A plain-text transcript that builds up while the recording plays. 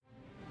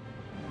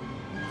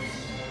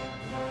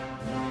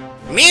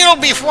Kneel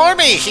before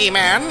me,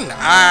 He-Man.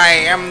 I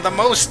am the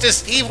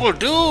mostest evil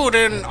dude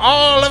in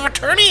all of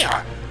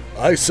Eternia.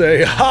 I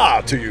say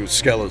ha to you,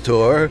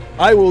 Skeletor.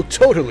 I will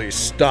totally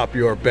stop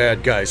your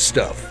bad guy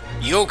stuff.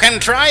 You can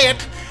try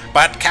it,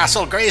 but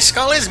Castle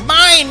Grayskull is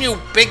mine, you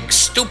big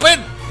stupid.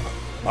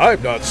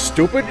 I'm not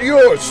stupid,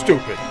 you're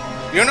stupid.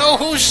 You know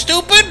who's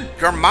stupid?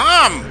 Your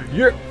mom.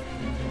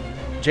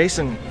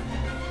 Jason,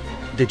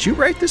 did you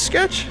write this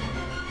sketch?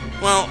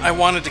 Well, I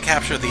wanted to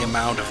capture the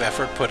amount of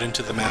effort put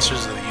into the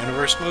Masters of the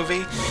Universe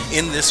movie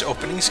in this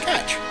opening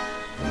sketch.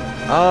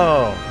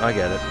 Oh, I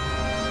get it.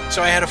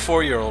 So I had a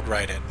 4-year-old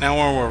write it. Now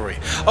where were we?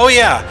 Oh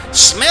yeah,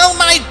 smell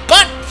my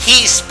butt,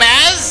 he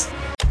spaz!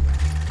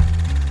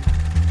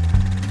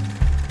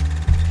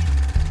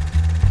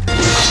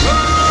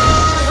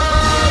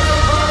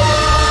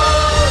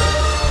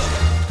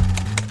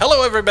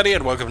 Hello everybody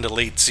and welcome to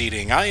Late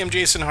Seating. I am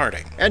Jason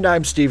Harding. And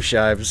I'm Steve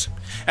Shives.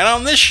 And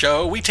on this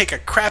show, we take a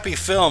crappy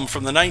film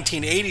from the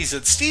 1980s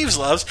that Steve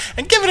loves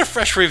and give it a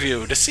fresh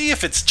review to see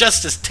if it's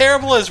just as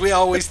terrible as we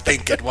always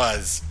think it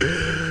was.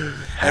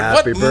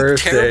 Happy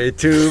birthday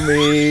to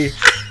me.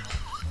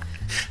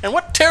 And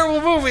what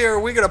terrible movie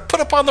are we going to put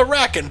up on the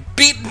rack and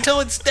beat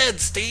until it's dead,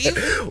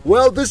 Steve?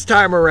 Well, this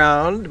time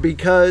around,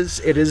 because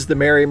it is the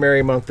merry,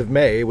 merry month of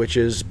May, which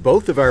is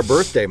both of our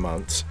birthday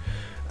months,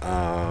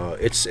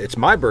 it's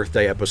my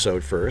birthday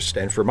episode first,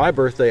 and for my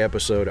birthday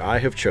episode, I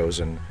have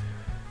chosen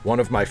one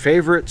of my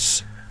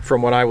favorites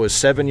from when I was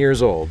 7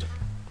 years old,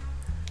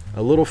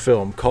 a little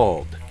film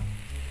called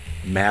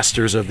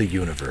Masters of the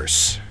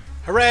Universe.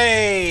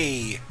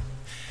 Hooray!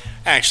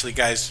 Actually,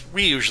 guys,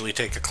 we usually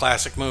take a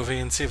classic movie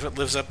and see if it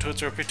lives up to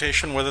its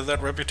reputation, whether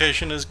that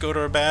reputation is good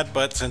or bad,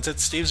 but since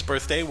it's Steve's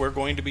birthday, we're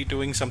going to be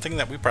doing something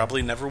that we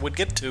probably never would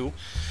get to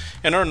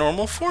in our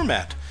normal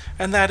format,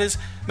 and that is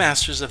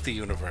Masters of the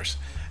Universe.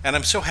 And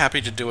I'm so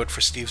happy to do it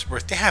for Steve's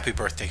birthday. Happy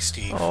birthday,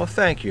 Steve. Oh,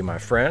 thank you, my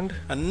friend.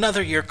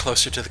 Another year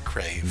closer to the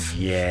grave.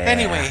 Yeah.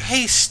 Anyway,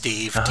 hey,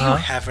 Steve, do you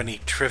have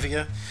any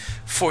trivia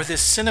for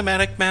this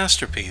cinematic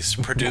masterpiece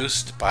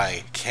produced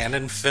by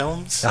Canon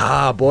Films?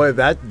 Ah, boy,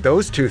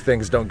 those two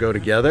things don't go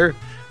together.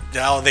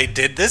 No, they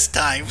did this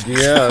time.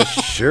 Yeah,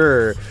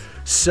 sure.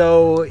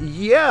 So,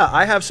 yeah,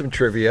 I have some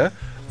trivia.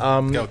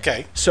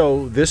 Okay.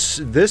 So this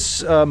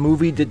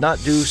movie did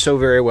not do so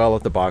very well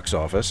at the box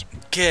office.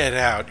 Get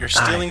out. You're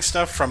stealing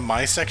stuff from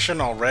my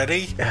section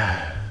already?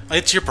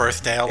 It's your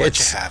birthday. I'll let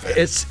you have it.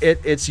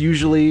 It's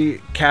usually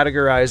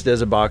categorized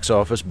as a box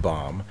office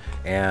bomb.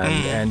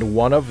 And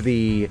one of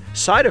the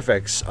side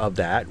effects of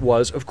that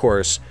was, of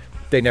course,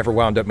 they never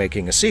wound up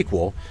making a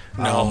sequel.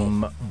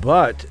 No.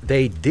 But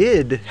they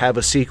did have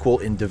a sequel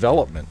in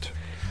development.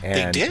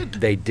 And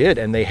They did,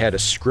 and they had a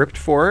script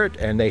for it,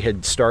 and they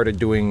had started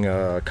doing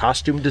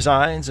costume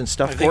designs and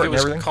stuff for it and everything.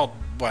 I think it was called,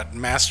 what,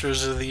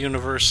 Masters of the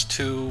Universe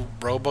 2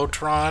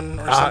 Robotron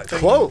or something?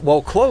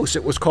 Close.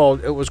 It was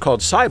called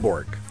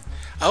Cyborg.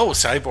 Oh,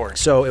 Cyborg.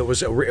 So it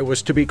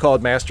was to be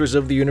called Masters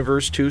of the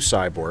Universe 2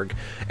 Cyborg,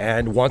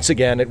 and once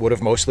again, it would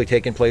have mostly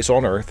taken place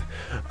on Earth.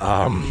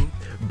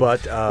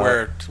 But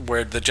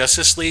where the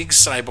Justice League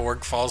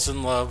Cyborg falls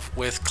in love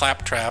with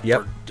Claptrap.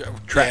 Yep.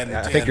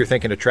 I think you're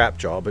thinking of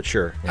Trapjaw, but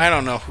sure. I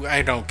don't know.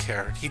 I don't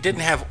care. He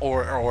didn't have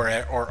or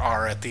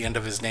R at the end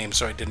of his name,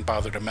 so I didn't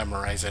bother to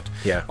memorize it.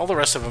 Yeah. All the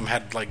rest of them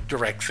had like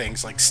direct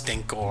things like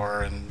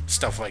Stinkor and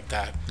stuff like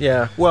that.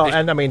 Yeah. Well,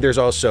 and I mean, there's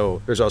also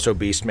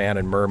Beastman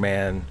and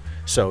Merman.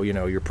 So,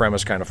 your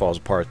premise kind of falls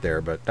apart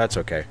there, but that's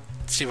okay.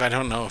 Steve, I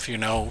don't know if you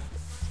know.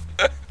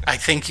 I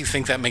think you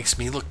think that makes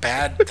me look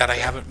bad, that I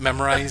haven't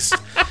memorized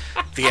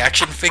the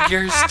action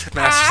figures to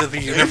Masters of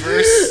the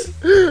Universe.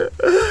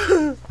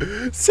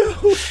 So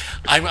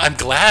I'm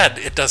glad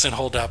it doesn't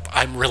hold up.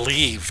 I'm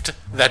relieved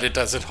that it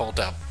doesn't hold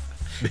up.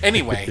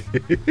 Anyway,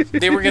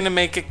 they were going to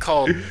make it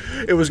called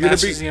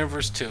Masters of the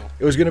Universe 2.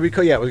 It was going to be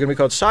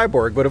called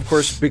Cyborg, but of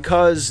course,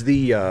 because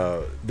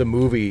the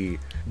movie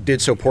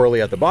did so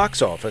poorly at the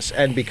box office,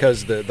 and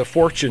because the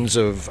fortunes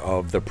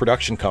of the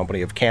production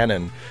company of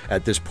Canon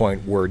at this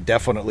point were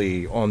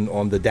definitely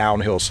on the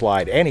downhill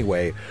slide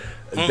anyway,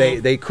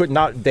 they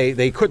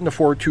couldn't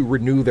afford to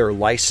renew their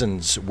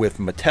license with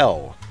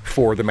Mattel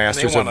for the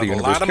Masters of the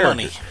Universe characters.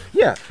 Money.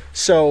 Yeah,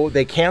 so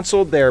they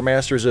canceled their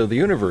Masters of the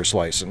Universe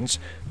license,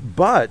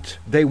 but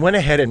they went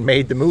ahead and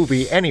made the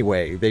movie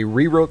anyway. They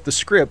rewrote the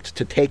script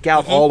to take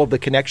out all of the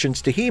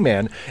connections to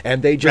He-Man,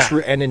 and and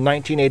in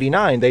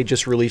 1989 they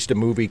just released a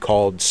movie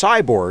called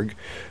Cyborg,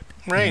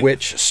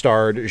 which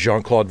starred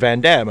Jean-Claude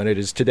Van Damme, and it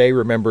is today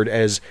remembered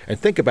as, and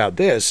think about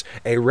this,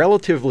 a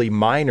relatively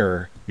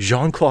minor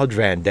Jean-Claude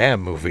Van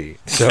Damme movie.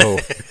 So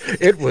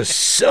it was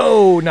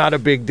so not a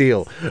big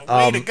deal.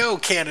 Way to go,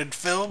 Canon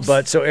Films.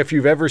 But so if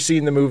you've ever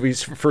seen the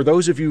movies, for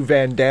those of you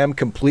Van Damme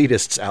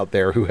completists out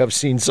there who have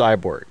seen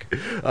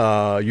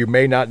Cyborg, you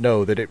may not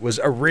know that it was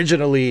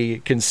originally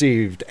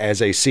conceived as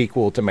a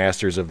sequel to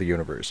Masters of the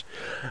Universe.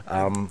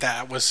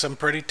 That was some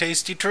pretty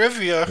tasty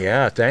trivia.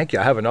 Yeah, thank you.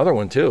 I have another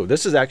one too.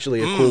 This is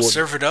actually a cool one.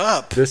 Serve it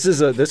up. This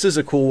is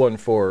a cool one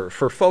for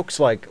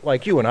folks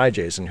like you and I,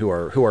 Jason, who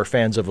are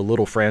fans of a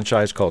little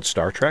franchise called called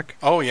Star Trek.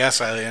 Oh, yes,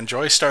 I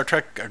enjoy Star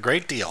Trek a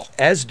great deal.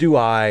 As do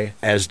I,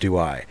 as do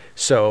I.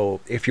 So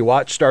if you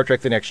watch Star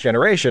Trek The Next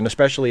Generation,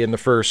 especially in the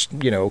first,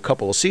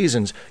 couple of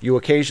seasons, you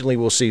occasionally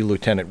will see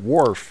Lieutenant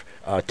Worf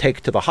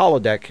take to the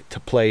holodeck to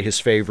play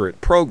his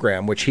favorite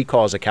program, which he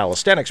calls a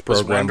calisthenics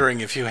program. I was wondering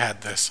if you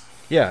had this.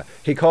 Yeah,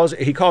 he calls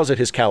it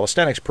his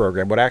calisthenics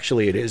program. What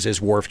actually it is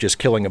Worf just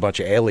killing a bunch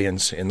of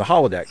aliens in the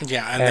holodeck.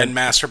 Yeah, and then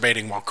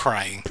masturbating while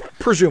crying.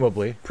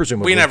 Presumably.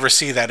 We never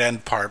see that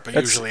end part, but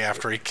usually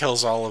after he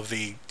kills all of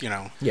the,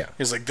 Yeah.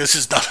 He's like, this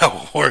is not how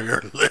a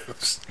warrior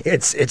lives.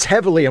 It's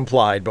heavily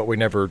implied, but we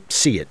never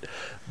see it.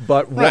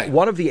 But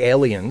one of the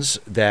aliens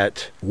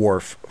that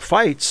Worf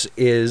fights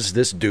is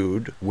this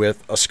dude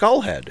with a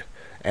skull head.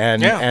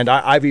 And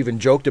I've even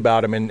joked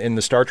about him in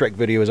the Star Trek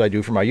videos I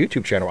do for my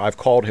YouTube channel. I've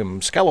called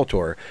him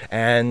Skeletor,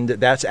 and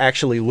that's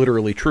actually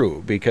literally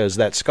true, because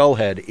that skull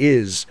head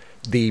is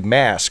the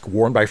mask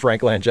worn by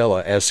Frank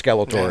Langella as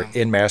Skeletor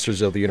in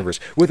Masters of the Universe,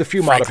 with a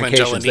few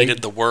modifications. Frank Langella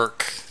needed the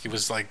work. He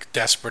was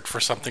desperate for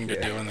something to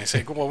do, and they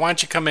say, well, why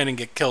don't you come in and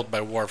get killed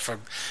by Worf?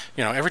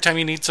 Every time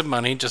you need some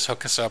money, just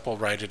hook us up. We'll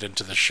write it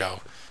into the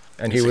show.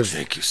 And he was like,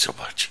 thank you so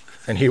much.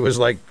 And he was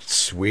like,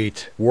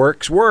 sweet,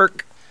 work's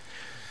work.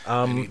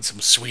 I need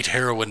some sweet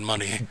heroin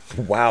money.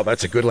 Wow,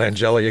 that's a good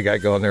Langella you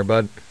got going there,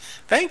 bud.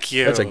 Thank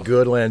you. That's a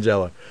good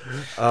Langella.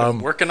 I'm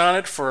working on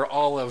it for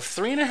all of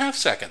 3.5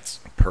 seconds.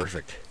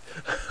 Perfect.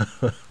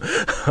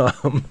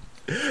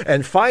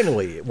 And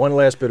finally, one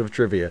last bit of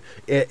trivia.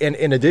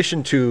 In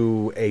addition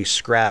to a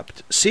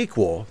scrapped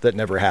sequel that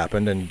never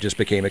happened and just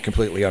became a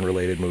completely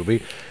unrelated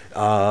movie,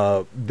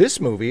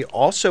 this movie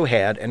also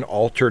had an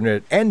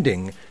alternate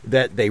ending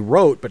that they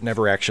wrote but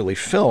never actually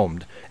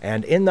filmed.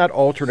 And in that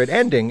alternate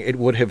ending, it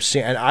would have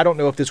seen, and I don't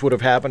know if this would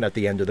have happened at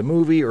the end of the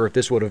movie or if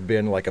this would have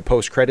been like a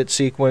post-credit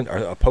sequence or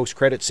a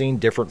post-credit scene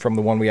different from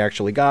the one we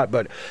actually got,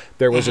 but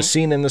there was a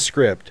scene in the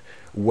script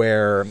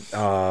where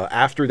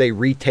after they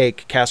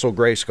retake Castle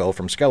Grayskull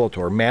from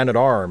Skeletor,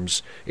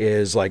 Man-at-Arms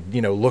is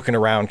looking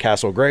around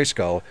Castle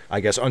Grayskull, I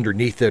guess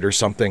underneath it or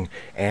something,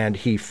 and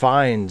he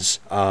finds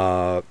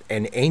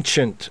an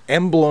ancient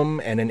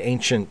emblem and an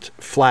ancient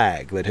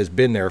flag that has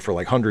been there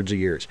for hundreds of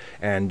years.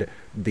 And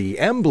the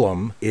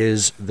emblem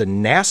is the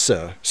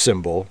NASA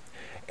symbol,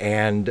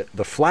 and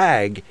the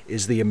flag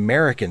is the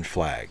American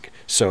flag.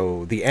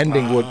 So the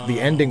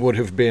ending would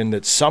have been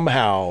that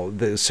somehow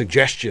the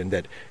suggestion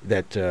that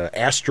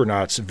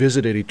astronauts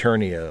visited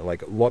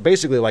Eternia,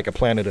 basically like a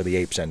Planet of the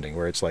Apes ending,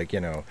 where it's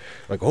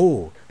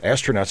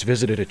astronauts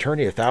visited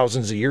Eternia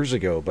thousands of years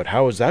ago, but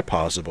how is that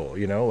possible?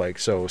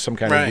 So some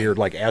kind of weird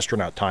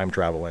astronaut time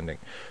travel ending.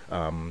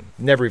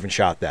 Never even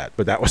shot that,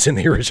 but that was in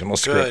the original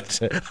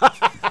script.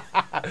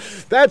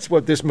 That's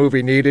what this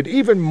movie needed.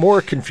 Even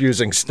more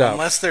confusing stuff.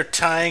 Unless they're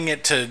tying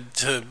it to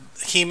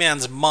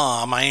He-Man's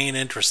mom, I ain't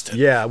interested.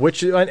 Yeah,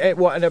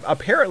 and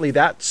apparently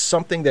that's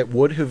something that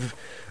would have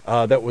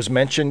that was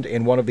mentioned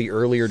in one of the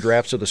earlier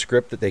drafts of the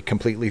script that they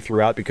completely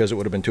threw out because it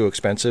would have been too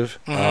expensive.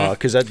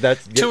 Because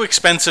too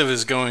expensive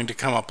is going to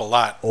come up a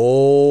lot.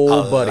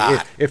 Oh,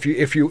 buddy!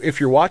 If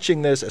you're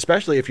watching this,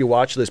 especially if you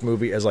watch this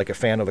movie as a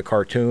fan of the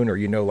cartoon, or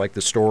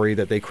the story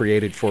that they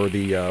created for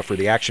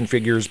the action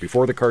figures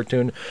before the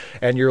cartoon,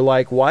 and you're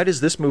like, why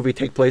does this movie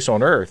take place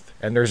on Earth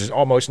and there's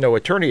almost no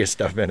Eternia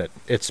stuff in it?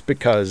 It's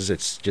because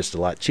it's just a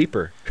lot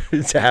cheaper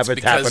to have it happen on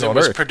Earth. Because it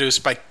was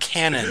produced by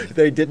Canon.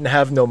 They didn't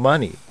have no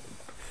money.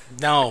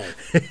 No.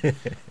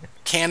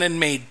 Canon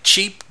made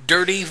cheap,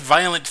 dirty,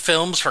 violent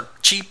films for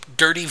cheap,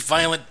 dirty,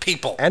 violent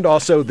people. And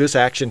also this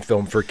action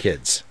film for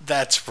kids.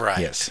 That's right.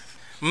 Yes.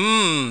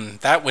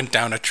 That went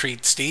down a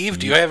treat, Steve.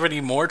 Do you have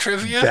any more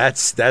trivia?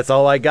 That's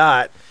all I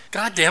got.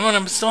 God damn it,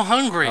 I'm still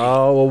hungry.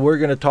 Oh, well, we're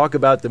going to talk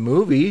about the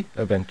movie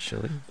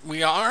eventually.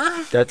 We are?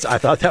 I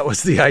thought that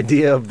was the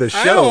idea of the show.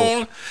 I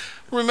don't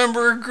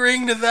remember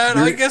agreeing to that.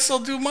 I guess I'll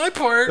do my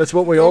part. That's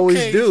what we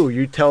always do.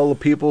 You tell the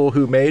people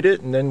who made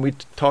it, and then we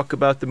talk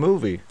about the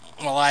movie.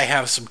 Well, I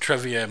have some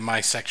trivia in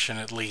my section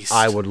at least.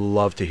 I would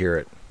love to hear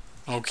it.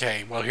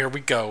 Okay, well, here we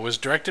go. It was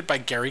directed by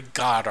Gary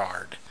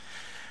Goddard.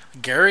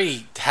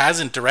 Gary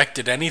hasn't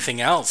directed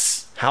anything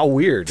else. How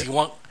weird. Do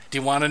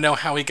you want to know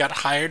how he got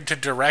hired to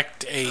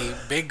direct a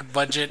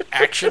big-budget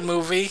action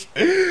movie?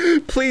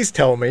 Please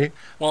tell me.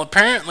 Well,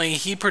 apparently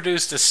he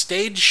produced a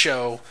stage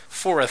show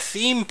for a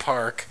theme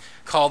park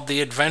called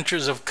The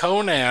Adventures of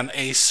Conan,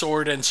 a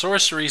Sword and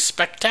Sorcery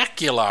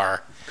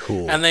Spectacular.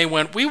 Cool. And they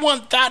went, we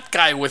want that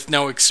guy with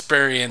no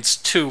experience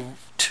to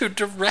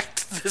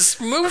direct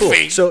this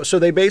movie. Cool. So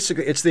they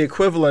basically, it's the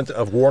equivalent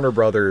of Warner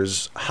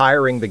Brothers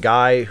hiring the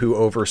guy who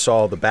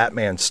oversaw the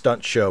Batman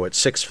stunt show at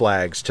Six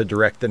Flags to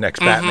direct the next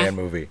Batman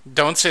movie.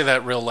 Don't say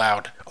that real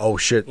loud. Oh,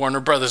 shit.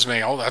 Warner Brothers may,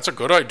 that's a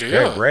good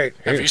idea. Yeah, great.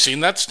 Have you seen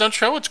that stunt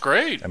show? It's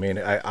great. I mean,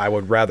 I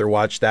would rather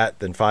watch that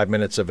than 5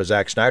 minutes of a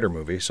Zack Snyder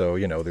movie, so,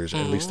 there's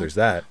at least there's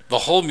that. The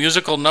whole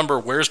musical number,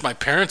 Where's My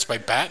Parents by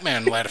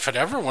Batman, left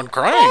everyone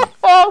crying.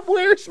 Oh,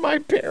 where's my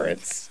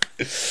parents?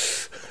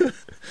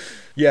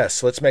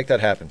 Yes, let's make that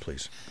happen,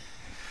 please.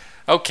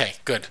 Okay,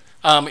 good.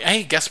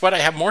 Hey, guess what? I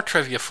have more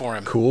trivia for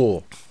him.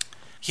 Cool.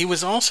 He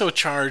was also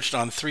charged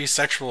on 3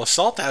 sexual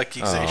assault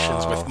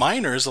accusations with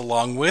minors,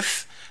 along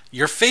with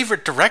your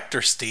favorite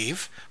director,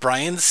 Steve,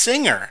 Bryan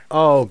Singer.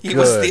 Oh, good. He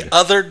was the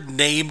other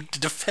named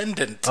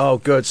defendant. Oh,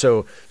 good.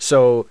 So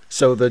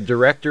the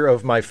director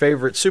of my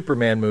favorite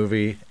Superman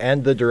movie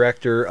and the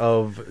director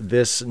of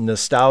this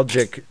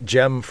nostalgic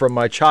gem from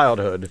my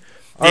childhood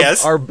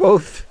are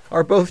both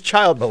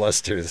child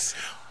molesters.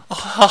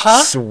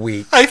 Uh-huh.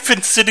 Sweet. I've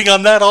been sitting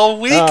on that all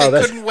week. I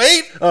couldn't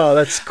wait. Oh,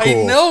 that's cool.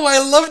 I know. I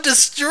love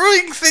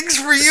destroying things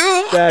for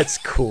you. That's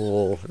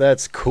cool.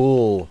 That's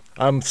cool.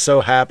 I'm so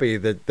happy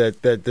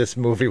that this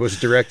movie was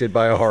directed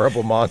by a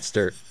horrible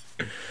monster.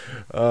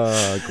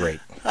 Great.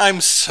 I'm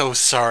so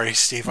sorry,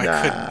 Steve.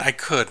 I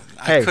could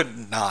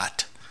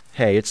not.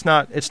 Hey, it's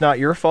not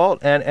your fault,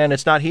 and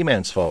it's not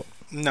He-Man's fault.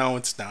 No,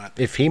 it's not.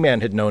 If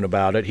He-Man had known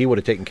about it, he would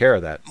have taken care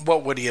of that.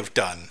 What would he have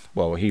done?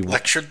 Well, he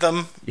lectured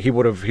them. He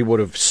would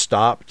have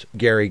stopped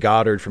Gary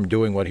Goddard from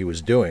doing what he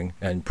was doing,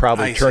 and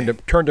probably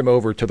turned him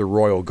over to the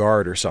Royal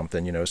Guard or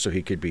something, so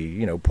he could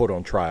be, put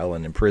on trial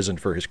and imprisoned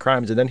for his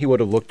crimes, and then he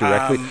would have looked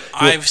directly.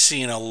 I've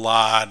seen a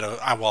lot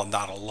of, well,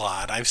 not a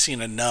lot. I've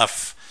seen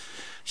enough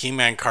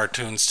He-Man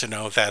cartoons to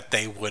know that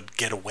they would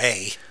get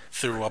away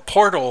through a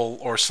portal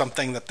or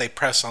something that they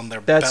press on their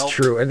belt. That's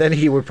true. And then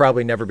he would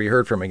probably never be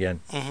heard from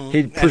again. Mm-hmm.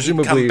 He'd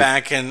presumably come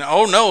back and,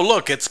 oh no,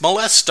 look, it's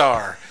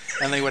Molestar.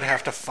 And they would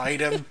have to fight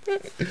him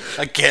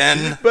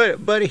again.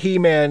 But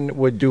He-Man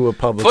would do a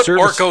public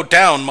service. Put Orko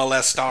down,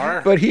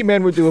 Molestar. But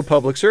He-Man would do a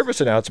public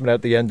service announcement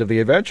at the end of the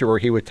adventure where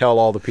he would tell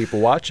all the people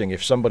watching,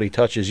 if somebody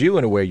touches you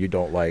in a way you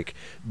don't like,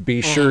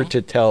 be sure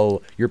to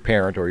tell your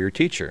parent or your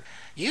teacher.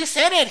 You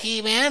said it,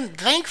 He-Man.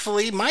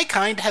 Thankfully, my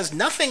kind has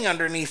nothing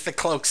underneath the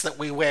cloaks that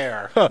we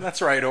wear. Huh.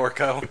 That's right,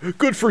 Orko.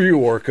 Good for you,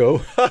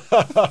 Orko.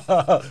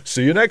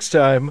 See you next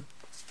time.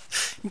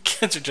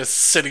 Kids are just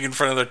sitting in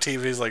front of their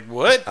TVs like,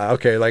 what?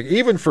 Okay,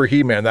 even for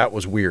He-Man, that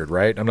was weird,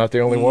 right? I'm not the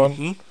only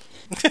one?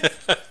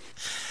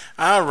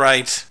 All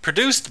right.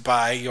 Produced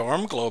by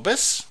Yoram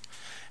Globus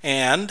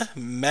and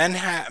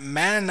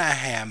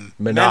Menachem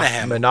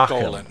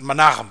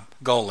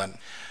Golan.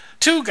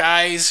 2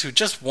 guys who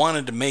just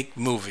wanted to make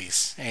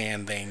movies,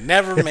 and they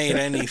never made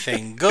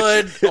anything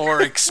good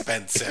or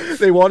expensive.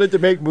 They wanted to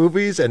make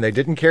movies, and they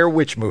didn't care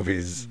which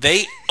movies.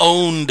 They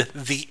owned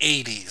the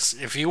 80s.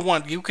 If you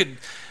want, you could...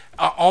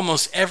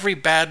 almost every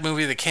bad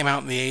movie that came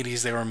out in the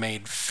 80s, they were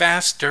made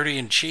fast, dirty,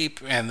 and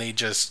cheap, and they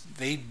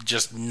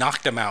just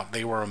knocked them out.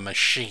 They were a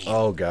machine.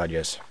 Oh, God,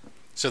 yes.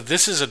 So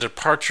this is a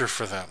departure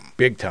for them.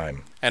 Big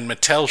time. And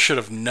Mattel should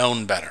have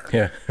known better.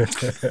 Yeah.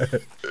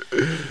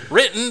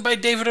 Written by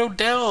David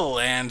Odell,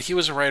 and he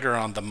was a writer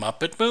on The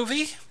Muppet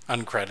Movie,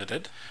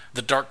 uncredited,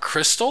 The Dark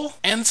Crystal,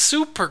 and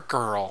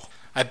Supergirl.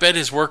 I bet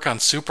his work on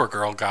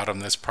Supergirl got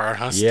him this part,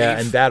 huh, Steve? Yeah,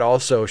 and that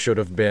also should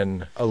have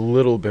been a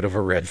little bit of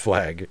a red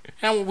flag.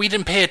 And we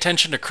didn't pay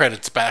attention to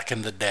credits back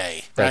in the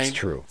day. Right? That's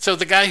true. So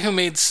the guy who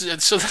made...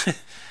 So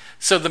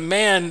the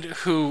man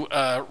who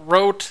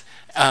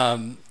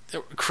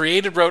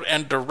created, wrote,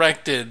 and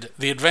directed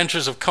The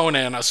Adventures of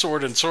Conan, A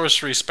Sword and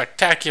Sorcery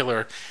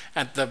Spectacular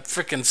at the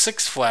frickin'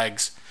 Six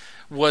Flags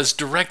was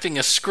directing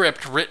a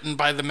script written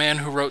by the man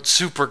who wrote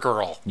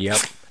Supergirl. Yep.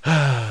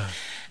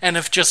 And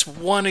if just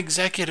one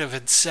executive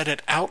had said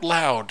it out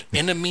loud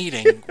in a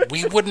meeting,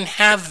 we wouldn't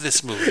have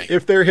this movie.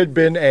 If there had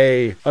been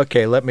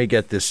okay, let me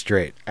get this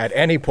straight, at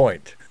any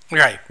point.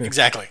 Right,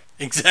 exactly.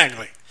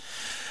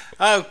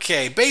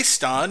 Okay,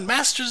 based on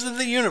Masters of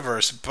the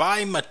Universe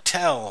by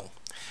Mattel.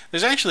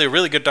 There's actually a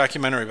really good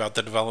documentary about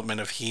the development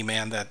of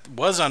He-Man that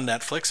was on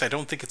Netflix. I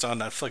don't think it's on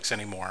Netflix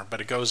anymore,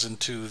 but it goes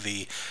into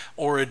the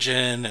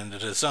origin and the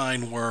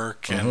design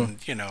work, and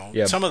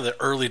some of the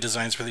early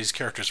designs for these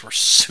characters were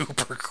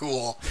super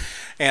cool,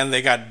 and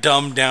they got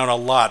dumbed down a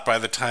lot by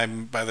the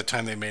time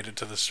they made it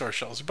to the store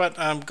shelves. But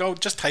go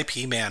just type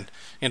He-Man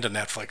into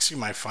Netflix, you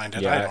might find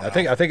it. Yeah, I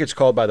think it's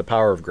called By the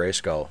Power of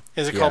Grayskull.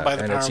 Is it called By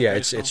the Power of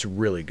Grayskull? It's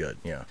really good.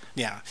 Yeah.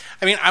 Yeah,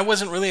 I mean, I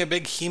wasn't really a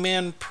big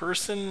He-Man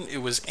person. It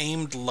was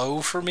aimed low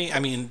for me. I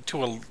mean,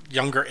 to a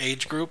younger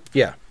age group.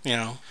 Yeah.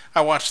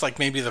 I watched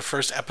maybe the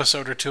first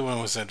episode or 2 and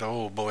was like,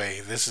 oh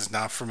boy, this is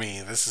not for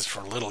me. This is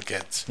for little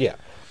kids. Yeah.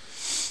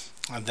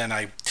 And then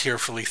I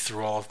tearfully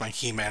threw all of my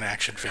He-Man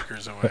action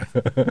figures away.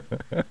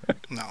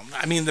 No,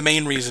 I mean, the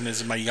main reason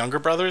is my younger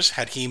brothers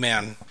had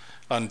He-Man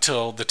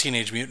until the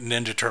Teenage Mutant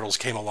Ninja Turtles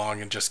came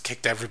along and just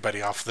kicked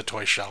everybody off the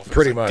toy shelf.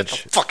 Pretty much.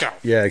 Get the fuck out.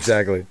 Yeah,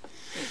 exactly.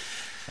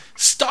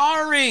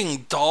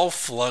 Starring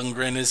Dolph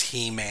Lundgren as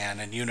He-Man,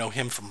 and you know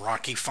him from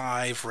Rocky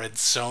V, Red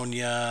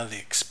Sonja, The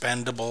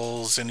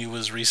Expendables, and he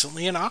was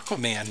recently in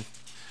Aquaman.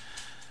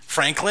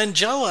 Frank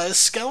Langella as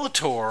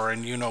Skeletor,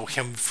 and you know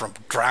him from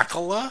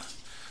Dracula,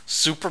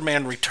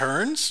 Superman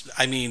Returns.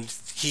 I mean,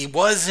 he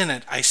was in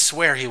it. I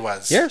swear he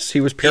was. Yes,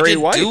 he was Perry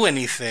White. He didn't do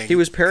anything. He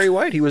was Perry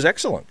White. He was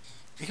excellent.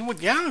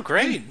 Yeah,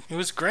 great. It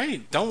was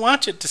great. Don't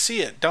watch it to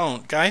see it.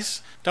 Don't,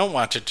 guys. Don't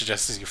watch it to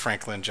just see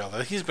Frank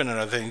Langella. He's been in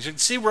other things. You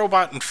see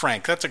Robot and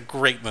Frank. That's a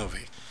great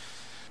movie.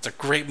 It's a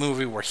great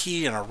movie where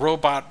he and a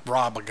robot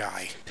rob a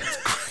guy.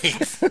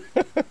 It's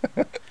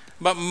great.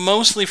 But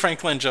mostly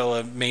Frank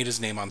Langella made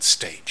his name on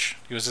stage.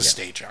 He was a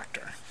stage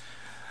actor.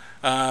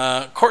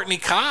 Courtney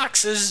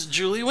Cox is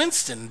Julie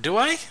Winston. Do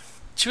I?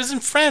 She was in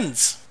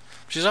Friends.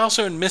 She's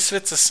also in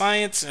Misfits of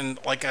Science and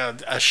like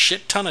a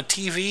shit ton of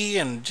TV,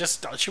 and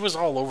just she was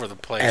all over the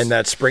place. And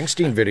that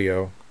Springsteen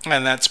video.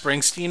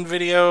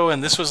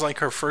 And this was like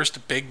her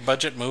first big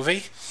budget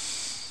movie.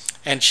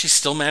 And she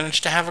still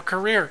managed to have a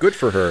career. Good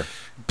for her.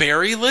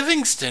 Barry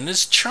Livingston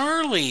is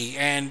Charlie,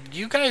 and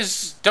you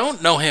guys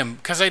don't know him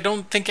because I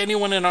don't think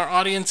anyone in our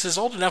audience is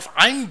old enough.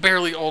 I'm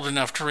barely old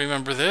enough to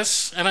remember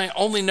this, and I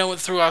only know it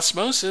through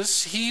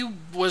osmosis. He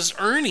was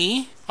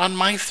Ernie on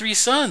My Three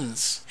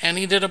Sons, and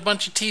he did a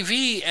bunch of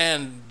TV,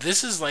 and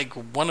this is like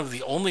one of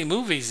the only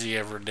movies he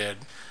ever did.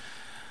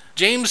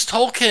 James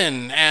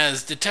Tolkien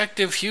as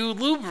Detective Hugh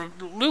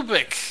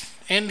Lubick.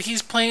 And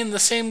he's playing the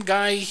same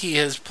guy he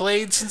has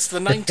played since the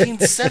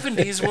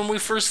 1970s when we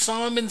first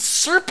saw him in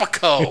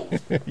Serpico.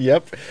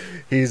 Yep.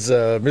 He's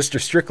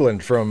Mr.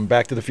 Strickland from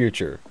Back to the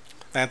Future.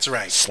 That's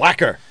right.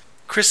 Slacker.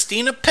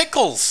 Christina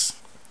Pickles.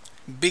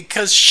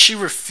 Because she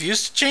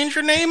refused to change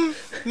her name,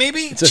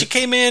 maybe? She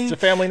came in. It's a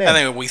family name.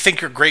 Anyway, we think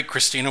you're great,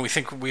 Christina. We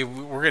think we're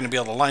going to be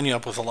able to line you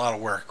up with a lot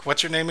of work.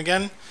 What's your name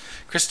again?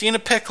 Christina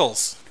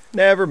Pickles.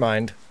 Never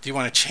mind. Do you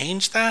want to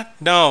change that?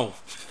 No.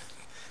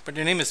 But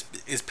your name is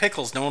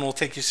Pickles. No one will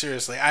take you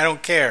seriously. I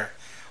don't care.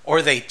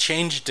 Or they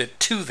changed it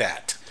to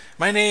that.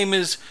 My name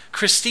is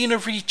Christina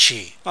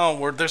Ricci.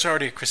 Oh, there's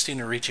already a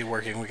Christina Ricci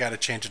working. We got to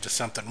change it to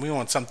something. We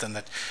want something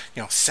that,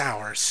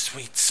 sour,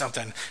 sweet,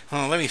 something.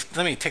 Oh, let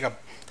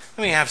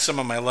me have some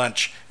of my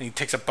lunch. And he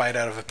takes a bite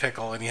out of a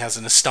pickle, and he has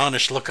an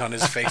astonished look on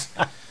his face.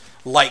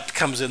 Light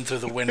comes in through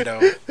the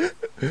window.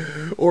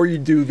 Or you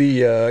do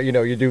the,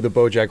 you do the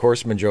BoJack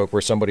Horseman joke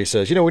where somebody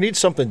says, we need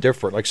something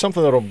different, like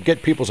something that'll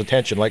get people's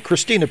attention, like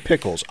Christina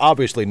Pickles.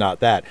 Obviously not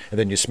that. And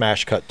then you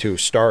smash cut to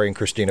starring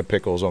Christina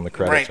Pickles on the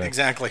credits. Right,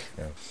 exactly.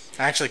 Yeah.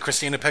 Actually,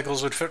 Christina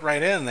Pickles would fit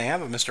right in. They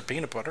have a Mr.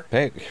 Peanut Butter.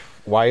 Hey,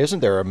 why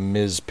isn't there a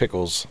Ms.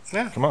 Pickles?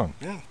 Yeah. Come on.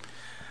 Yeah.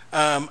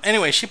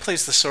 Anyway, she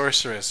plays the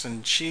sorceress,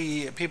 and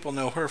people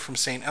know her from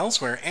St.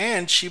 Elsewhere,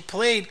 and she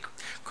played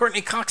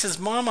Courtney Cox's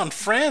mom on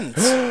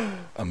Friends.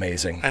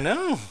 Amazing. I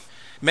know.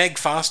 Meg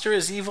Foster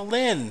is Eva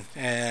Lynn,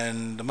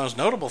 and the most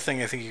notable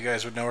thing I think you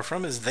guys would know her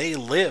from is They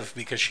Live,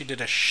 because she did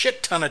a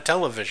shit ton of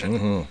television.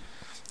 Mm-hmm.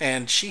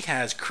 And she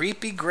has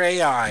creepy gray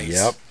eyes.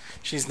 Yep.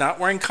 She's not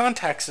wearing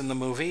contacts in the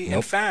movie. Nope.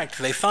 In fact,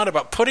 they thought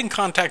about putting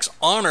contacts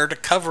on her to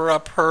cover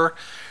up her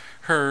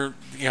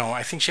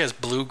I think she has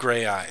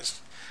blue-gray eyes.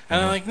 And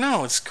I'm like,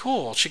 no, it's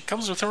cool. She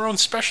comes with her own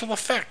special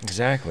effect.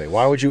 Exactly.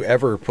 Why would you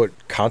ever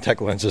put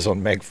contact lenses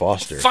on Meg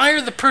Foster? Fire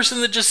the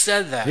person that just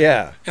said that.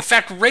 Yeah. In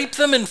fact, rape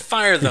them and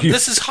fire them.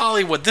 This is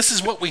Hollywood. This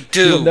is what we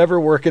do. You'll never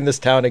work in this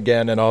town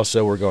again, and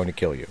also we're going to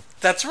kill you.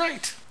 That's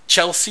right.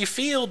 Chelsea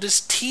Field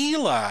is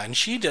Tila, and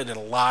she did a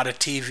lot of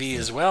TV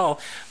as well.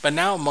 But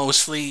now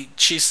mostly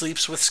she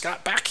sleeps with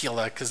Scott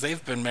Bakula because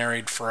they've been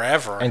married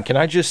forever. And can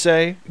I just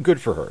say,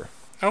 good for her.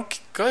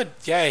 Okay, good.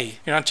 Yay.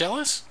 You're not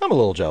jealous? I'm a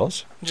little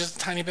jealous. Just a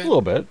tiny bit? A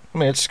little bit. I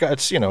mean, it's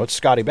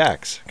Scotty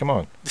Bax. Come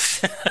on.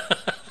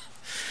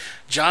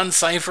 John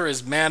Cipher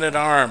is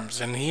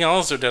Man-at-Arms, and he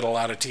also did a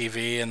lot of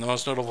TV, and the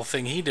most notable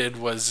thing he did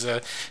was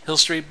Hill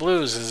Street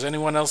Blues. Is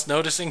anyone else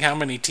noticing how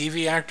many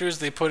TV actors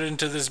they put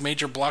into this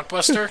major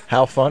blockbuster?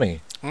 How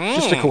funny.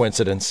 Just a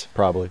coincidence,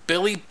 probably.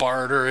 Billy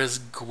Barter is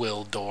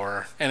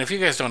Gwildor. And if you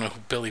guys don't know who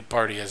Billy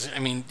Barty is, I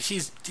mean,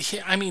 he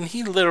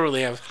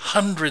literally has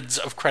hundreds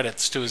of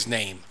credits to his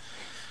name.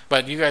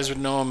 But you guys would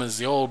know him as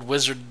the old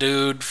wizard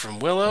dude from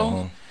Willow.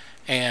 Mm-hmm.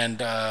 And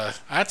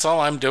that's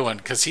all I'm doing,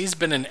 because he's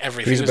been in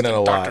everything. He's been in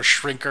a Dr. lot.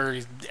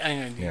 Shrinker.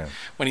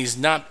 When he's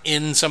not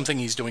in something,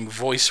 he's doing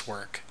voice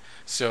work.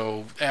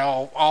 So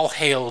all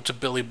hail to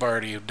Billy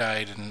Barty, who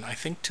died in, I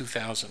think,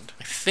 2000.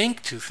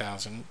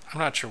 I'm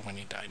not sure when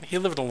he died. He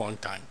lived a long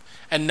time.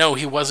 And no,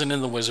 he wasn't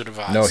in The Wizard of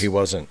Oz. No, he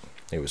wasn't.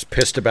 He was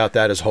pissed about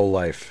that his whole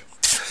life.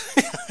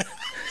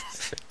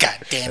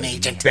 Goddamn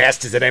agent.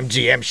 Bastards at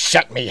MGM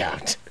shut me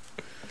out.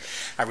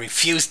 I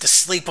refused to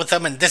sleep with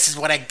them, and this is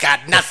what I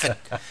got. Nothing.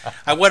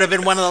 I would have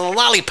been one of the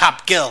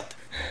Lollipop Guild.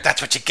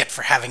 That's what you get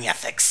for having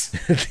ethics.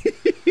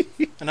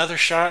 Another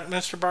shot,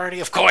 Mr. Barty?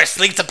 Of course,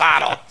 leave the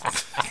bottle.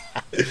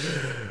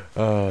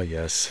 Oh,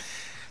 yes.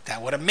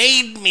 That would have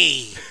made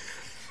me.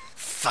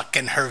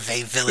 Fucking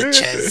Hervé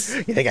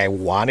Villachez. You think I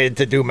wanted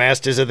to do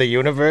Masters of the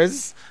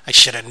Universe? I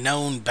should have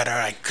known better.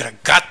 I could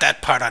have got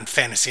that part on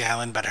Fantasy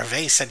Island, but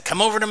Hervé said,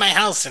 come over to my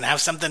house and have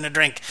something to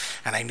drink.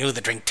 And I knew the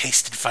drink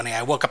tasted funny.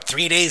 I woke up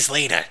 3 days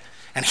later,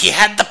 and he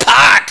had the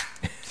part.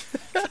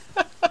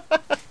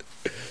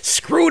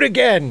 Screwed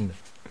again.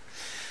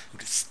 Who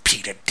does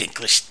Peter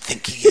Dinklage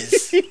think he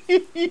is?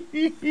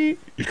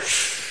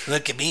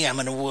 Look at me, I'm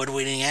an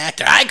award-winning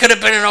actor. I could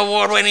have been an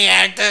award-winning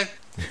actor.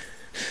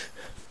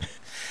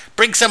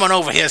 Bring someone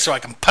over here so I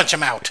can punch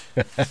him out.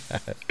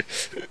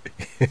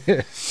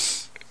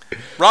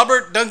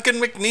 Robert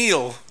Duncan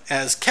McNeil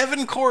as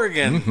Kevin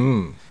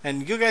Corrigan.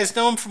 And you guys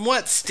know him from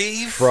what,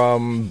 Steve?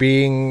 From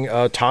being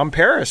Tom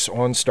Paris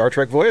on Star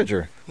Trek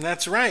Voyager.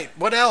 That's right.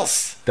 What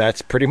else?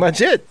 That's pretty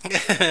much it.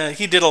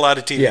 He did a lot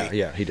of TV.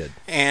 Yeah, he did.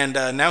 And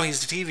now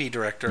he's the TV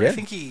director. Yeah. I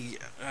think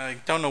I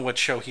don't know what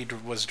show he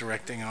was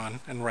directing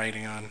on and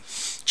writing on.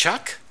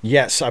 Chuck?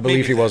 Yes, I believe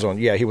Maybe he was that. on.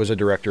 Yeah, he was a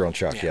director on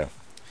Chuck, yeah.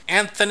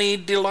 Anthony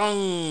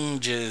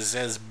DeLonges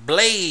as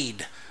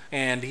Blade.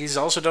 And he's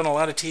also done a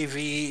lot of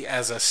TV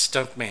as a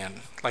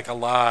stuntman. Like a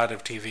lot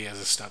of TV as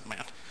a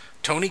stuntman.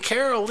 Tony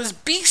Carroll is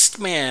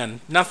Beastman.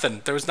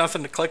 Nothing. There was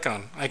nothing to click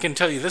on. I can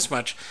tell you this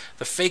much.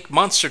 The fake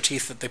monster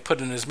teeth that they put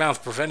in his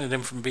mouth prevented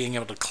him from being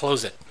able to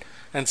close it.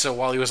 And so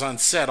while he was on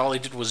set, all he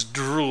did was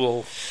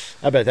drool.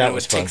 I bet that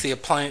was would fun. take the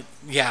appliance.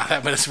 Yeah,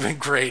 that must have been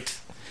great.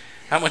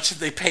 How much did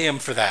they pay him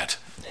for that?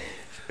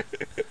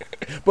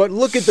 But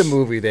look at the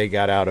movie they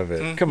got out of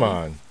it. Come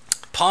on.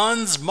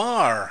 Pons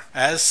Mar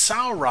as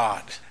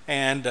Saurod.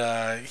 And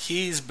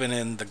he's been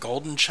in The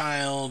Golden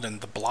Child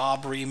and the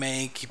Blob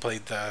remake. He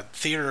played the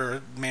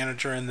theater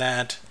manager in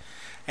that.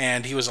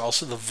 And he was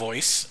also the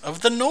voice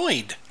of the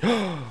Noid.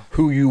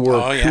 Who you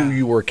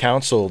were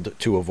counseled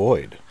to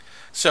avoid.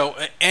 So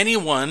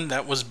anyone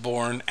that was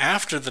born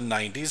after the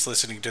 90s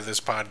listening to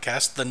this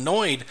podcast, the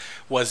Noid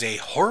was a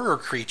horror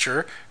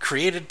creature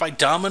created by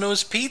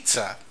Domino's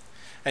Pizza.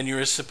 And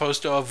you're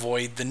supposed to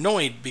avoid the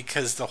Noid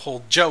because the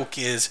whole joke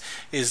is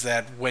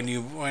that when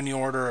you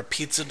order a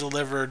pizza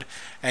delivered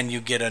and you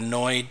get a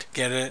Noid,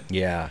 get it?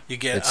 Yeah. You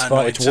get it's a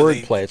fun. Noid. It's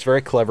wordplay. It's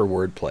very clever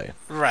wordplay.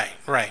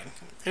 Right.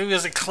 It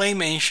was a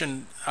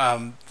claymation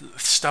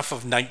stuff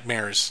of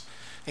nightmares.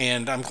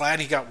 And I'm glad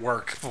he got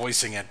work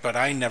voicing it, but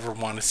I never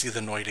want to see the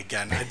Noid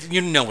again.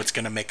 You know it's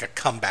going to make a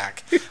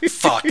comeback.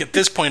 Fuck, at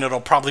this point it'll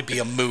probably be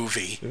a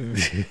movie.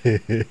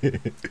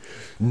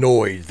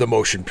 Noid, the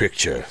motion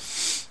picture.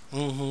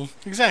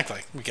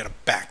 Exactly. We get a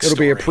backstory. It'll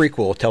be a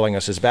prequel telling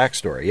us his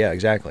backstory. Yeah,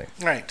 exactly.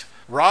 Right.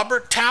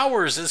 Robert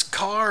Towers is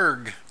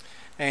Karg.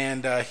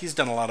 And he's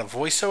done a lot of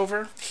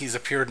voiceover. He's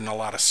appeared in a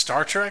lot of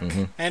Star Trek.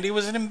 And he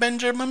was in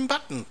Benjamin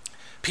Button.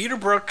 Peter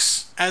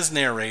Brooks as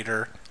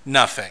narrator.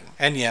 Nothing.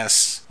 And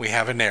yes, we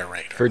have a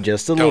narrator. For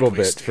just a little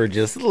bit. For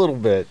just a little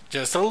bit.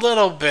 Just a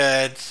little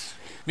bit.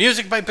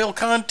 Music by Bill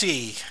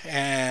Conti.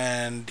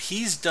 And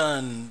he's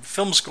done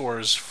film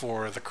scores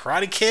for The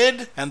Karate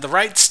Kid and The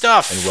Right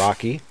Stuff. And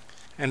Rocky.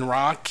 And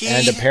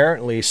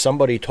apparently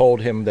somebody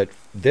told him that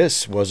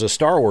this was a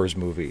Star Wars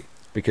movie.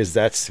 Because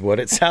that's what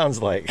it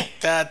sounds like.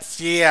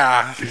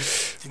 Yeah.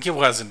 He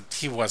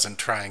wasn't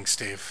trying,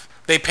 Steve.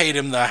 They paid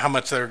him how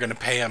much they were going to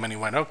pay him, and he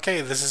went,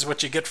 okay, this is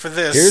what you get for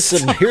this.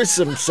 Here's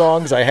some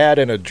songs I had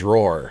in a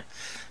drawer.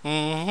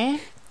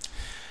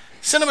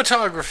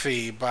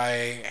 Cinematography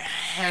by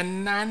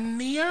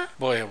Hanania?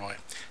 Boy, oh boy.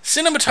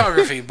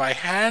 Cinematography by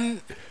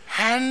Hanaya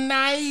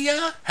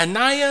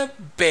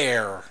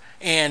Bear.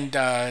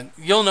 And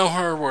you'll know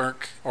her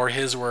work, or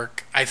his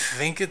work. I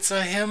think it's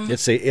a him.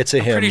 It's a him, I'm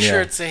pretty sure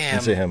yeah. it's a him.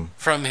 It's a him.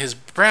 From his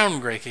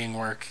groundbreaking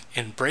work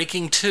in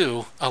Breaking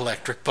 2,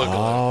 Electric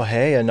Boogaloo. Oh,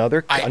 hey,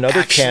 another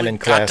canon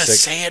classic. I got to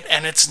say it,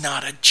 and it's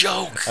not a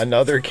joke.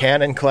 Another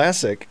canon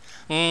classic.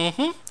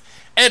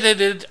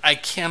 Edited, I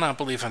cannot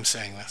believe I'm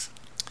saying this.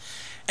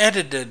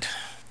 Edited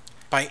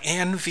by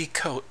Anne V.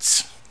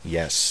 Coates.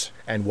 Yes.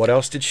 And what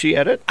else did she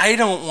edit? I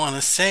don't want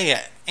to say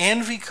it.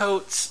 Anne V.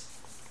 Coates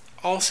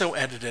also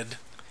edited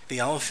The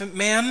Elephant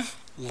Man,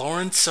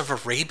 Lawrence of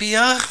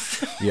Arabia.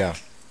 Yeah.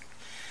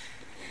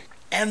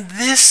 And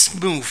this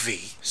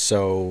movie.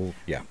 So,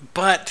 yeah.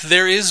 But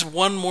there is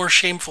one more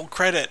shameful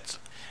credit.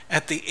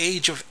 At the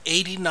age of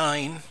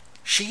 89,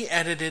 she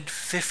edited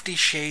 50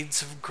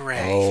 Shades of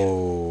Grey.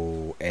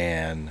 Oh,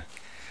 Anne.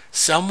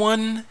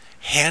 Someone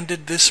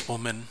handed this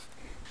woman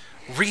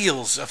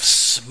reels of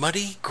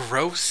smutty,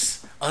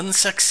 gross,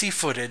 unsexy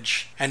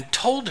footage and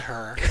told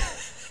her,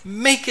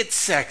 make it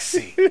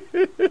sexy.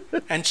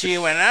 And she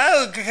went,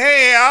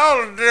 okay,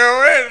 I'll do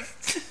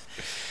it.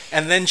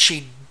 And then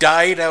she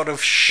died out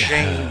of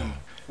shame.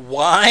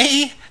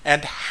 Why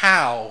and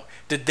how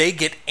did they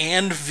get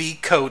Anne V.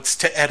 Coates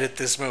to edit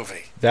this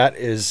movie? That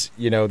is,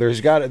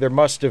 there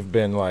must have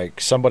been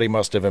somebody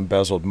must have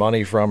embezzled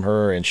money from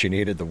her and she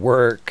needed the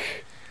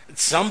work.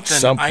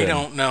 Something. I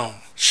don't know.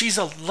 She's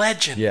a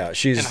legend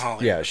in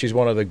Hollywood. Yeah, she's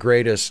one of the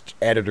greatest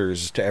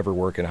editors to ever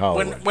work in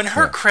Hollywood. When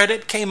her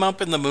credit came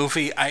up in the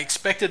movie, I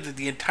expected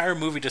the entire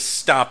movie to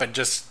stop and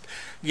just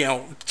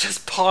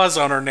pause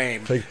on her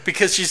name.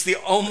 Because she's the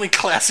only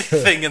classic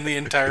thing in the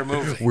entire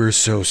movie. We're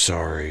so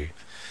sorry.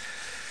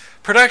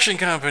 Production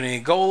company,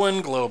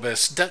 Golan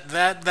Globus.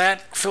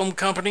 That film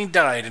company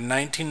died in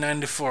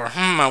 1994.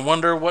 I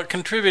wonder what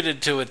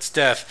contributed to its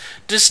death.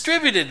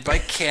 Distributed by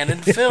Canon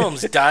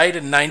Films. Died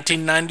in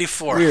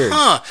 1994. Weird.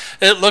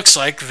 It looks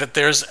like that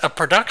there's a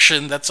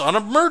production that's on a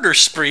murder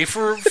spree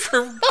for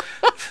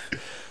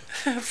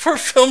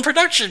film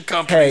production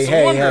companies.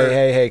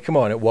 Hey, come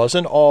on. It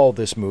wasn't all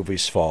this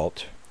movie's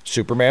fault.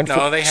 Superman.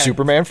 No, they hadn't.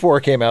 Superman 4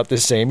 came out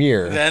this same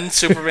year. Then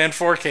Superman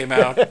 4 came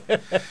out,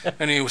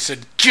 and he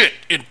said, "Get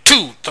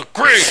into the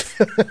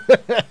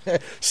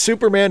grave."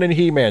 Superman and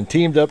He-Man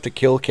teamed up to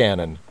kill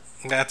Cannon.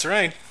 That's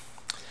right.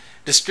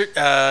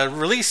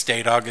 Release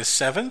date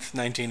August 7th,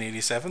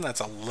 1987.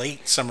 That's a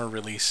late summer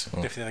release,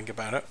 if you think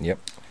about it. Yep.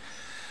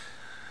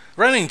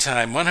 Running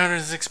time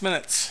 106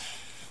 minutes.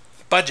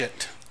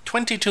 Budget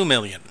 $22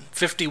 million,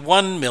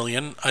 $51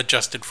 million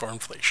adjusted for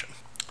inflation.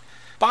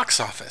 Box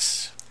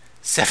office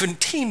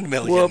 $17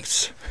 million.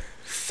 Whoops.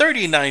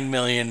 $39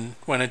 million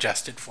when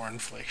adjusted for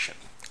inflation.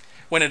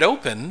 When it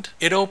opened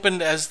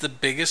as the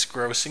biggest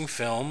grossing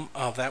film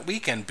of that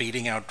weekend,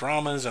 beating out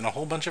dramas and a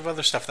whole bunch of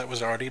other stuff that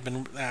was already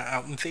been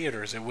out in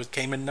theaters.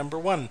 Came in number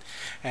 1.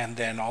 And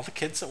then all the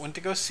kids that went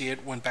to go see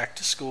it went back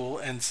to school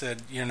and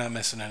said, "You're not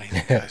missing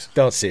anything, guys.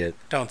 Don't see it.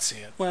 Don't see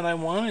it." When I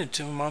wanted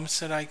to, Mom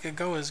said I could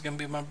go. It was going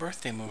to be my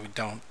birthday movie.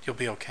 Don't. You'll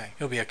be okay.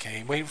 You'll be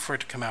okay. Wait for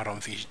it to come out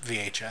on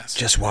VHS.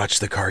 Just watch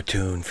the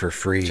cartoon for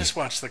free. Just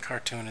watch the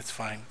cartoon. It's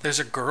fine.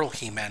 There's a girl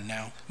He-Man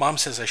now. Mom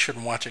says I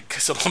shouldn't watch it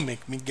because it'll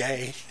make me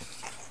gay.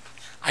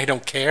 I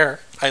don't care.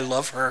 I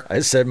love her.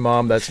 I said,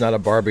 Mom, that's not a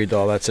Barbie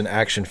doll. That's an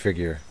action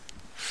figure.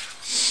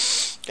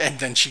 And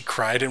then she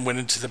cried and went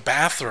into the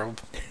bathroom.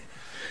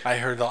 I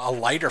heard a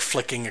lighter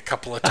flicking a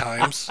couple of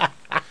times.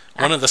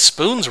 One of the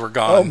spoons were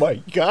gone. Oh, my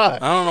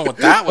God. I don't know what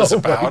that was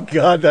about. Oh, my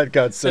God, that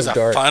got so dark.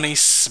 There's a funny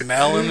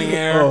smell in the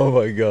air. Oh,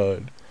 my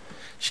God.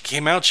 She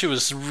came out, she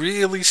was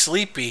really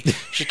sleepy.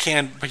 She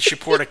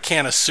poured a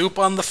can of soup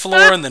on the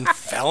floor and then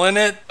fell in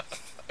it.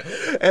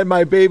 And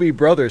my baby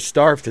brother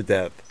starved to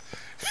death.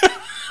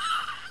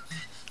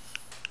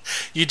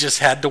 You just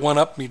had to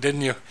one-up me,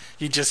 didn't you?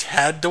 You just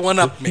had to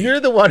one-up me. You're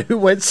the one who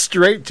went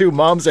straight to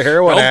Mom's a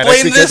heroin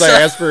addict because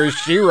I asked for a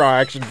She-Ra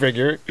action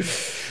figure.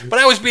 But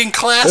I was being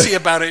classy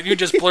about it. You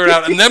just blurted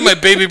out, and then my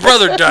baby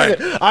brother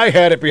died. I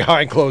had it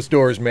behind closed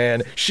doors,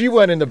 man. She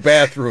went in the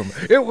bathroom.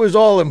 It was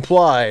all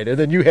implied, and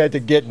then you had to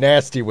get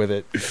nasty with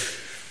it.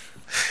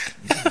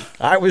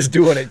 I was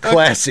doing it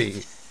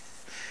classy.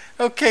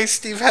 Okay,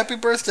 Steve, happy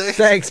birthday.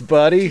 Thanks,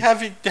 buddy.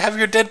 Have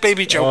your dead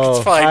baby joke.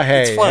 It's fine.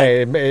 It's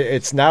fine. Hey,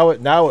 it's now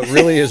it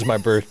really is my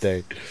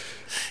birthday.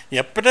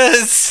 Yep, it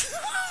is.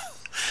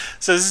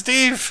 So,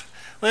 Steve,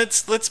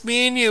 let's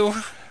me and you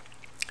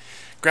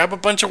grab a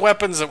bunch of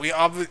weapons that we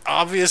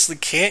obviously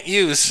can't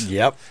use.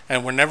 Yep.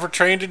 And we're never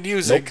trained in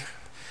using. Nope.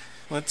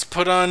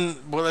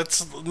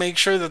 Let's make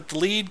sure that the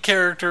lead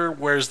character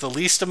wears the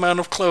least amount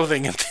of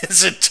clothing in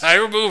this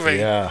entire movie.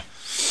 Yeah.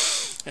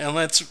 And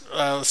let's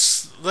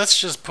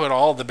just put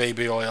all the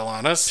baby oil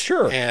on us.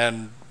 Sure.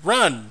 And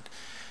run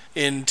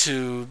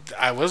into,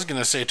 I was going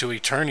to say to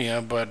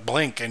Eternia, but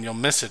blink and you'll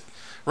miss it.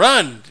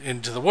 Run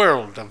into the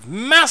world of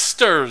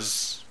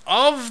Masters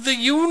of the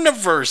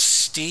Universe,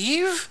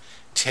 Steve.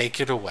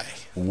 Take it away.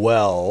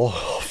 Well,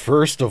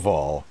 first of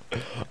all,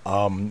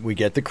 we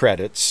get the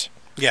credits.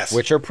 Yes.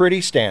 Which are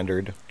pretty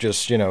standard.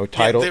 Just,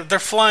 title. Yeah, they're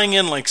flying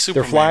in like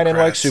Superman. They're flying in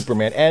like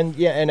Superman.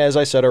 And as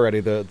I said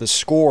already, the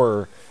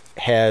score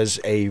has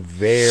a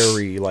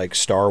very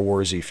Star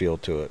Warsy feel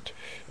to it.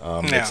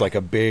 It's like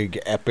a big,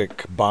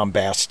 epic,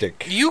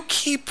 bombastic. You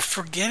keep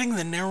forgetting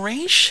the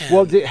narration.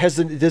 Well, does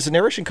the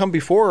narration come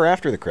before or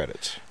after the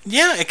credits?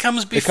 Yeah, it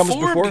comes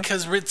before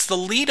because it's the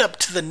lead up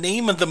to the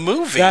name of the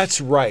movie. That's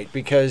right.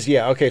 Because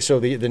so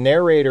the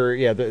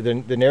narrator,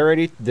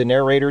 the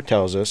narrator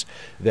tells us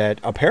that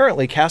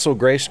apparently Castle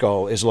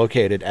Grayskull is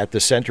located at the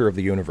center of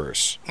the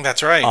universe.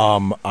 That's right.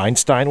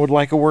 Einstein would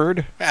like a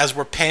word. As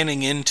we're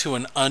panning into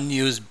an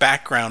unused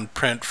background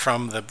print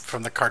from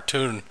the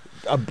cartoon.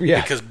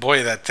 Yeah. Because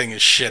boy, that thing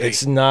is shitty.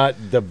 It's not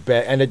the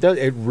best, and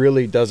it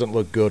really doesn't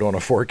look good on a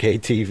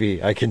 4K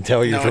TV. I can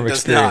tell you from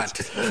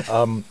experience.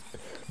 Not.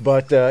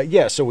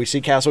 So we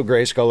see Castle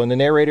Grayskull, and the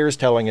narrator is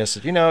telling us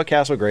that,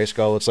 Castle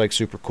Grayskull, it's like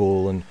super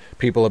cool, and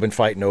people have been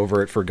fighting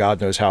over it for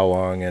God knows how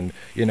long, and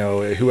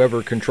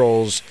whoever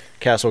controls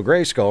Castle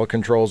Grayskull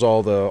controls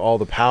all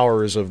the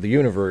powers of the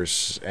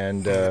universe,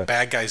 and the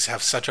bad guys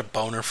have such a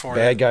boner for it.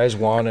 Bad guys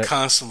want it.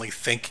 Constantly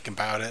thinking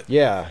about it.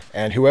 Yeah,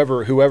 and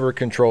whoever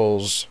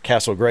controls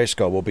Castle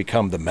Grayskull will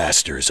become the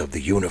masters of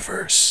the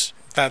universe.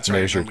 That's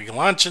right. We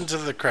launch into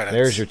the credits.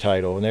 There's your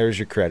title, and there's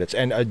your credits,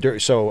 and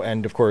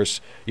and of course,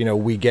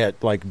 we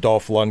get like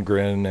Dolph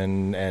Lundgren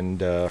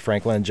and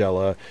Frank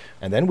Langella,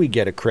 and then we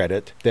get a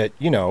credit that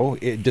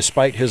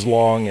despite his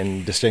long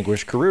and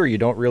distinguished career, you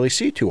don't really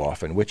see too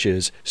often, which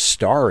is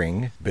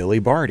starring Billy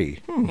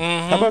Barty.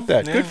 How about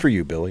that? Yeah. Good for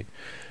you, Billy.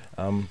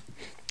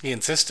 He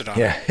insisted on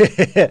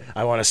it. Yeah,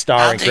 I want a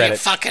starring credit. I'll do your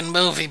fucking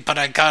movie, but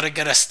I gotta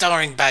get a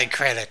starring by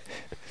credit.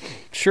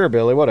 Sure,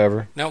 Billy,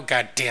 whatever. No,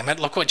 goddammit,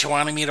 look what you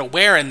wanted me to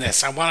wear in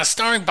this. I want a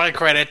starring by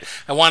credit,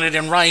 I want it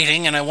in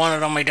writing, and I want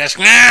it on my desk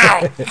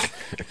now!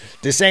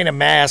 This ain't a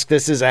mask,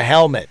 this is a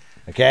helmet,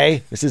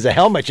 okay? This is a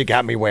helmet you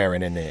got me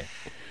wearing in there.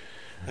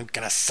 I'm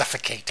gonna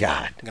suffocate.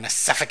 God. I'm gonna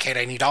suffocate.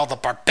 I need all the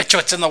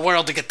barbiturates in the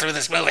world to get through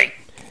this movie.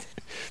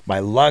 My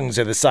lungs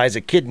are the size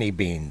of kidney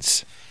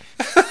beans.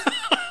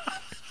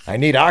 I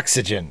need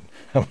oxygen.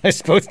 How am I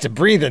supposed to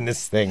breathe in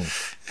this thing?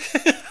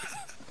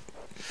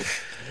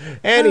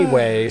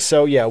 Anyway,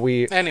 so yeah,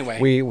 we Anyway.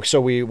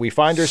 we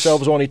find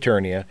ourselves on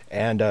Eternia,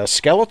 and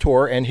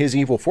Skeletor and his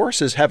evil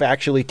forces have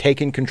actually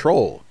taken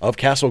control of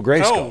Castle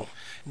Grayskull. Oh,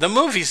 the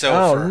movie's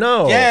over. Oh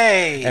no!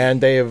 Yay!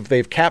 And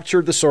they've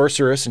captured the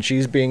sorceress, and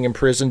she's being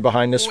imprisoned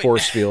behind this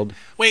force field.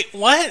 Wait,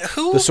 what?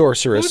 Who? The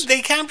sorceress. Who did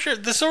they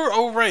captured?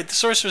 Oh, right. The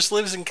sorceress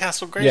lives in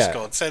Castle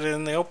Grayskull. It said it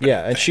in the opening.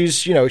 Yeah, and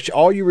she's,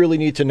 all you really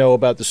need to know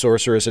about the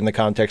sorceress in the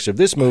context of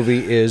this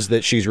movie is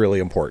that she's really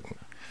important.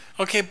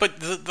 Okay, but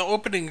the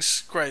opening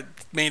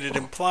script made it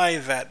imply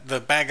that the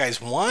bad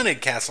guys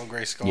wanted Castle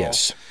Grayskull.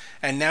 Yes.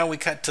 And now we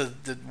cut to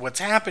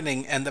what's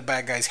happening, and the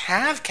bad guys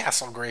have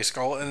Castle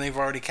Grayskull, and they've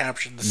already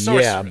captured the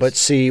sorceress. Yeah, but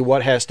see,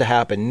 what has to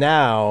happen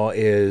now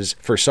is,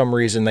 for some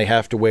reason, they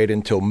have to wait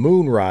until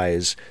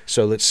moonrise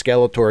so that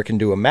Skeletor can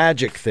do a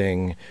magic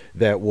thing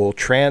that will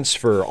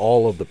transfer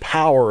all of the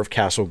power of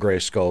Castle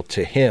Grayskull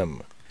to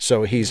him.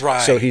 So he's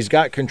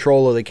got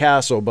control of the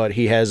castle, but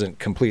he hasn't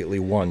completely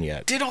won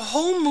yet. Did a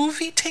whole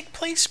movie take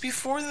place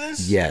before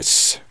this?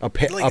 Yes,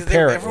 apparently.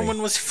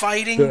 Everyone was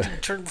fighting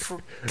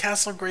for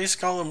Castle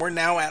Grayskull, and we're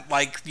now at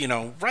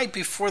right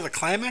before the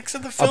climax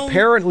of the film.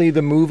 Apparently,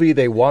 the movie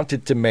they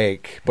wanted to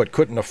make but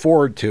couldn't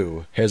afford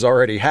to has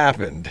already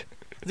happened.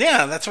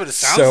 Yeah, that's what it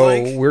sounds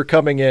like. So we're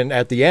coming in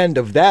at the end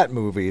of that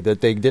movie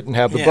that they didn't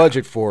have the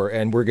budget for,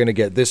 and we're going to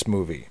get this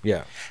movie.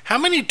 Yeah. How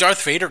many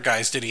Darth Vader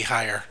guys did he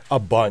hire? A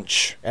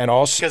bunch, and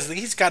also because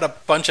he's got a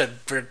bunch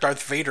of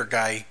Darth Vader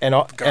guy. And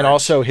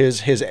also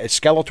his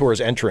Skeletor's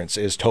entrance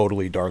is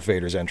totally Darth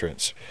Vader's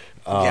entrance.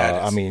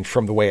 Yeah, I mean,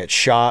 from the way it's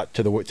shot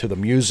to the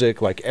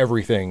music, like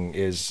everything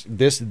is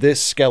this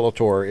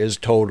Skeletor is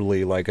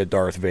totally like a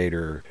Darth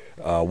Vader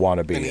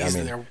wannabe. And he's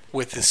there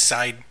with his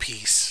side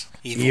piece.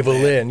 Evil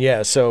Lyn,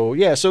 yeah. So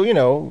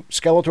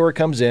Skeletor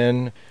comes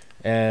in,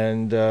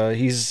 and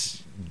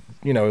he's,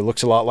 he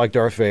looks a lot like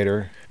Darth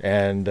Vader,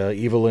 and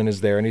Evil Lyn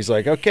is there, and he's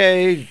like,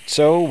 okay,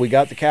 so we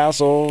got the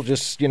castle,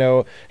 just,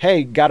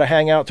 hey, gotta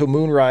hang out till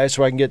moonrise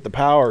so I can get the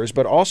powers,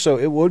 but also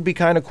it would be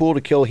kind of cool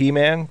to kill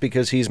He-Man,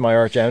 because he's my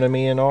arch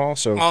enemy and all,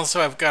 so...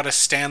 Also, I've got to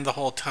stand the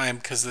whole time,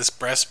 because this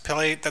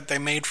breastplate that they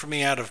made for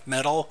me out of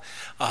metal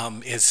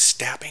is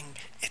stabbing.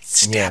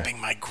 It's stabbing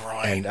my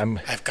groin.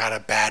 And I've got a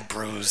bad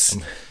bruise.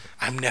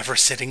 I'm never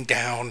sitting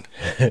down.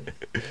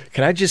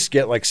 Can I just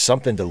get like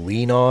something to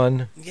lean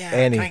on? Yeah,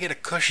 can I get a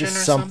cushion or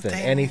something?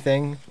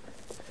 Anything?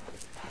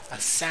 A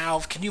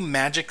salve. Can you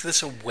magic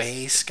this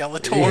away,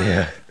 Skeletor?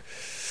 Yeah.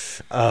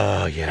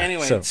 Oh, yeah.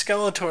 Anyway,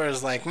 Skeletor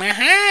is like,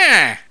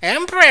 Maha!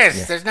 Empress!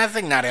 Yeah. There's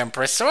nothing not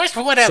Empress.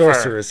 Whatever.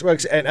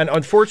 Sorceress. And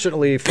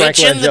unfortunately, Frank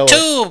Bitch Langella... in the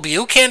tube!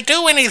 You can't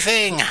do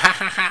anything!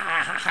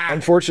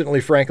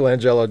 Unfortunately, Frank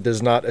Langella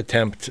does not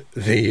attempt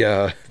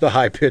the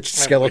high-pitched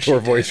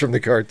Skeletor voice from the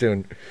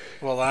cartoon.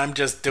 Well, I'm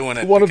just doing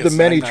it. One of the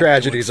many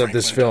tragedies of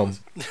this film.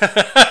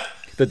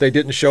 That they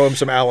didn't show him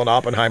some Alan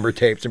Oppenheimer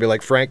tapes and be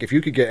like, Frank, if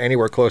you could get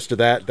anywhere close to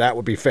that, that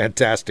would be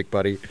fantastic,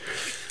 buddy.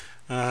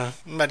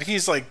 But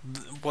he's like,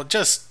 well,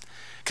 just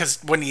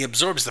because when he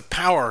absorbs the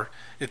power,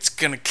 it's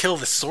going to kill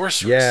the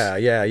sorceress. Yeah,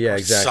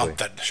 exactly.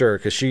 Something. Sure,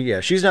 because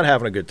she's not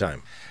having a good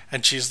time.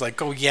 And she's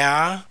like, oh,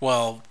 yeah?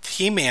 Well,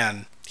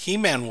 He-Man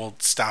will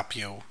stop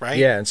you, right?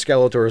 Yeah, and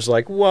Skeletor's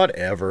like,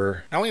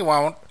 whatever. No, he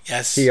won't.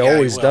 Yes, he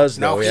always does,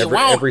 though. No, he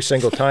won't. Every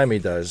single time he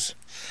does.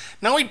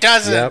 No, he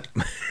doesn't. Yep.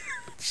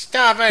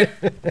 Stop it.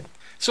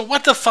 So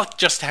what the fuck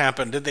just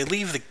happened? Did they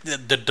leave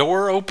the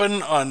door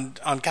open on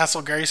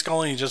Castle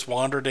Grayskull and he just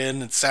wandered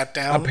in and sat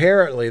down?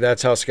 Apparently,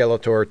 that's how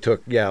Skeletor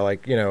took. Yeah,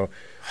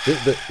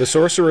 the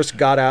sorceress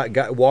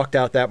walked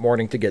out that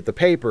morning to get the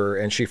paper,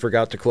 and she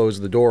forgot to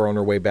close the door on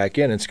her way back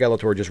in, and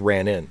Skeletor just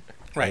ran in.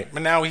 Right,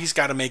 but now he's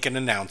got to make an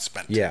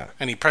announcement. Yeah.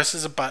 And he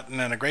presses a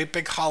button, and a great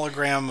big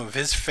hologram of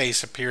his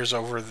face appears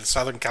over the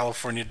Southern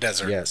California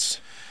desert.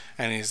 Yes.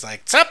 And he's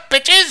like, "Sup,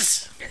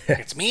 bitches?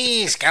 It's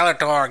me,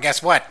 Skeletor.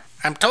 Guess what?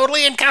 I'm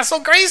totally in Castle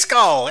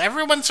Grayskull.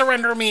 Everyone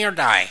surrender me or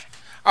die.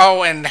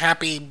 Oh, and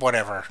happy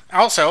whatever.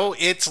 Also,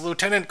 it's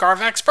Lieutenant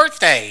Garvak's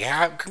birthday.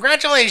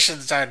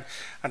 Congratulations on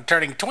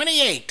turning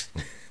 28.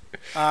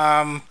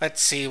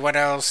 Let's see, what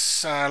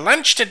else?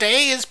 Lunch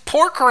today is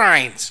pork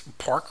rinds.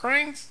 Pork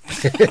rinds?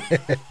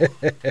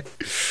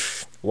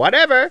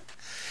 Whatever.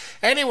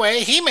 Anyway,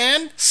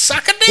 He-Man,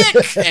 suck a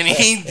dick! And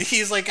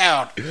he's like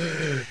out.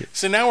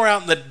 So now we're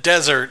out in the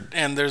desert,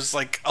 and there's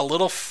like a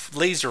little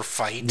laser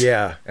fight.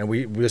 Yeah, and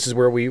this is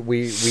where we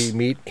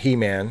meet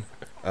He-Man,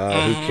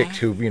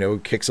 who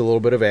kicks a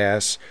little bit of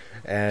ass,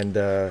 and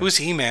who's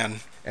He-Man?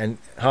 And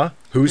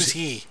Who's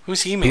he?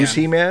 Who's He-Man? Who's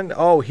He-Man?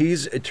 Oh,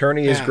 he's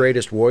Eternia's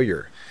greatest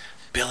warrior.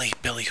 Billy,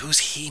 who's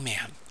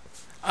He-Man?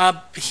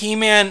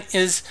 He-Man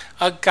is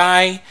a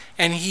guy,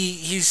 and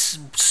he's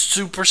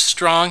super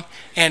strong,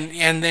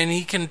 and then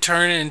he can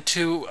turn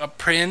into a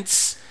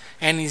prince,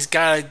 and he's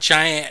got a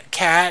giant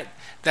cat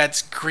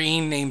that's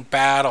green named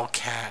Battle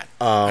Cat.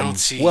 I don't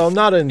see well,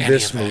 not in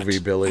this movie,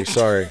 Billy.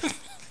 Sorry.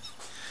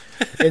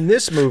 In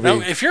this movie, Now,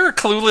 if you're a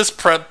clueless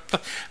prep,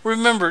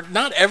 remember,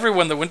 not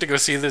everyone that went to go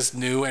see this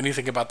knew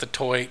anything about the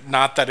toy.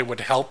 Not that it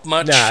would help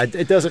much. nah,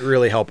 it doesn't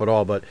really help at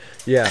all. But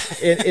yeah,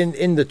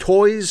 in the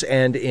toys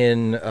and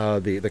in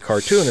the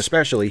cartoon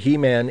especially,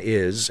 He-Man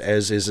is,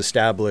 as is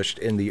established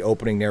in the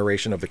opening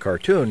narration of the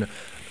cartoon,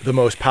 the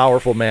most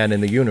powerful man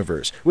in the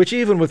universe, which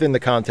even within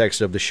the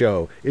context of the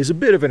show is a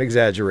bit of an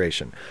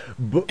exaggeration.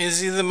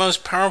 Is he the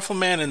most powerful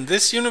man in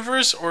this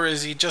universe, or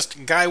is he just a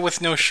guy with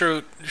no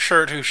shirt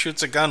who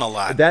shoots a gun a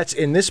lot? That's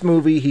in this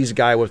movie. He's a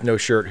guy with no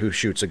shirt who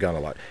shoots a gun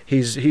a lot.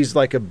 He's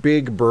like a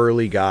big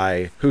burly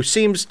guy who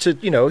seems to,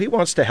 he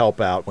wants to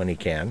help out when he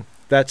can.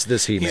 That's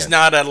this He-Man. He's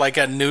not like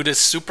a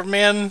nudist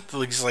Superman.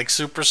 He's like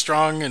super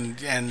strong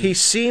and he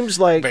seems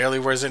like barely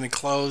wears any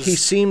clothes. He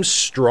seems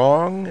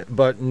strong,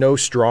 but no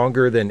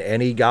stronger than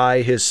any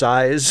guy his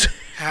size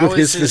How with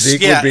his is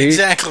physique yeah, would be.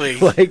 Exactly.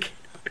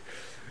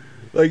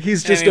 Like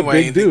he's just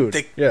anyway, a big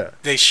dude.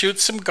 They shoot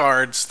some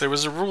guards. There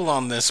was a rule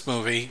on this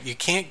movie. You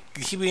can't.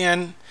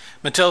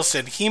 Mattel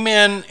said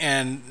He-Man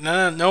and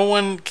no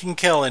one can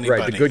kill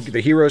anybody. Right.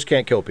 The heroes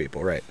can't kill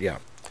people. Right. Yeah.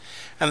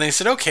 And they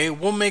said, okay,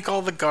 we'll make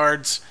all the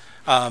guards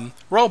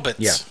robots.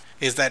 Yeah.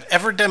 Is that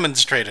ever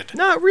demonstrated?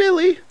 Not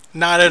really.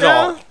 Not at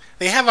all.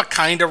 They have a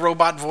kind of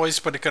robot voice,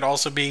 but it could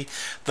also be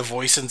the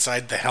voice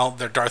inside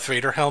their Darth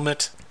Vader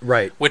helmet.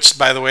 Right. Which,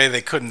 by the way,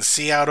 they couldn't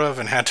see out of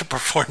and had to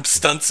perform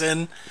stunts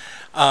in.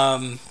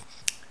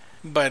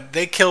 But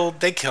they kill some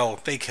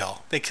guards. They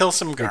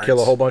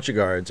kill a whole bunch of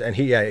guards, and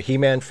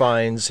He-Man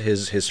finds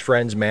his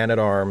friends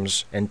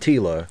Man-at-Arms and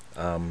Teela.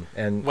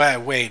 And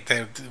wait,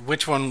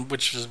 which one?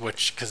 Which is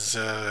which? Because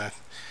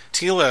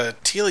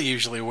Teela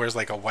usually wears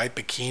like a white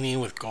bikini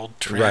with gold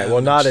trim. Right.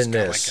 Well, not in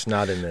this.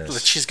 Not in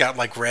this. She's got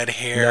like red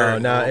hair.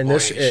 No. In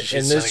this,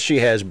 she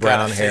has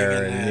brown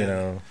hair,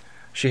 and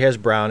she has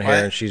brown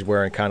hair, and she's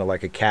wearing kind of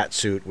like a cat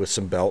suit with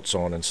some belts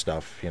on and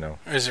stuff.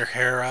 Is her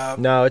hair up?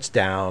 No, it's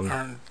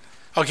down.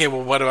 Okay,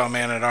 well, what about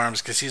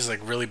Man-at-Arms? Because he's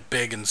like really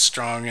big and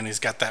strong, and he's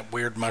got that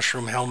weird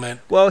mushroom helmet.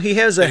 Well, he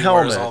has a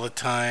helmet. He wears all the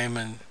time,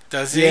 and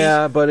does he?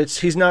 Yeah, but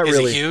he's not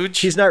really. Is he huge?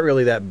 He's not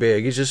really that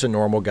big. He's just a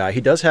normal guy.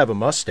 He does have a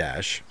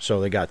mustache, so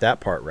they got that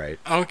part right.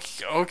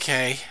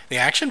 Okay. The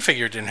action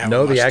figure didn't have a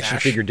mustache. mustache. No, the action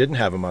figure didn't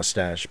have a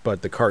mustache,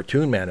 but the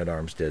cartoon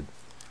Man-at-Arms did.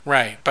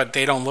 Right, but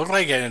they don't look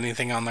like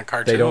anything on the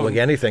cartoon. They don't look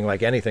anything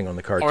like anything on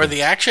the cartoon. Or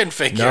the action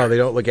figure. No, they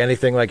don't look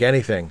anything like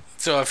anything.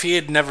 So if he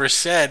had never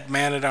said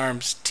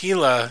Man-at-Arms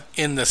Teela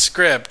in the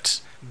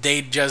script,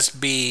 they'd just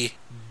be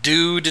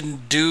Dude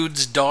and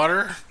Dude's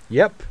daughter?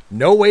 Yep.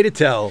 No way to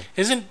tell.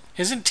 Isn't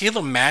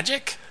Teela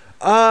magic?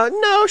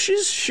 No,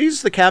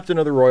 she's the captain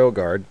of the Royal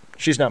Guard.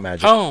 She's not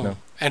magic. Oh, no.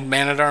 And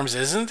Man-at-Arms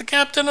isn't the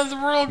captain of the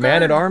Royal Guard?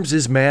 Man-at-Arms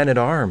is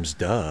Man-at-Arms,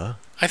 duh.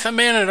 I thought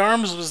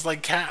Man-at-Arms was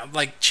like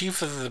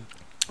chief of the...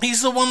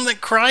 He's the one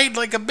that cried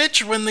like a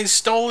bitch when they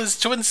stole his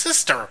twin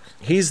sister.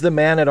 He's the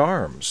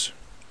Man-at-Arms.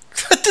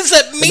 What does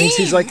that mean? It means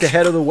he's like the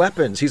head of the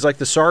weapons. He's like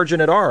the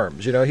sergeant at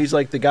arms. He's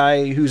like the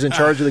guy who's in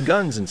charge of the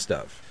guns and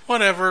stuff.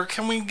 Whatever.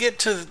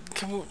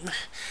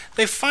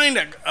 They find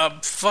a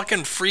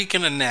fucking freak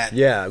in a net.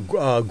 Yeah,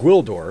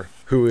 Gwildor,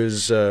 who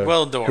is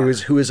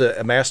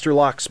a master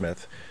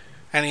locksmith.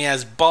 And he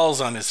has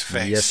balls on his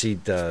face. Yes, he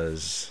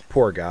does.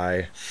 Poor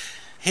guy.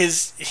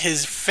 His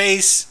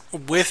face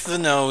with the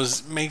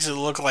nose makes it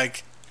look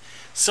like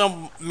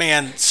some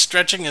man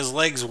stretching his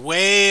legs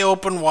way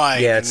open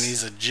wide, and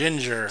he's a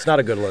ginger. It's not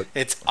a good look.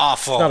 It's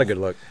awful. It's not a good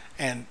look.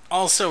 And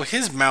also,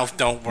 his mouth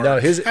don't work. No,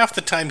 half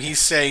the time he's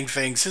saying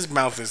things, his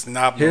mouth is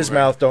not moving. His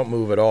mouth don't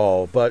move at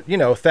all. But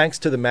thanks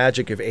to the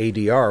magic of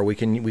ADR, we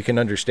can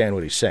understand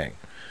what he's saying.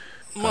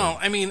 Well,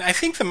 I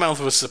think the mouth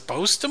was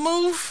supposed to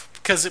move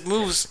because it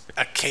moves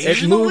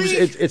occasionally.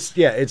 It moves.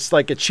 It's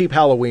like a cheap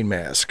Halloween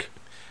mask.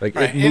 Like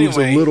right. It moves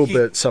a little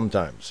bit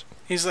sometimes.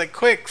 He's like,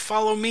 "Quick,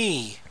 follow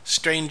me,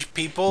 strange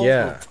people."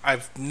 Yeah,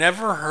 I've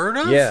never heard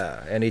of.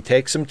 Yeah, and he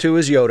takes him to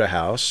his Yoda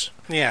house.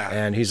 Yeah,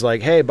 and he's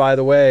like, "Hey, by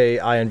the way,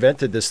 I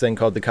invented this thing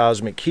called the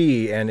Cosmic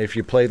Key, and if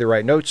you play the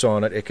right notes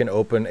on it, it can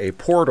open a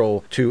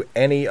portal to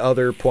any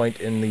other point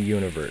in the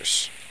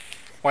universe."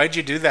 Why'd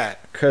you do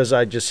that? Because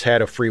I just had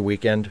a free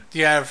weekend.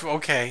 Yeah,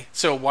 okay.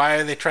 So why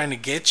are they trying to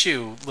get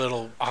you,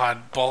 little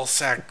odd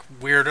ballsack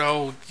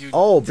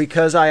weirdo?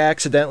 Because I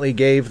accidentally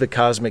gave the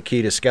Cosmic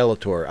Key to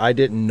Skeletor. I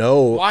didn't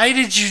know. Why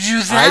did you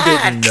do that?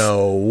 I didn't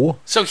know.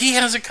 So he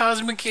has a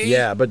Cosmic Key?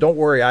 Yeah, but don't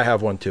worry, I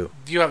have one too.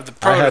 You have the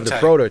prototype? I have the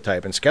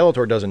prototype, and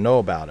Skeletor doesn't know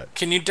about it.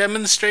 Can you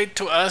demonstrate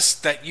to us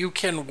that you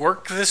can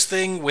work this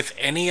thing with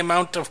any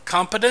amount of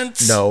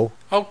competence? No.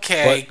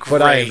 Okay, great.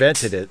 But I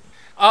invented it.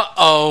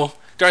 Uh-oh.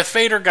 Darth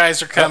Vader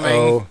guys are coming.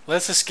 Uh-oh.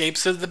 Let's escape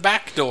through the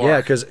back door. Yeah,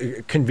 because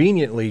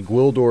conveniently,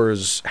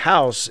 Gwildor's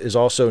house is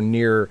also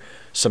near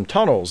some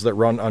tunnels that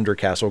run under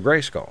Castle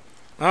Grayskull.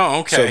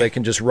 Oh, okay. So they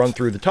can just run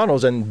through the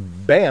tunnels,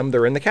 and bam,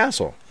 they're in the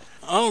castle.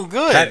 Oh,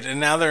 good. And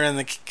now they're in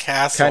the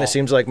castle. Kind of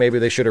seems like maybe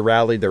they should have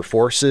rallied their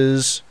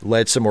forces,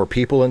 led some more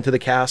people into the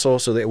castle,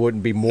 so that it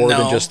wouldn't be more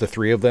than just the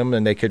three of them,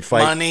 and they could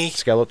fight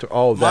Skeletor.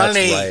 Oh, that's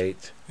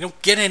right. You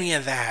don't get any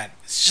of that.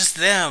 It's just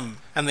them.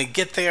 And they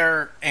get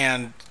there,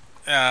 and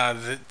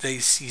they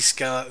see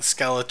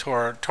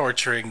Skeletor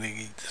torturing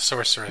the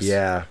sorceress.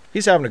 Yeah,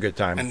 he's having a good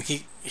time. And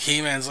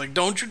He-Man's like,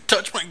 "Don't you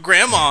touch my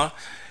grandma!"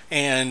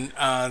 And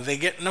they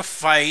get in a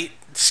fight.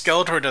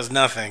 Skeletor does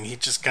nothing. He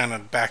just kind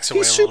of backs away.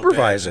 He's a little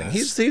supervising. bit.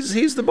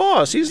 He's the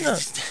boss. He's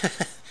not.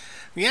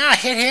 Yeah,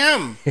 hit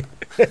him.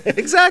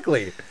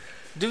 Exactly.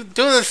 Do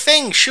the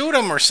thing, shoot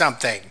him or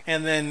something.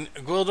 And then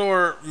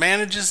Gwildor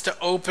manages to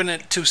open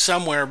it to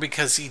somewhere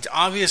because he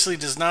obviously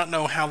does not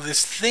know how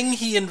this thing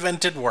he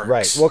invented works.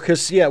 Right. Well,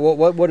 because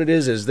what it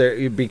is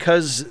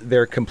because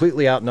they're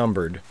completely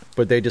outnumbered,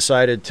 but they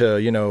decided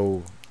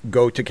to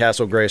go to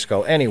Castle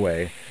Grayskull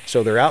anyway.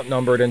 So they're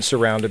outnumbered and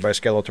surrounded by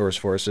Skeletor's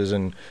forces.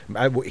 And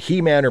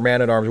He-Man or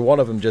Man-at-Arms,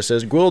 one of them just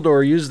says,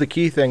 "Gwildor, use the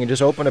key thing and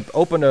just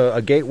open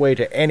a gateway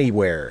to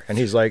anywhere." And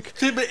he's like,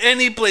 "But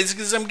any place,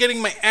 because I'm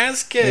getting my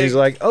ass kicked." And he's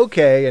like,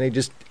 "Okay," and he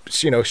just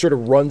sort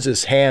of runs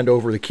his hand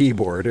over the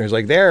keyboard, and he's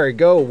like, "There you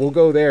go, we'll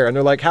go there." And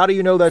they're like, "How do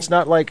you know that's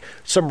not like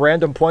some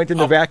random point in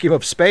the vacuum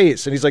of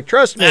space?" And he's like,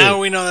 "Trust me." Now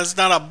we know that's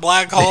not a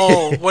black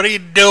hole. What are you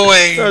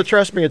doing? "No,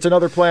 trust me, it's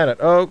another planet."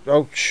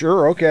 Oh,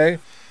 sure, okay.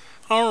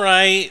 All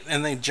right,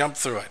 and they jump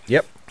through it.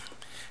 Yep.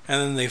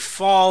 And then they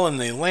fall and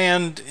they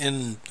land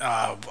in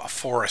a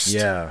forest.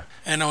 Yeah.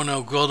 And oh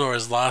no, Gwildor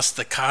has lost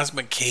the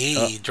cosmic key.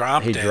 He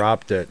dropped it. He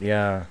dropped it,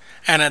 yeah.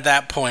 And at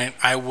that point,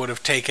 I would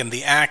have taken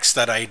the axe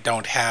that I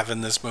don't have in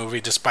this movie,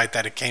 despite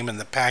that it came in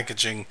the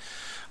packaging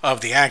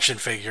of the action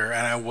figure,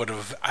 and I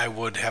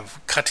would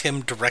have cut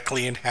him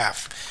directly in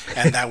half,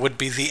 and that would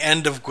be the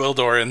end of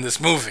Gwildor in this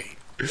movie.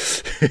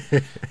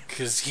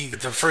 Because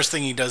the first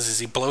thing he does is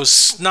he blows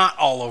snot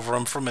all over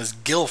him from his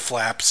gill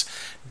flaps.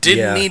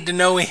 Didn't need to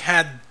know he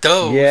had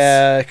those.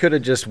 Yeah, could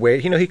have just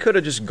waited. He could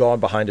have just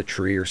gone behind a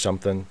tree or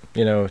something.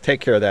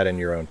 Take care of that in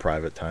your own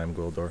private time,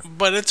 Gwildor.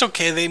 But it's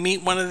okay. They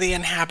meet one of the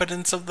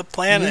inhabitants of the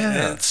planet. Yeah.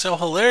 And it's so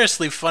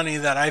hilariously funny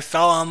that I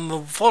fell on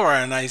the floor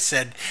and I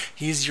said,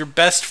 "He's your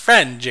best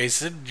friend,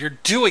 Jason. You're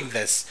doing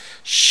this.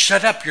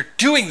 Shut up. You're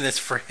doing this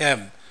for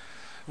him."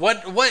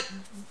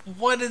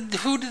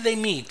 Who did they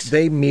meet?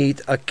 They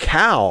meet a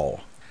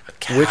cow,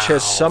 which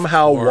has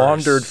somehow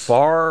wandered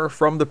far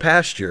from the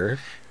pasture.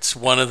 It's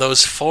one of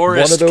those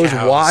forest cows. One of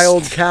those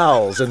wild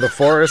cows in the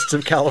forests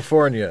of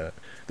California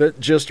that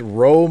just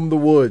roam the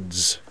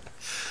woods.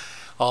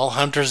 All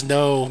hunters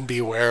know,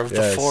 beware of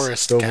the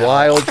forest cow. The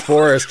wild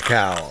forest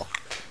cow.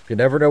 You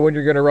never know when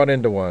you're going to run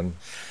into one.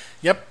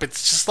 Yep,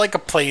 it's just like a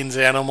plains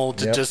animal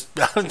to just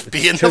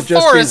be in to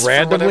the forest be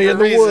randomly in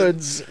the reason.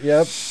 Woods.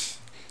 Yep.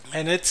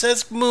 And it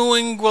says moo,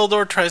 and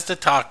Gwildor tries to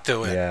talk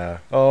to it. Yeah.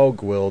 Oh,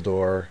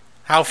 Gwildor.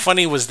 How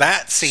funny was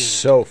that scene?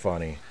 So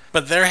funny.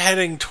 But they're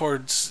heading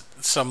towards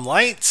some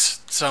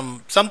lights,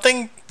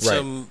 something.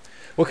 Right. Well,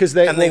 because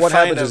what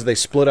happens is they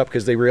split up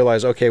because they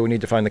realize, okay, we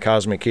need to find the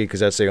cosmic key because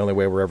that's the only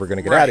way we're ever going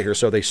to get out of here.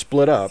 So they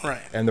split up,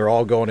 and they're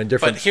all going in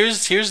different. But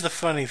here's the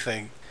funny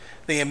thing: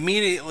 they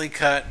immediately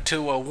cut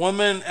to a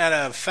woman at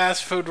a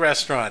fast food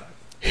restaurant.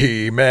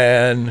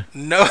 He-Man.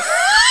 No.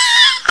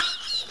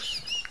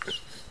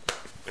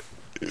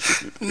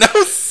 No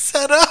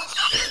setup.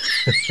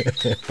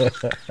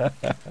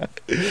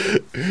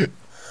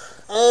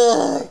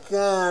 Oh my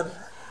god.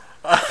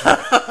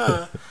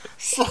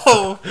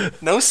 So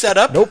no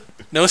setup. Nope.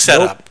 No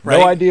setup. Nope. Right?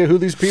 No idea who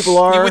these people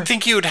are. You would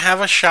think you would have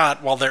a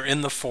shot while they're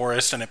in the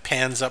forest, and it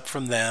pans up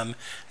from them,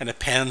 and it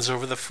pans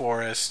over the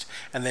forest,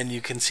 and then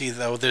you can see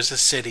though there's a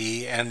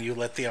city, and you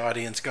let the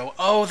audience go,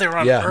 "Oh, they're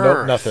on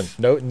Earth."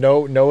 No,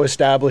 nothing. No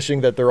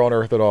establishing that they're on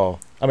Earth at all.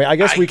 I mean, I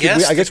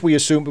guess we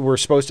assumed we're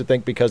supposed to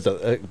think because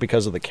of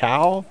the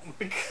cow.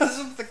 Because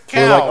of the cow.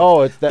 We're like,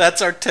 oh,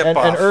 that's our tip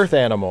off. An Earth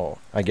animal,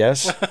 I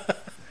guess.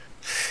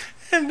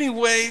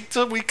 Anyway,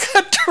 so we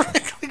cut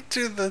directly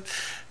to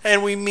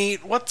and we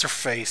meet, what's her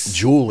face?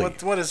 Julie.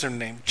 What is her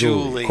name?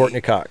 Julie. Courtney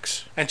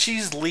Cox. And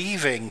she's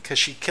leaving because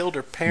she killed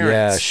her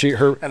parents.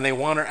 Yeah, and they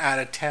want her out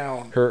of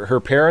town. Her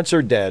parents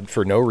are dead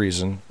for no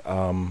reason.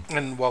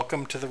 And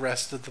welcome to the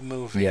rest of the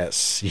movie.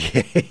 Yes.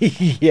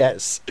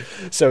 Yes.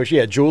 So,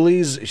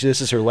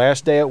 this is her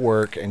last day at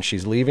work, and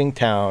she's leaving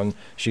town.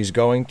 She's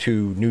going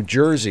to New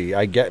Jersey,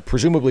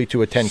 presumably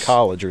to attend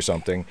college or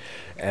something.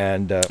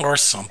 Or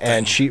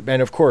something.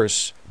 And of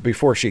course,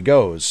 before she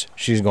goes,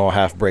 she's going to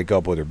have to break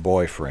up with her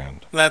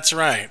boyfriend. That's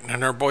right.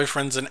 And her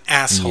boyfriend's an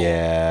asshole.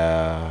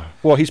 Yeah.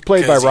 Well, he's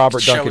played by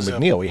Robert Duncan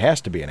McNeil. He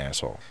has to be an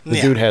asshole.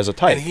 The dude has a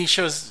type. And he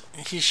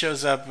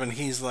shows up and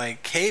he's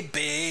like, "Hey,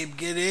 babe,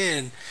 get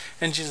in."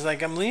 And she's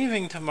like, "I'm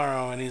leaving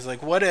tomorrow." And he's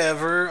like,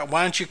 "Whatever.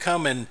 Why don't you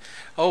come and...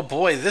 Oh,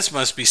 boy, this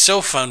must be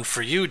so fun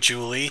for you,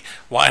 Julie.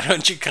 Why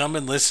don't you come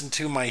and listen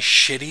to my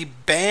shitty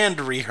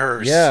band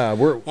rehearse? Yeah,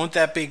 won't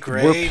that be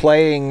great? We're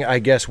playing, I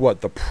guess,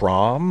 the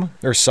prom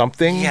or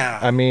something? Yeah.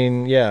 I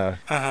mean, yeah.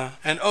 Uh-huh.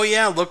 And, oh,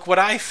 yeah, look what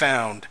I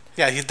found.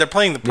 Yeah, they're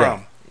playing the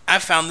prom. Yeah. I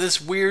found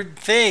this weird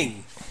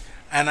thing.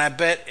 And I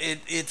bet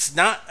it's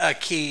not a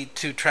key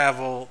to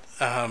travel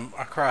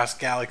across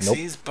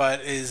galaxies,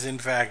 but is, in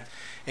fact,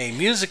 a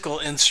musical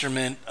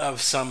instrument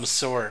of some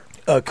sort.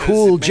 A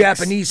cool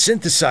Japanese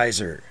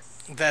synthesizer.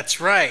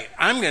 That's right.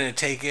 I'm going to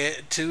take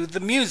it to the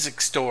music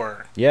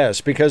store.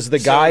 Yes, because the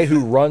guy who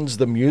runs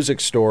the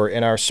music store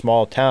in our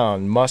small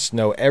town must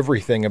know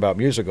everything about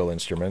musical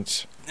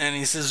instruments. And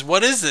he says,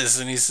 "What is this?"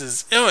 And he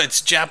says, "Oh,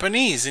 it's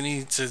Japanese." And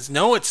he says,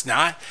 "No, it's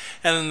not."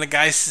 And then the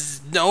guy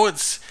says, "No,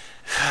 it's..."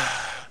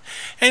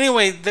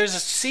 Anyway, there's a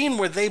scene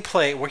where he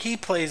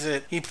plays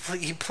it. He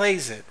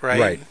plays it, right?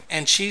 Right.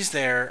 And she's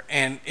there,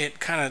 and it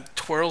kind of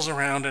twirls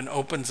around and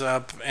opens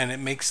up, and it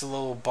makes a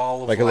little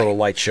ball of Like light. a little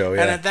light show,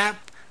 yeah.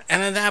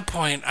 And at that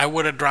point, I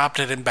would have dropped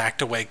it and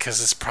backed away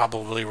because it's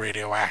probably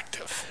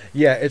radioactive.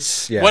 Yeah.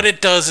 What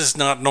it does is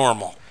not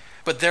normal.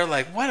 But they're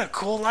like, "What a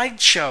cool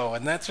light show."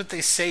 And that's what they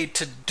say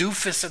to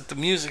Doofus at the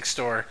music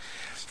store.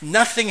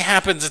 Nothing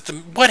happens at the...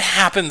 What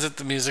happens at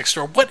the music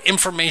store? What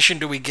information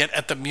do we get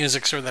at the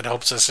music store that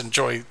helps us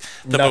enjoy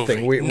the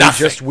Nothing. movie?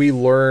 Nothing. We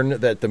learn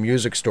that the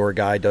music store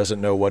guy doesn't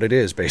know what it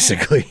is,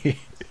 basically.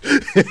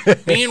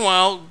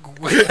 Meanwhile...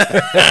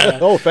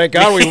 Oh, thank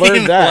God we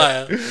learned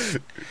that.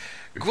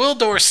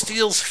 Gwildor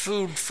steals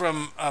food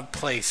from a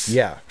place.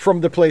 Yeah,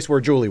 from the place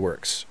where Julie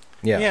works.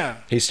 Yeah.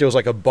 He steals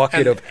like a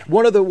bucket of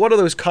one of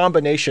those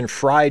combination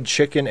fried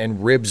chicken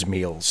and ribs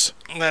meals.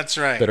 That's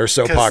right. That are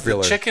so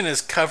popular. The chicken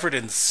is covered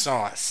in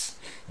sauce.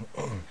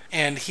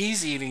 And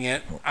he's eating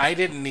it. I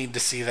didn't need to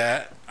see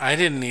that. I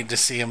didn't need to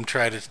see him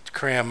try to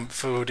cram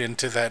food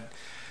into that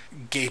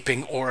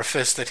gaping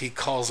orifice that he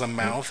calls a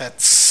mouth,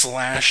 that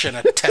slash in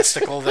a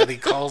testicle that he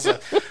calls a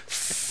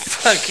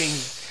fucking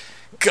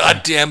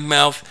goddamn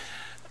mouth.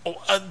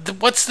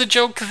 What's the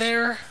joke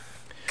there?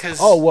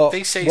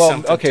 They say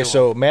something. Okay,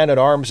 so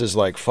Man-at-Arms is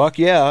like, "Fuck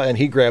yeah," and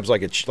he grabs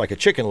like a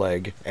chicken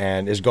leg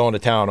and is going to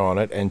town on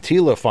it. And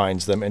Tila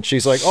finds them, and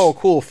she's like, "Oh,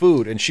 cool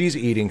food," and she's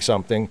eating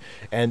something,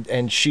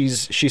 and she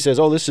says,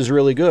 "Oh, this is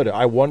really good.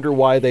 I wonder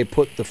why they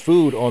put the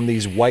food on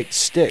these white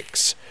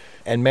sticks."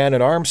 And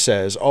Man-at-Arms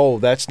says, "Oh,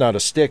 that's not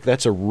a stick.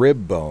 That's a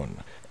rib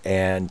bone."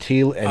 And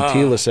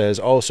Tila says,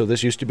 "Oh, so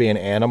this used to be an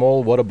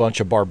animal? What a bunch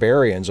of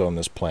barbarians on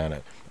this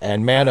planet."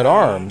 And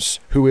Man-at-Arms,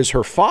 who is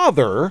her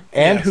father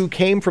and who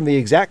came from the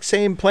exact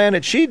same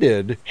planet she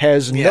did,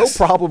 has no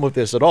problem with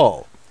this at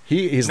all.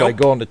 He's like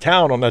going to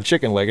town on that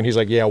chicken leg, and he's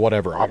like, "Yeah,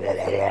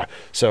 whatever."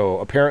 So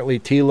apparently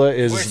Tila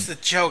is... Where's the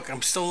joke?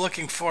 I'm still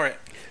looking for it.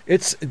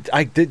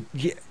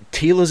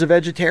 Tila's a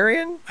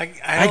vegetarian?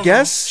 I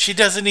guess? Know. She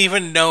doesn't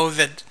even know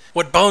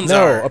what bones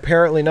are. No,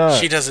 apparently not.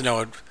 She doesn't know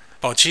what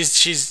bones.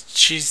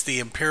 She's the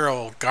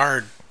Imperial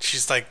Guard.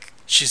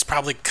 She's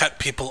probably cut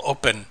people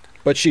open.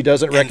 But she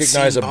doesn't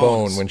recognize a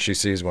bone when she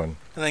sees one.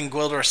 And then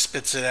Gwildor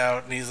spits it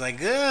out, and he's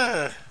like,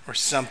 "Ugh," or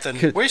something.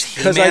 Where's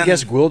He-Man? Because I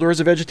guess Gwildor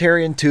is a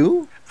vegetarian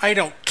too? I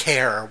don't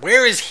care.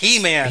 Where is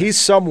He-Man? He's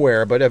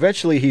somewhere, but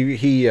eventually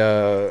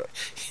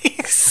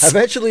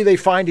eventually they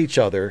find each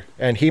other,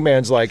 and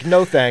He-Man's like,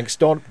 "No thanks,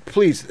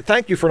 please,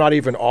 thank you for not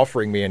even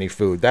offering me any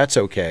food. That's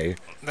okay."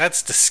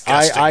 That's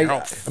disgusting.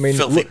 I mean,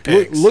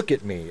 look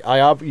at me.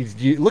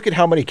 You look at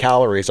how many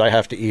calories I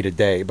have to eat a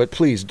day, but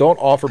please don't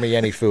offer me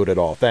any food at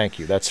all. Thank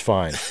you. That's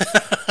fine.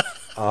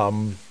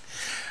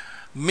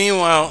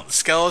 Meanwhile,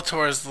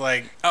 Skeletor's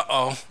like,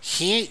 "Uh-oh,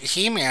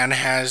 He-Man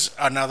has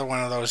another one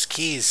of those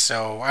keys,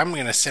 so I'm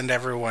going to send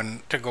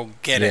everyone to go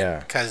get it,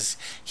 because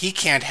he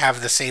can't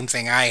have the same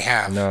thing I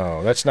have."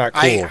 No, that's not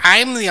cool.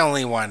 I'm the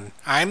only one.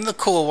 I'm the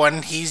cool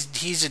one. He's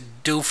a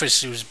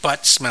doofus whose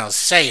butt smells.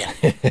 Say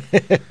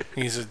it.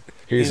 He's a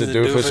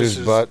doofus whose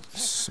butt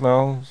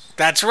smells?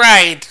 That's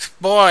right.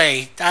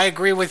 Boy, I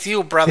agree with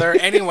you, brother.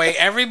 Anyway,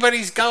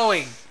 everybody's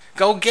going.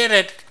 Go get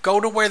it. Go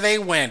to where they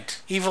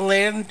went.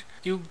 Evelyn...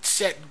 You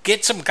said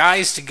get some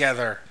guys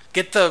together.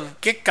 Get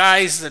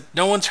guys that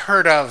no one's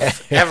heard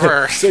of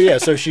ever.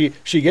 So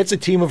she gets a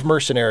team of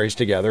mercenaries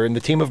together, and the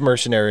team of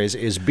mercenaries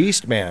is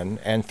Beastman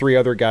and three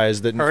other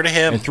guys that heard of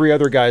him, and three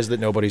other guys that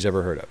nobody's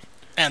ever heard of,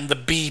 and the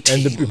B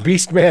team, and the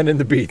Beastman and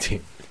the B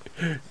team.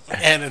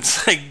 And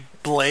it's like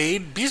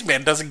Blade.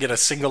 Beastman doesn't get a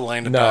single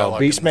line of dialogue.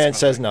 No, Beastman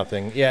says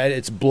nothing. Yeah,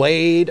 it's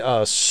Blade,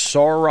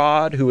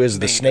 Saurod, who is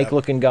the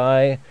snake-looking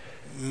guy.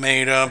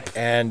 Made up.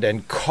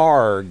 And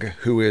Karg,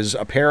 who is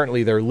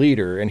apparently their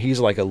leader, and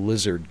he's like a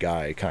lizard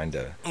guy, kind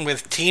of.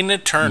 With Tina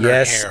Turner hair.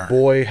 Yes,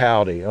 boy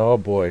howdy. Oh,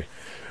 boy.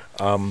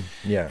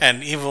 Yeah.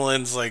 And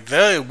Evelyn's like,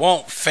 "They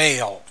won't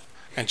fail."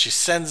 And she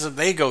sends them,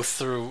 they go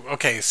through,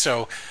 okay,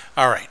 so,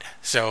 all right.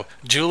 So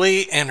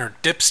Julie and her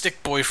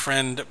dipstick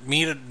boyfriend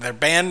their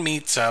band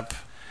meets up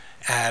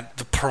at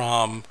the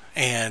prom,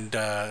 and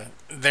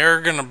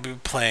they're going to be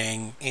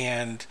playing,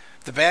 and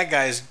the bad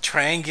guys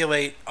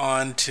triangulate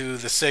onto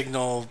the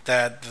signal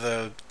that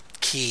the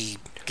key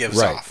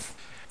gives off.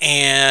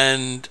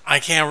 And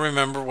I can't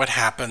remember what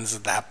happens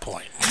at that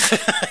point.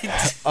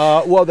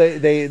 Well,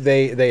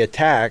 they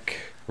attack,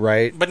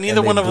 right? But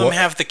neither one of them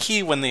have the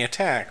key when they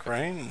attack,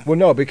 right? Well,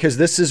 no, because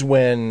this is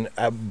when,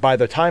 by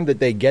the time that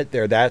they get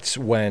there, that's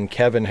when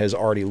Kevin has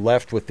already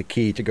left with the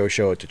key to go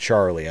show it to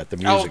Charlie at the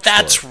music store. Oh,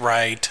 that's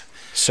right.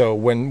 So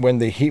when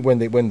the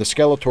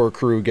Skeletor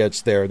crew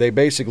gets there, they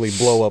basically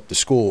blow up the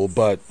school,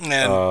 but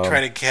and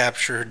try to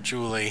capture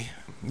Julie.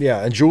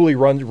 Yeah, and Julie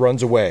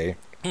runs away,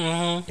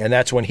 And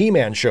that's when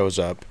He-Man shows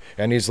up,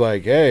 and he's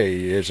like,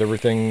 "Hey, is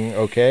everything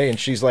okay?" And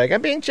she's like,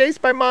 "I'm being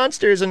chased by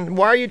monsters, and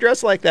why are you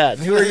dressed like that?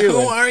 And who are you?"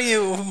 Who are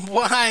you?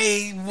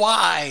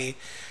 Why?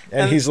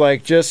 And he's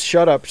like, "Just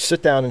shut up,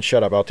 sit down and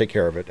shut up. I'll take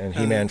care of it." And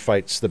He-Man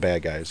fights the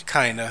bad guys.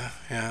 Kinda,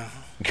 yeah.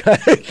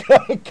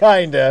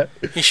 Kinda.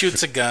 He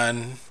shoots a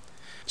gun.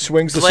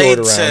 Swings the Blade sword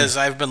around. says,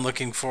 "I've been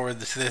looking forward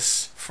to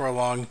this for a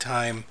long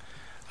time,"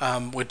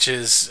 which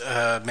is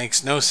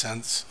makes no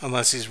sense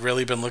unless he's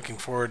really been looking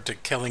forward to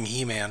killing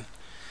He-Man.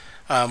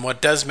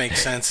 What does make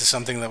sense is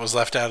something that was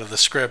left out of the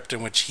script,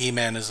 in which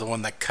He-Man is the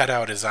one that cut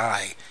out his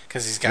eye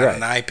because he's got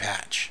an eye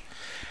patch.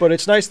 But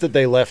it's nice that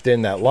they left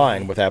in that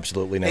line with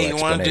absolutely no Hey, you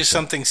want to do explanation.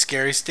 something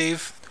scary,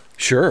 Steve?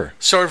 Sure.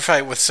 Sword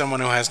fight with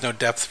someone who has no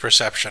depth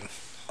perception.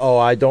 Oh,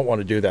 I don't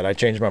want to do that. I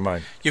changed my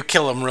mind. You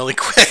kill him really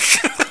quick.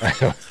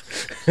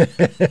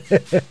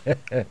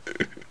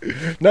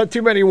 Not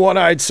too many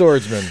one-eyed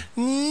swordsmen.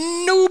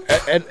 Nope.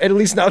 At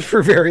least not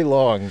for very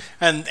long.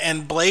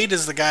 And Blade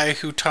is the guy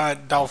who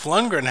taught Dolph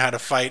Lundgren how to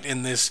fight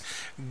in this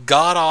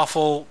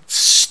god-awful,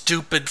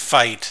 stupid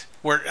fight.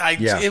 Where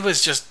it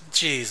was just,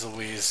 geez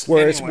Louise.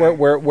 Where Anyway.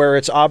 it's where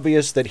it's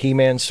obvious that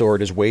He-Man's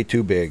sword is way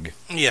too big.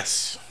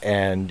 Yes.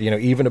 And,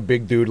 even a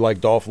big dude like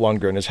Dolph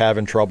Lundgren is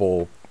having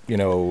trouble,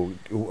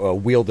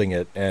 wielding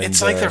it. And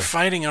It's like they're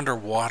fighting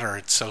underwater.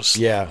 It's so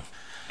slow.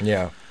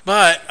 Yeah.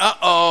 But,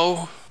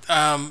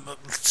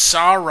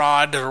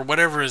 Sawrod, or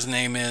whatever his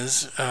name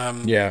is,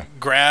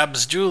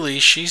 grabs Julie,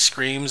 she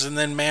screams, and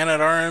then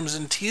Man-at-Arms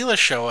and Teela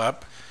show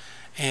up,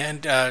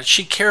 and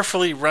she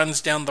carefully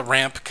runs down the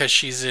ramp because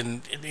she's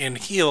in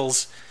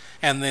heels,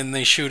 and then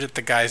they shoot at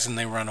the guys and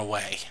they run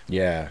away.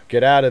 Yeah.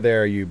 Get out of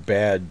there, you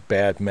bad,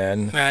 bad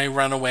men. And they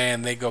run away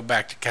and they go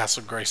back to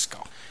Castle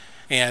Grayskull.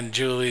 And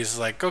Julie's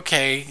like,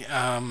 "Okay,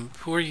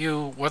 who are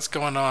you? What's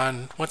going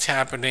on? What's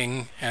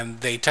happening?"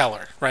 And they tell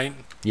her, right?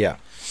 Yeah.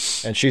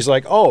 And she's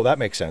like, "Oh, that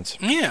makes sense."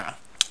 Yeah.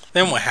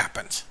 Then what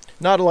happens?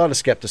 Not a lot of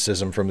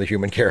skepticism from the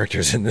human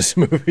characters in this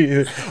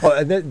movie.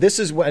 I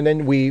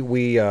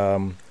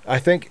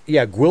think,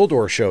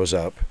 Gwildor shows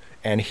up,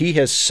 and he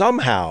has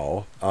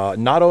somehow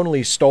not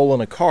only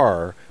stolen a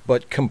car,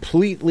 but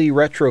completely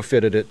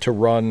retrofitted it to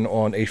run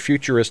on a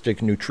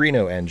futuristic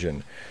neutrino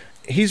engine.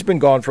 He's been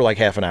gone for like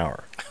half an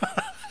hour.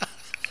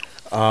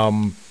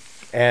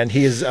 And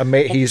he's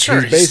basically he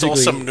stole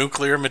some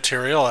nuclear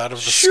material out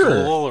of the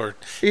school or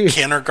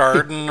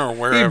kindergarten or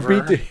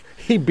wherever.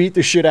 He beat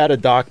the shit out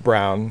of Doc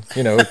Brown.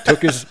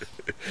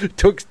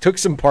 Took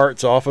some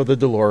parts off of the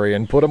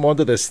DeLorean, put them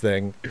onto this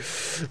thing.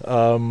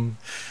 And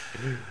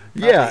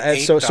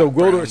so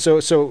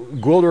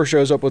Gwildor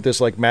shows up with this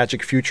like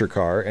magic future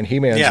car, and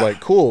He-Man's like,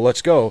 "Cool,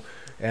 let's go."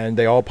 And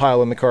they all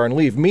pile in the car and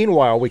leave.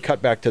 Meanwhile, we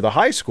cut back to the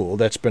high school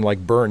that's been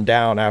like burned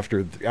down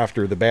after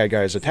the bad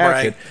guys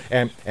attacked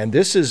it. And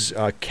this is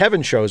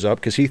Kevin shows up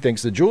because he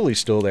thinks that Julie's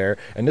still there.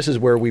 And this is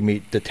where we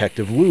meet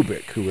Detective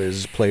Lubick, who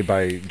is played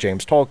by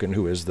James Tolkien,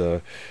 who is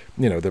the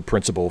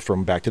principal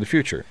from Back to the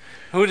Future.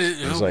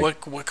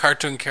 What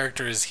cartoon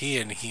character is he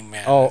in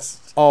He-Man?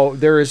 Oh,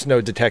 there is no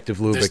Detective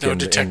Lubick. There's no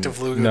Detective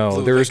Lubick.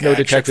 No, there is no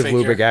Detective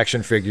Lubick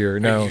action figure.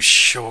 No. Are you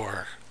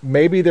sure?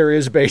 Maybe there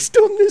is based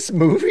on this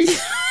movie.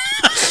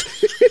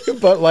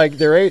 But like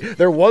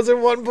there wasn't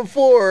one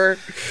before.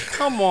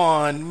 Come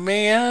on,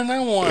 man, I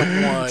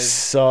want one.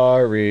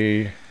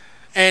 Sorry.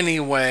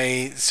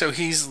 Anyway, so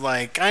he's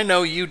like, "I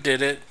know you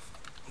did it,"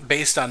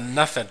 based on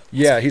nothing.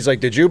 Yeah, he's like,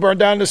 "Did you burn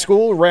down the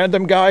school?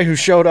 Random guy who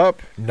showed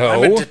up?" No.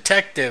 I'm a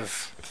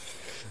detective.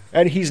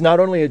 And he's not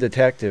only a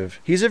detective,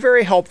 he's a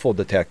very helpful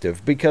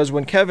detective, because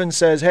when Kevin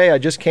says, "Hey, I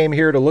just came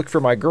here to look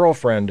for my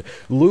girlfriend,"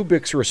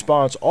 Lubick's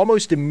response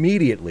almost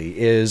immediately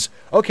is,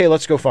 "Okay,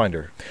 let's go find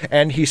her."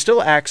 And he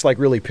still acts like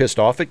really pissed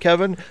off at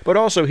Kevin, but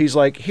also he's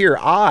like, "Here,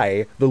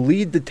 I, the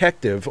lead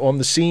detective on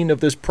the scene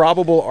of this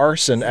probable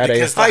arson at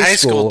because a high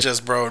school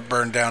just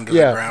burned down to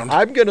the ground.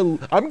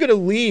 I'm gonna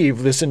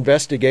leave this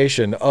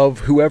investigation of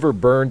whoever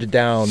burned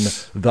down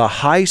the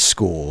high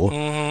school,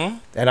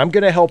 and I'm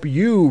gonna help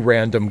you,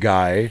 random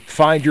guy,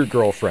 find your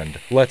girlfriend.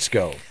 Let's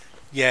go."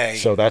 Yay.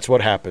 So that's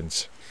what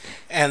happens.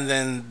 And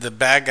then the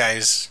bad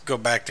guys go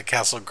back to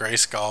Castle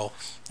Grayskull,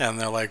 and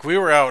they're like, "We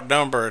were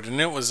outnumbered, and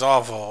it was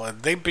awful,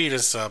 and they beat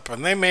us up,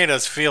 and they made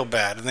us feel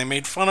bad, and they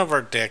made fun of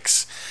our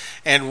dicks,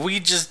 and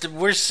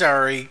we're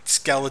sorry,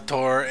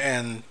 Skeletor,"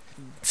 and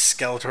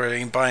Skeletor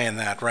ain't buying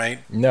that, right?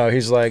 No,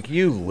 he's like,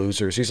 "You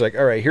losers." He's like,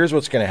 "All right, here's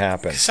what's going to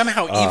happen."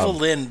 Somehow Evil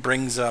Lynn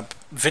brings up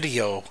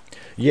video.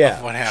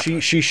 Yeah, what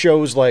happened. She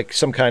shows like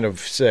some kind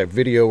of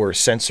video or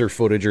sensor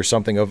footage or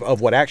something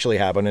of what actually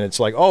happened, and it's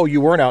like, "Oh,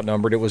 you weren't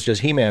outnumbered. It was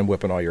just He-Man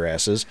whipping all your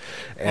asses."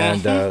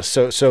 And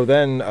so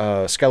then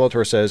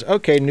Skeletor says,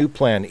 "Okay, new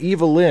plan.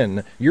 Evil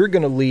Lynn, you're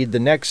going to lead the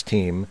next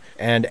team,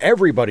 and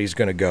everybody's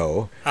going to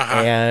go,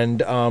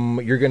 and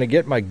you're going to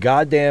get my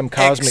goddamn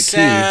cosmic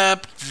key."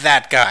 Except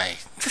that guy.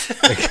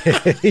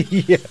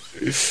 Yeah.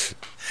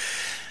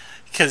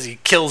 Because he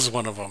kills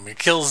one of them. He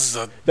kills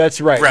the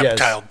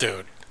reptile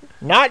dude.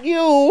 Not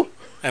you.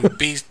 And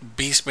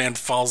Beastman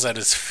falls at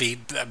his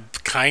feet,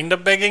 kind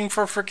of begging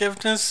for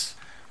forgiveness,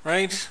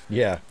 right?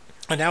 Yeah.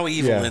 And now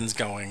Evelyn's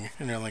going.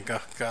 And you're like,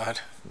 oh, God.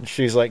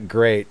 She's like,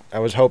 great. I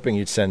was hoping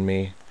you'd send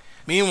me.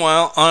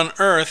 Meanwhile, on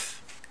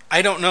Earth,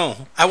 I don't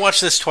know. I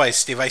watched this twice,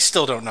 Steve. I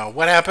still don't know.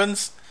 What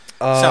happens?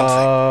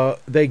 Something.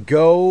 They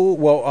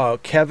go,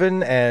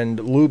 Kevin and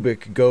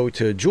Lubick go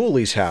to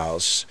Julie's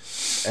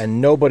house, and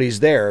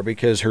nobody's there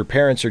because her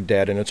parents are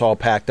dead and it's all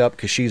packed up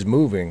because she's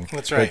moving.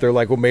 That's right. But they're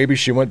like, well, maybe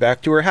she went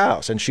back to her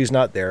house, and she's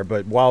not there.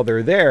 But while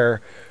they're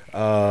there,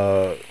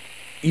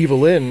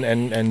 Evelyn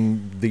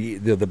and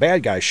the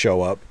bad guys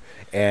show up,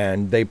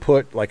 and they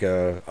put like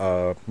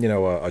a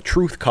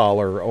truth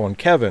collar on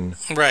Kevin.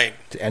 Right.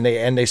 And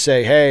they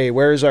say, hey,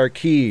 where's our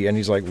key? And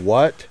he's like,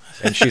 what?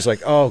 And she's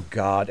like, oh,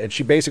 God. And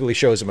she basically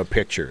shows him a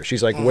picture.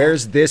 She's like,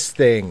 where's this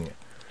thing?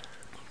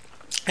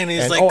 And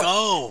he's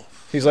oh.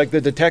 He's like,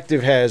 the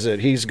detective has it.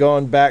 He's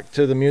gone back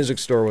to the music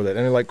store with it.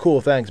 And they're like,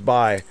 cool, thanks,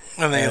 bye.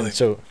 And they leave.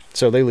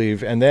 So they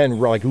leave. And then,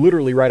 like,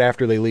 literally right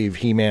after they leave,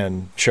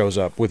 He-Man shows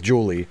up with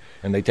Julie.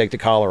 And they take the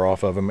collar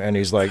off of him. And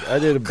he's like, I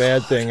did a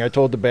bad thing. I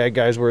told the bad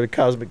guys where the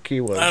cosmic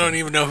key was. I don't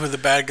even know who the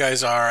bad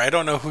guys are. I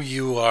don't know who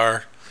you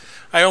are.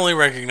 I only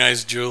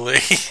recognize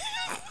Julie.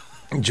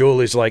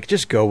 Julie's like,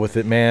 just go with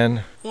it,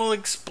 man. We'll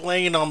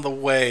explain on the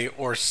way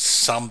or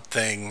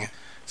something.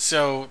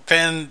 So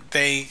then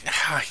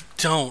I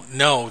don't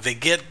know. How do they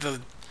get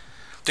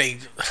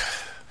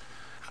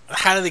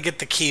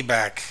the key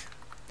back?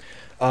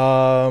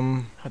 How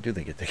do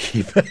they get the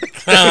key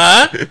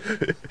back?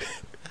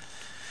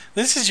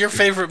 This is your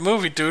favorite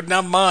movie, dude,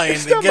 not mine.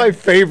 It's not my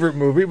favorite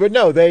movie, but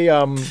no, they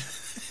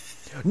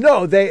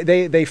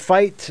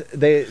fight.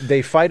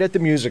 They fight at the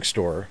music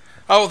store.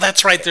 Oh,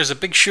 that's right. There's a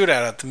big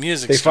shootout at the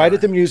music store. They fight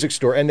at the music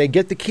store, and they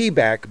get the key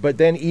back, but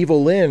then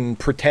Evelyn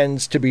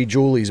pretends to be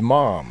Julie's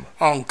mom.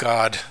 Oh,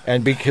 God.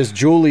 And because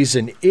Julie's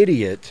an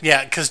idiot...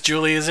 Yeah, because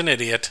Julie is an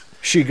idiot.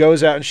 She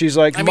goes out and she's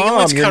like, Mom,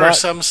 let's cut her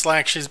some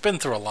slack. She's been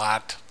through a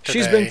lot today.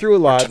 She's been through a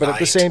lot, but at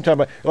the same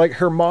time, like,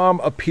 her mom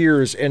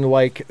appears in,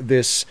 like,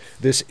 this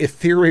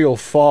ethereal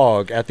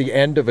fog at the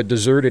end of a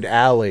deserted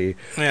alley.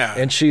 Yeah.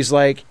 And she's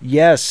like,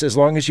 yes, as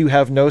long as you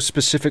have no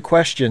specific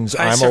questions,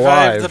 I'm alive. I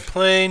survived the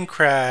plane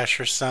crash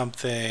or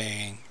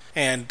something.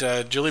 And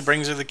Julie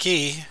brings her the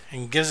key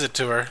and gives it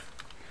to her.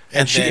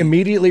 And she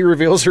immediately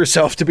reveals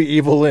herself to be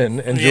Evelyn,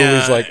 and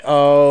Julie's like,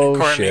 oh,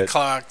 Courtney shit.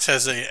 Cox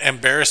has an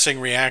embarrassing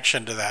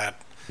reaction to that.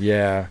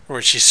 Yeah.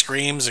 Where she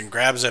screams and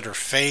grabs at her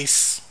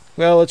face.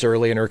 Well, it's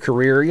early in her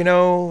career, you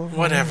know.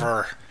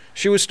 Whatever.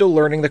 She was still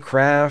learning the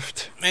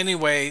craft.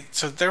 Anyway,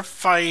 so they're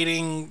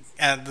fighting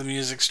at the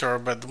music store,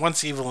 but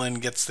once Evelyn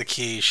gets the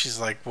key, she's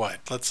like, what,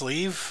 let's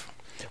leave?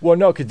 Well,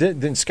 no, because then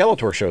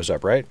Skeletor shows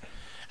up, right?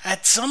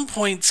 At some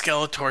point,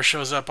 Skeletor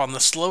shows up on the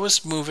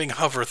slowest moving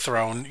hover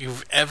throne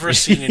you've ever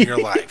seen in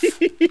your life.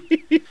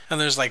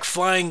 And there's like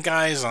flying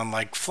guys on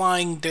like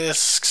flying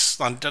discs,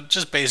 on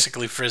just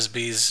basically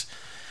frisbees,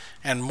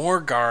 and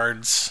more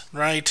guards,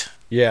 right?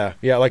 Yeah,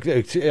 like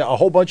a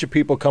whole bunch of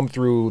people come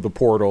through the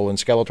portal, and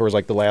Skeletor's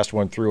like the last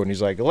one through, and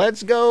he's like,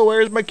 let's go,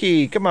 where's my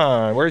key? Come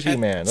on, where's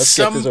He-Man? Let's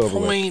get this over with. At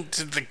some point,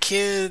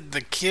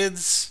 the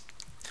kids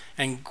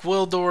and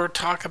Gwildor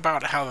talk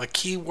about how the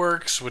key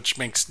works, which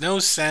makes no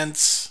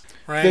sense,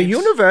 right? The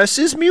universe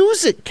is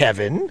music,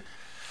 Kevin.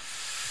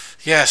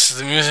 Yes,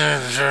 the music.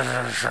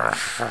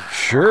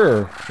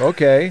 Sure,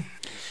 okay.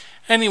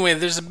 Anyway,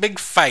 there's a big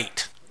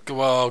fight.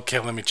 Well, okay,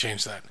 let me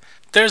change that.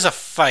 There's a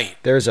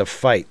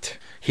fight.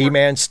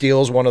 He-Man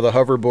steals one of the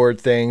hoverboard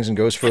things and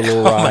goes for a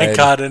little ride. Oh my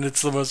God, and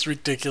it's the most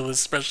ridiculous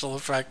special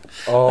effect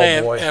I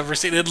have ever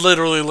seen. It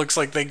literally looks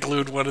like they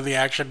glued one of the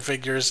action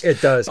figures.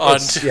 It does.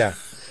 Yeah.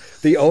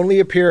 The only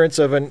appearance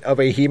of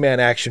a He-Man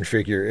action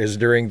figure is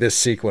during this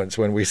sequence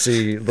when we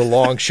see the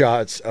long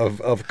shots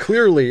of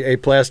clearly a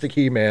plastic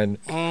He-Man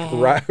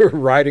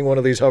riding one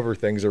of these hover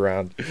things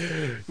around.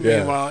 Yeah.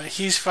 Meanwhile,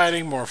 he's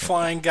fighting more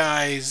flying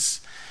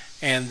guys,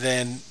 and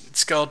then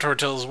Skeletor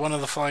tells one of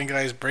the flying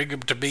guys, bring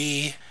him to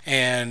me.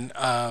 And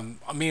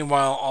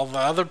meanwhile, all the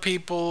other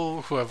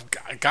people who have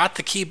got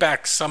the key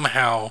back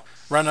somehow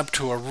run up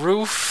to a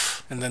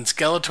roof, and then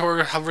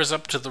Skeletor hovers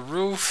up to the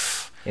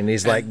roof. And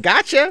he's like,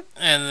 gotcha!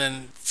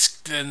 And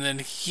then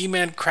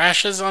He-Man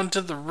crashes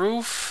onto the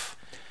roof.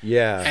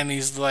 Yeah. And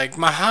he's like,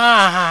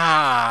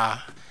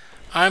 Maha!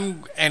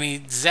 And he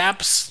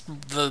zaps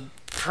the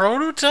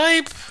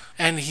prototype,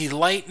 and he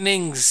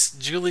lightnings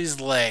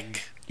Julie's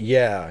leg.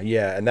 Yeah,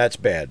 and that's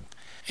bad.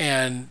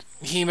 And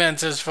He-Man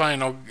says, fine,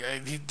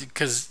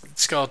 because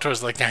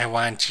Skeletor's like, I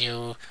want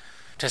you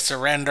to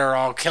surrender,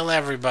 I'll kill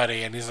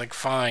everybody. And he's like,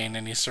 fine,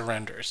 and he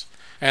surrenders.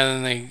 And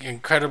then they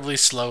incredibly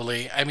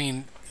slowly,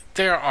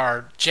 there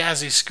are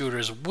jazzy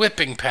scooters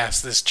whipping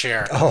past this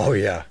chair. Oh,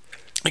 yeah.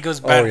 It goes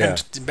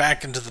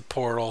back into the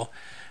portal,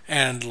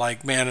 and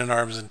like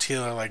Man-at-Arms and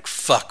Teal are like,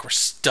 fuck, we're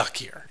stuck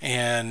here.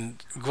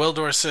 And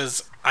Gwildor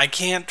says, I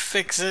can't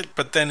fix it,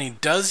 but then he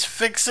does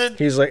fix it.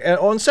 He's like,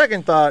 on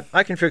second thought,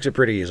 I can fix it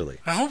pretty easily.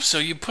 I hope so.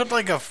 You put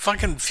like a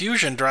fucking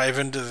fusion drive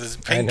into this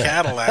pink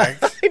Cadillac.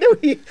 I know.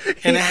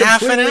 In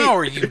half an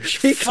hour,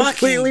 he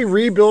completely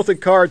rebuilt a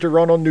car to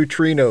run on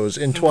neutrinos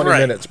in 20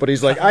 minutes, but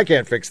he's like, I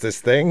can't fix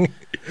this thing.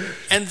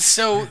 And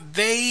so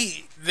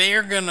they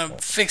they're going to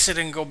fix it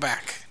and go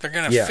back. They're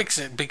going to fix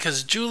it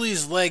because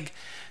Julie's leg,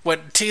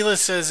 what Tila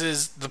says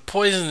is the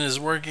poison is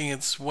working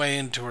its way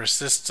into her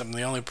system.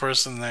 The only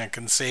person that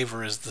can save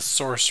her is the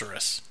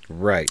sorceress.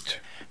 Right.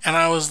 And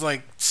I was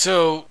like,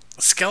 so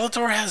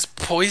Skeletor has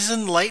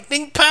poison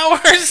lightning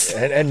powers?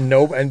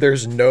 And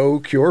there's no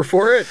cure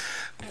for it?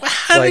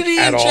 How like, did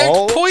he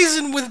inject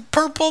poison with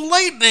purple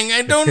lightning?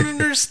 I don't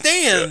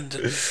understand.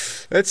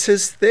 That's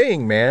his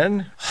thing,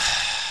 man.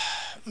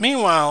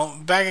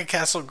 Meanwhile, back at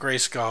Castle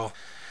Grayskull,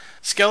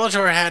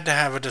 Skeletor had to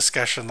have a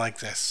discussion like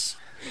this.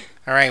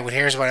 All right, well,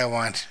 here's what I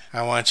want.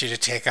 I want you to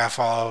take off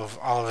all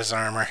of his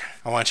armor.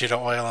 I want you to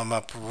oil him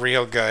up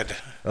real good.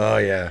 Oh,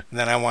 yeah. And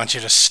then I want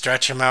you to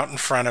stretch him out in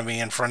front of me,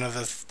 in front of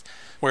the...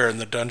 Where, in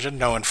the dungeon?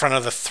 No, in front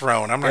of the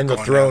throne. I'm not going down there. In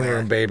the throne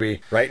room,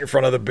 baby. Right in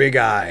front of the big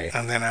eye.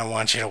 And then I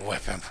want you to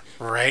whip him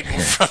right in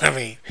front of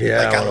me.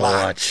 Yeah, like I want to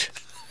watch.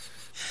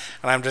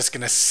 And I'm just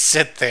going to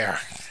sit there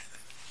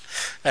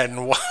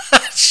and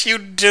watch you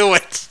do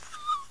it.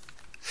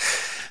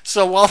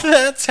 So while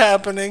that's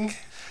happening...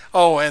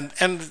 Oh, and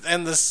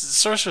the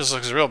sorceress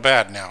looks real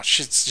bad now.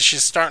 She's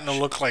starting to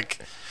look like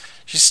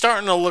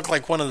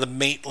one of the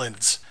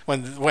Maitlands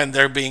when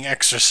they're being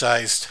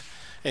exorcised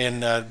in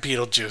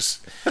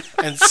Beetlejuice.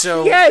 And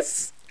so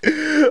yes.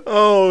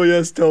 Oh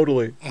yes,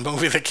 totally. A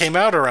movie that came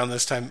out around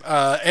this time.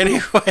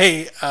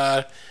 Anyway,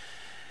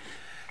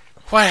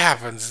 what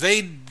happens?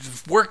 They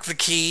work the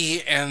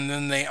key, and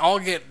then they all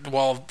get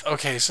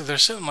so they're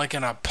sitting like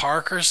in a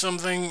park or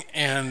something,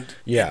 and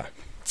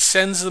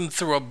sends them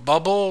through a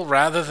bubble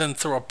rather than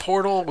through a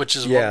portal, which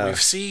is what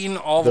we've seen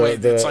all the way.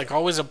 It's like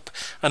always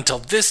until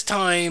this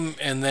time,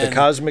 and then... The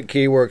cosmic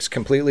key works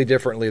completely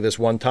differently this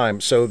one time,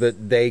 so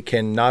that they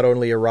can not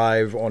only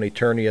arrive on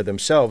Eternia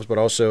themselves, but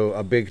also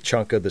a big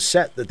chunk of the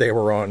set that they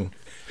were on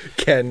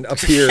can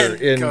appear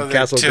in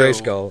Castle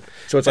Grayskull.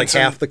 So it's like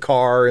half the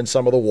car and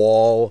some of the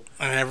wall.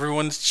 And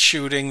everyone's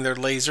shooting their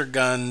laser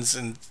guns,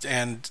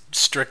 and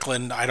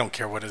Strickland, I don't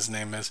care what his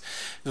name is,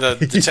 the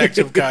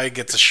detective guy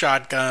gets a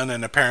shotgun,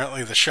 and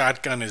apparently the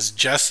shotgun is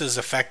just as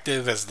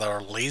effective as their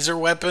laser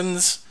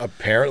weapons.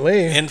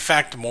 Apparently. In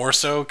fact, more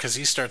so, because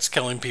he starts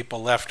killing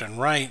people left and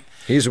right.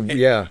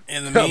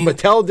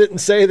 Mattel didn't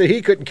say that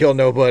he couldn't kill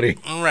nobody.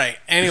 Right.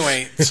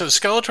 Anyway, so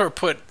Skeletor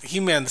put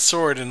He-Man's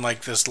sword in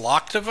like this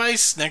lock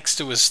device next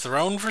to his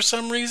throne for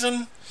some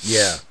reason.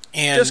 Yeah.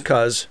 And, just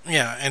cause.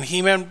 Yeah, and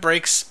He-Man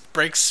breaks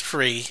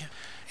free,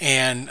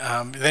 and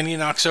then he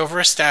knocks over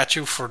a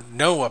statue for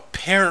no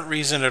apparent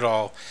reason at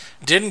all.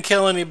 Didn't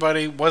kill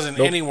anybody, wasn't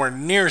anywhere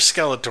near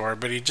Skeletor,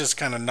 but he just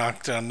kind of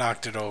knocked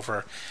it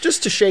over.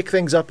 Just to shake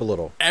things up a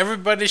little.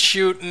 Everybody's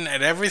shooting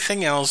at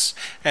everything else,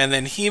 and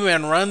then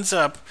He-Man runs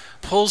up,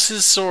 pulls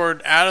his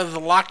sword out of the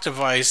lock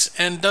device,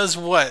 and does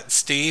what,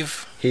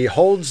 Steve? He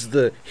held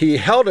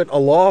it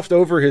aloft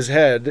over his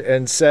head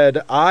and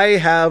said, "I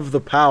have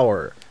the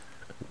power."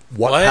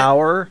 What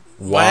power?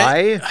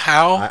 Why?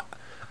 How?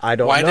 I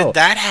don't know. Why did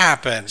that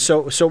happen?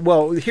 So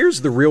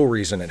here's the real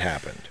reason it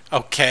happened.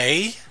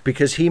 Okay.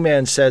 Because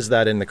He-Man says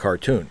that in the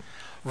cartoon.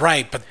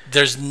 Right, but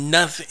there's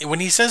nothing. When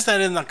he says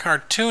that in the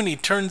cartoon, he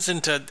turns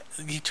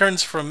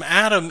from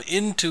Adam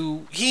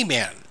into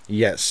He-Man.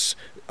 Yes.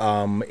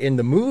 In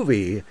the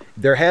movie,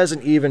 there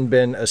hasn't even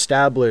been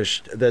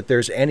established that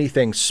there's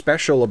anything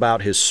special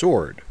about his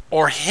sword.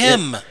 Or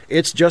him.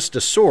 It's just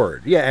a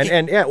sword.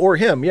 Yeah, or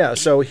him, yeah.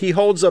 So he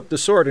holds up the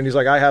sword and he's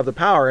like, "I have the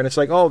power." And it's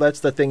like, oh, that's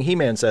the thing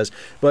He-Man says.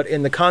 But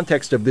in the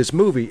context of this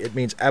movie, it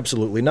means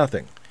absolutely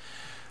nothing.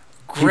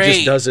 Great. He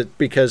just does it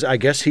because I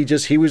guess he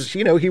was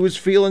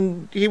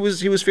feeling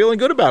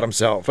good about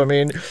himself. I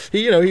mean,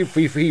 he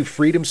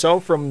freed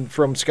himself from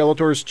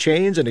Skeletor's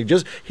chains, and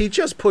he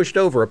just pushed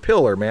over a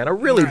pillar, man, a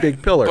really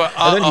big pillar. But,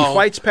 and then he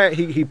fights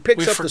he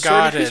picks up the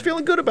sword. He's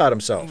feeling good about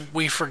himself.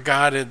 We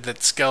forgot it that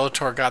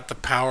Skeletor got the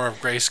power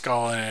of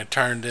Grayskull, and it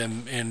turned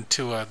him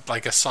into a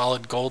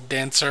solid gold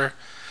dancer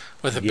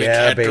with a big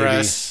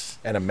headdress. Baby.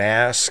 And a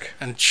mask.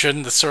 And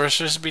shouldn't the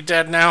sorceress be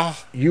dead now?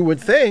 You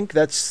would think.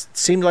 That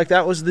seemed like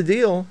that was the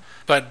deal.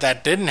 But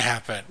that didn't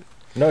happen.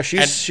 No,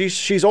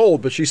 she's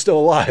old, but she's still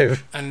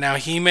alive. And now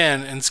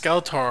He-Man and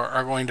Skeletor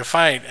are going to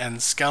fight, and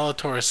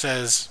Skeletor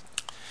says,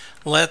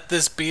 "Let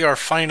this be our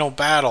final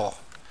battle."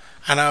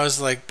 And I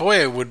was like, boy,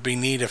 it would be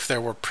neat if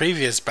there were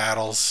previous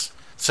battles.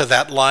 So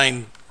that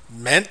line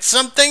meant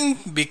something,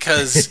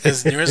 because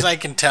as near as I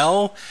can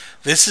tell,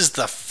 this is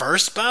the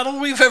first battle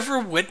we've ever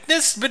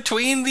witnessed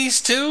between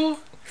these two.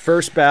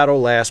 First battle,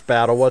 last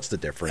battle, what's the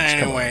difference?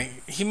 Anyway,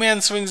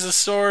 He-Man swings a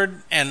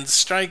sword and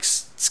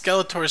strikes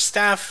Skeletor's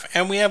staff,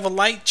 and we have a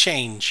light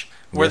change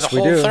where the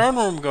whole throne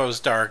room goes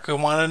dark. You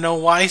want to know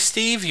why,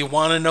 Steve? You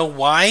want to know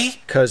why?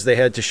 Because they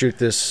had to shoot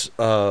this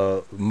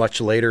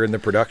much later in the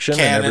production,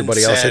 and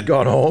everybody else had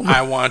gone home.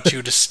 I want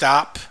you to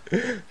stop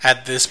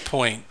at this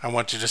point. I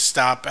want you to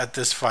stop at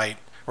this fight.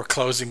 We're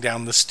closing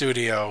down the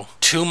studio.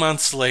 2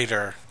 months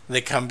later,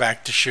 they come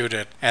back to shoot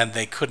it, and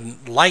they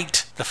couldn't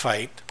light the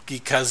fight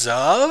because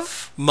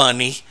of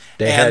money.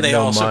 They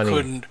also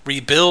couldn't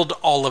rebuild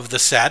all of the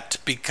set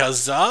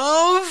because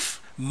of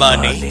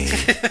money.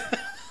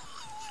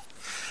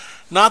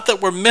 Not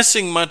that we're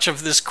missing much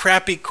of this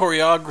crappy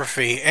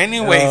choreography.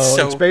 Anyway,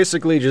 so it's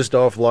basically just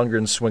Dolph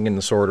Lundgren swinging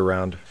the sword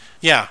around.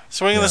 yeah,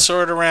 swinging the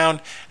sword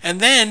around, and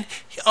then,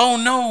 oh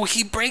no,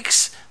 he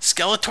breaks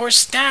Skeletor's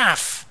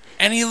staff,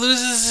 and he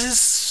loses his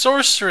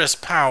sorceress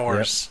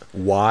powers. Yep.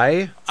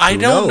 Why? I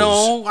Who don't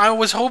knows? know. I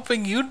was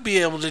hoping you'd be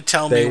able to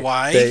tell me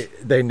why.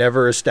 They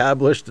never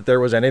established that there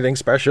was anything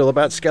special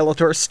about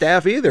Skeletor's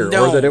staff either,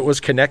 No. or that it was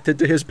connected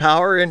to his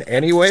power in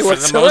any way For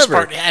whatsoever. the most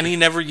part, and he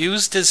never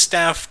used his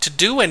staff to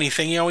do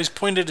anything. He always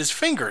pointed his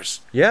fingers.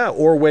 Yeah,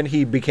 or when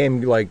he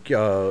became like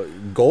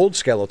Gold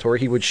Skeletor,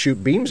 he would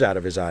shoot beams out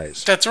of his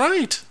eyes. That's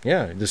right.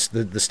 Yeah,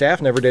 the staff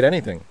never did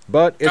anything,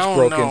 but it's Oh,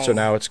 broken, no. so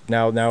now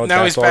Now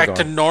that's he's all back gone.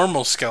 to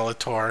normal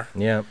Skeletor.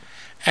 Yeah.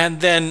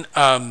 And then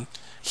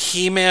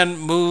He-Man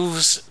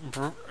moves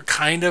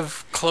kind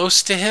of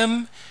close to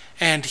him,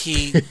 and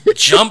he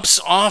jumps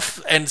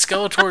off, and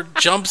Skeletor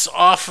jumps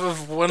off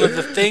of one of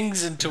the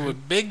things into a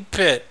big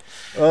pit.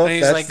 Oh, and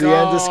he's that's like, the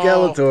end of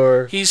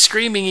Skeletor. He's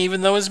screaming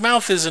even though his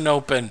mouth isn't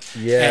open.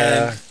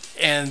 Yeah.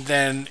 And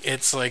then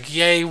it's like,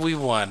 yay, we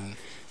won.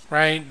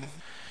 Right?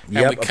 And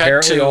Yep, we cut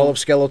apparently to, all of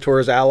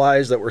Skeletor's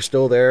allies that were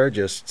still there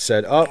just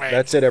said, oh, Right.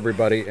 that's it,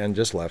 everybody, and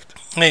just left.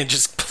 they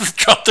just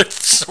dropped their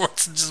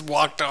swords and just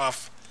walked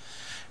off.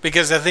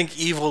 Because I think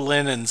Evil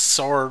Lyn and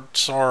Sorid,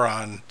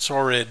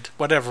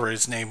 whatever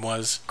his name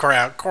was,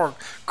 Krag?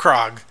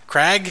 Karg.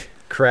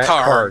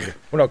 Karg.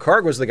 Well, no,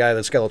 Karg was the guy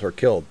that Skeletor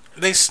killed.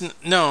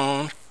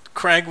 No,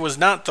 Krag was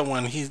not the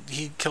one.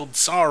 He killed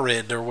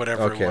Saurid or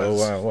whatever Okay, it was.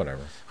 well,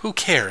 whatever. Who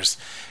cares?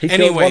 He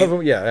killed one of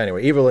them. Yeah,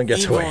 anyway, Evelyn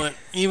gets away.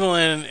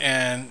 Evelyn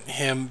and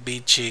him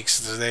beat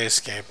cheeks as they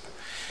escape.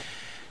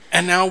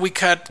 And now we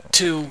cut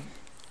to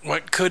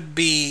what could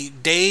be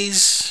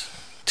days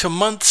to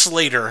months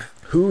later.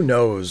 Who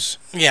knows?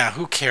 Yeah,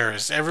 who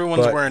cares?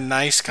 Everyone's But, wearing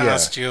nice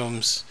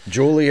costumes.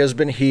 Julie has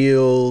been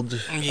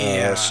healed.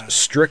 Yeah.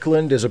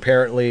 Strickland is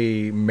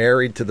apparently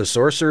married to the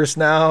sorceress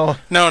now.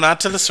 No, not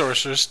to the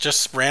sorceress.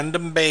 Just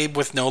random babe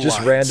with no Just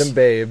lines. random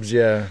babes,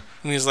 yeah.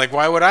 And he's like,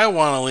 why would I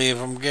want to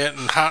leave? I'm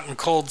getting hot and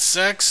cold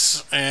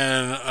sex,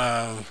 and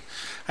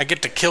I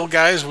get to kill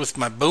guys with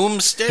my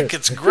boomstick.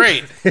 It's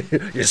great.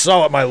 You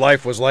saw what my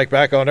life was like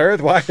back on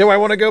Earth. Why do I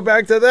want to go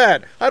back to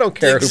that? I don't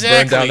care who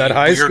burned down that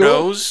high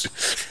weirdos.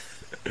 school.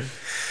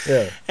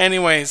 Yeah.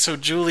 Anyway, so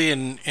Julie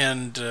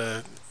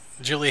and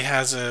Julie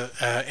has a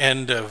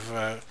end of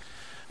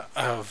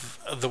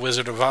the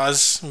Wizard of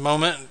Oz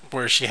moment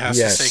where she has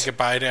Yes. to say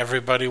goodbye to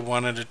everybody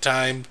one at a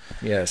time.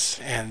 Yes.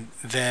 And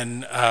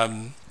then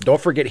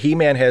Don't forget,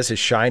 He-Man has his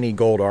shiny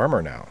gold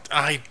armor now.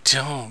 I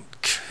don't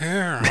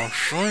care how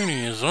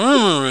shiny his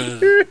armor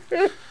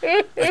is.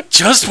 I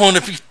just want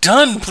to be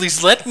done.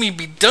 Please let me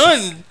be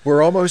done.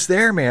 We're almost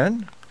there,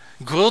 man.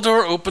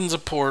 Gwildor opens a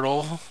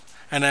portal,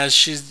 and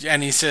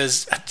he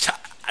says,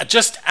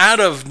 just out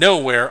of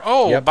nowhere,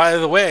 oh, Yep. by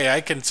the way,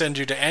 I can send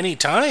you to any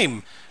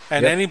time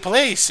and Yep. any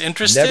place.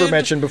 Interested? Never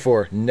mentioned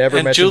before. And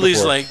before.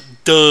 Julie's like,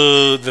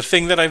 duh, the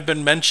thing that I've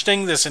been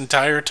mentioning this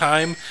entire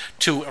time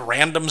to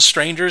random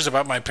strangers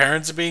about my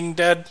parents being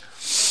dead,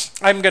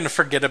 I'm going to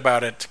forget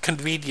about it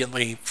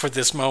conveniently for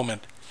this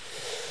moment.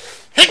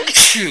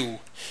 Hickshu!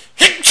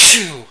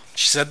 Hickshu!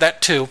 She said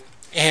that too.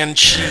 And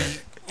she,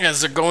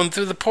 as they're going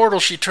through the portal,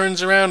 she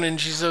turns around and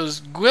she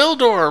says,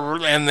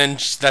 Gwildor! And then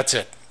that's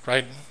it,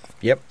 right?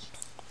 Yep.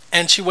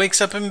 And she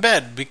wakes up in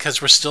bed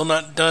because we're still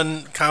not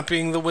done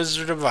copying The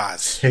Wizard of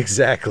Oz.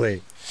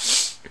 Exactly.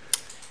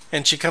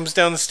 And she comes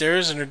down the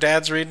stairs and her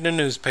dad's reading a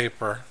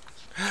newspaper.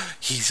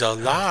 He's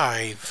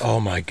alive. Oh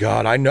my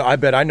God! I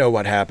bet I know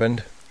what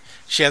happened.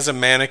 She has a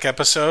manic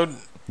episode.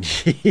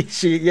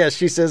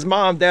 she says,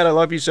 "Mom, Dad, I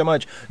love you so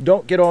much.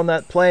 Don't get on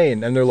that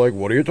plane." And they're like,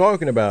 "What are you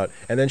talking about?"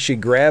 And then she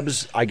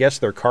grabs, I guess,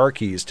 their car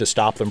keys to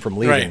stop them from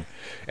leaving, Right.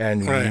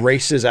 and Right.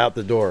 races out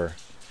the door.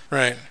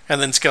 Right.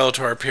 And then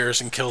Skeletor appears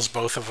and kills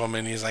both of them.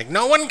 And he's like,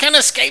 no one can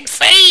escape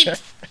fate.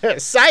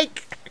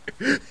 Psych!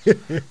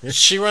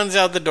 She runs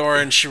out the door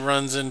and she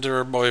runs into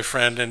her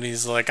boyfriend. And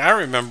he's like, I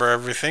remember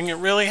everything. It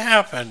really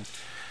happened.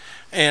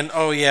 And,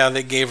 oh, yeah,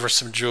 they gave her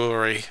some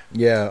jewelry.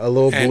 Yeah, a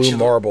little And blue she-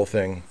 marble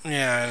thing.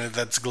 Yeah,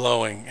 that's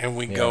glowing. And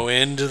we go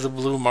into the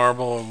blue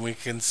marble and we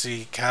can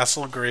see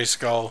Castle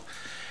Grayskull.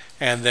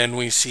 And then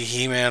we see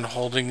He-Man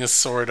holding his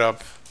sword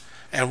up.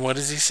 And what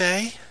does he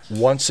say?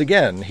 Once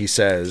again, he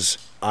says,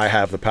 "I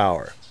have the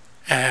power."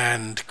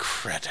 And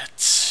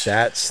credits.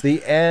 That's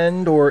the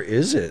end, or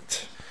is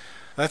it?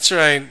 That's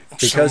right.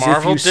 Because so if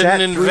Marvel you sat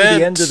didn't through the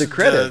invent end of the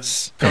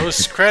credits-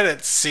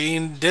 post-credits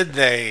scene, did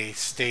they,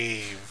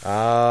 Steve?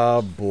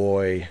 Ah,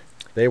 boy.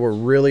 They were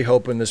really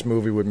hoping this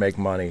movie would make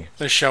money.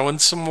 They're showing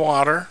some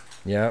water.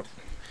 Yep.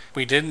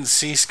 We didn't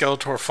see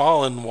Skeletor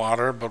fall in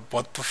water, but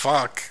what the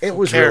fuck? It Who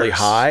was cares? really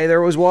high.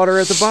 There was water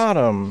at the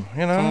bottom,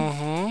 you know?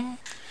 Mm-hmm.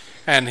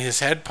 And his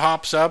head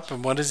pops up,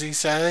 and what does he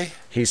say?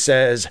 He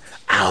says,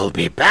 "I'll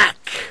be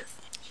back."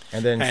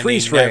 And then And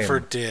freeze he frame. never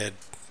did.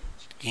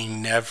 He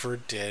never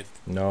did.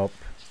 Nope.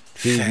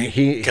 Thank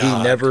He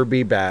God. never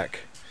be back.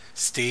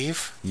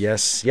 Steve,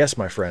 Yes,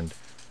 my friend.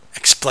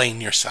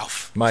 explain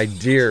yourself. My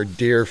dear,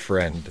 dear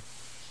friend.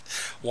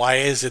 Why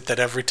is it that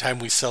every time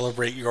we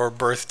celebrate your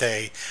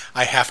birthday,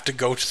 I have to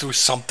go through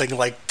something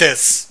like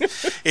this?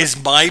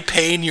 Is my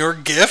pain your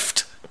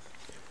gift?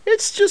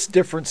 It's just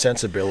different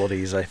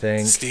sensibilities, I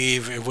think.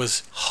 Steve, it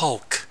was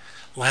Hulk.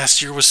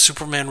 Last year was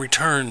Superman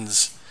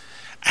Returns.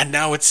 And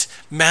now it's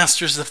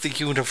Masters of the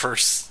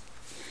Universe.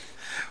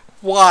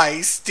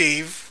 Why,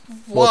 Steve?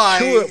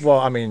 Why?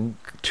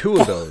 Two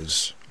of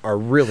those are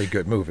really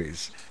good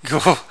movies.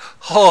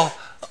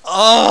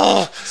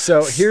 Oh.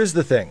 So here's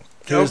the thing.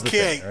 Here's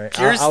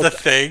the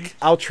thing.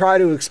 I'll try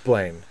to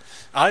explain.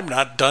 I'm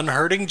not done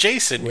hurting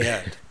Jason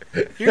yet.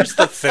 Here's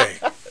the thing.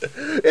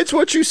 It's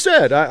what you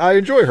said. I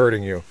enjoy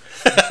hurting you.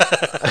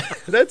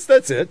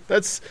 That's it.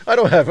 I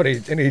don't have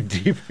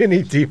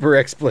any deeper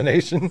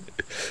explanation.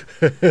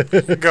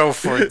 Go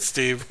for it,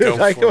 Steve.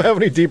 I don't have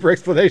any deeper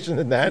explanation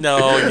than that.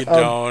 No, you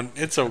don't.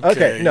 It's okay.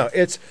 Okay, no,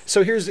 it's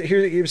so here's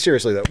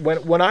seriously though.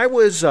 When I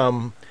was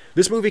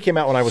this movie came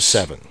out when I was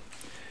 7,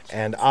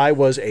 and I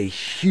was a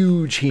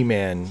huge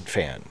He-Man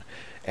fan,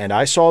 and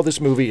I saw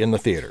this movie in the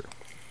theater.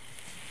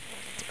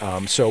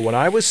 So when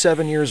I was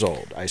 7 years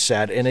old, I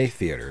sat in a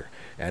theater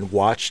and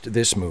watched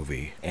this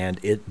movie, and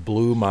it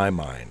blew my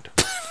mind.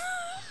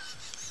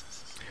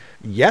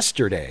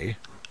 Yesterday,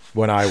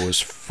 when I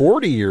was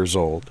 40 years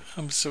old...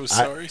 I'm so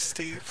sorry,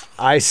 Steve.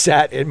 I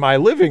sat in my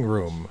living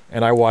room,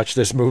 and I watched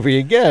this movie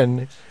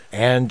again,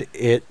 and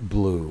it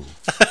blew.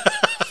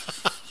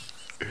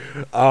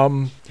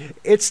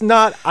 It's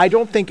not... I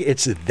don't think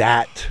it's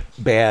that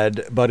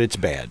bad, but it's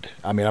bad.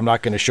 I mean, I'm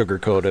not going to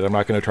sugarcoat it. I'm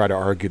not going to try to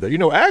argue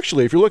that,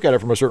 actually, if you look at it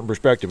from a certain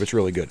perspective, it's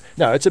really good.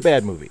 No, it's a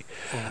bad movie.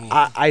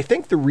 I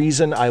think the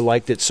reason I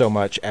liked it so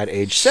much at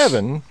age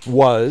 7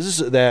 was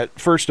that,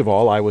 first of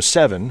all, I was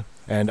 7,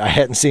 and I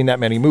hadn't seen that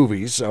many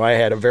movies, so I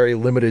had a very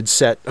limited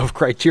set of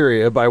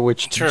criteria by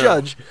which to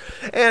judge.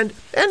 And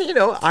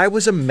I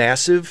was a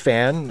massive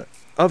fan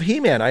of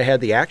He-Man. I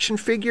had the action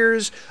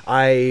figures.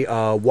 I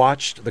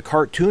watched the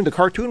cartoon. The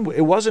cartoon,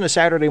 it wasn't a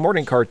Saturday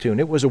morning cartoon.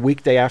 It was a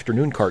weekday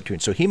afternoon cartoon.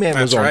 So He-Man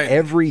was on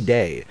every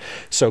day.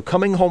 So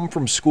coming home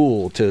from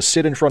school to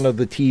sit in front of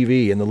the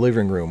TV in the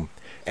living room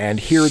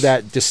and hear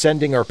that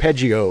descending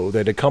arpeggio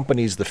that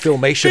accompanies the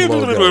Filmation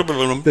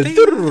logo.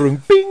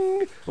 The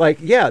bing. Like,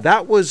 yeah,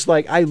 that was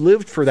like, I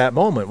lived for that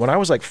moment. When I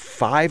was like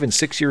 5 and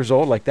 6 years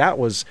old, like that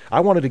was, I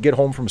wanted to get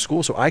home from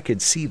school so I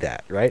could see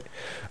that, right?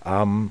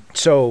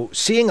 So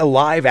seeing a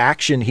live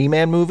action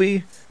He-Man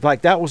movie,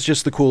 like that was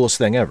just the coolest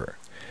thing ever.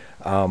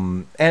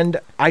 And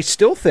I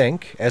still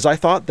think, as I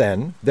thought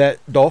then, that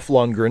Dolph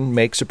Lundgren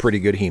makes a pretty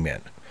good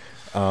He-Man.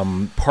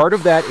 Part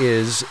of that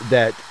is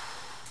that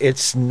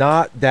it's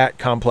not that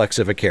complex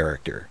of a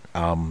character.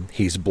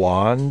 He's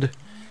blonde.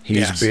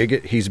 He's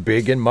big. He's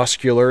big and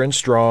muscular and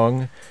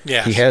strong.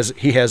 Yes.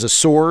 He has a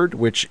sword,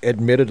 which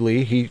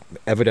admittedly he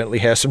evidently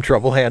has some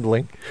trouble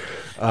handling.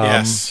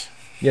 Yes.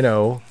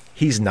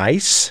 He's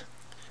nice,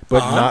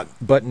 but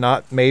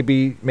not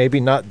maybe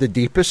not the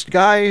deepest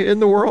guy in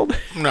the world.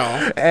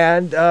 No.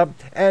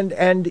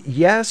 And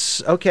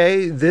yes,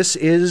 okay, this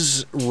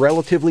is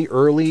relatively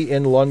early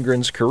in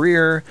Lundgren's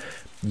career.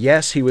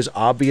 Yes, he was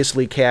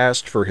obviously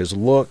cast for his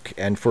look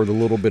and for the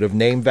little bit of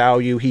name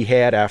value he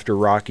had after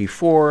Rocky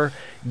IV.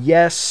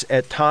 Yes,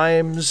 at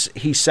times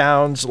he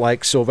sounds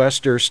like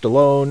Sylvester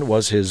Stallone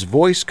was his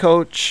voice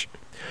coach.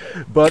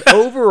 But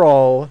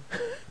overall,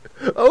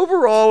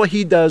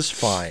 he does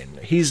fine.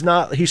 He's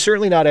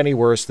certainly not any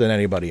worse than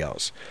anybody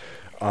else.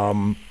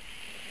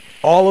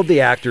 All of the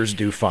actors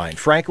do fine.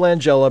 Frank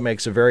Langella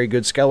makes a very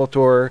good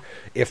Skeletor.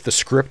 If the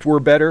script were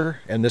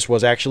better, and this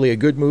was actually a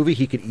good movie,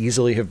 he could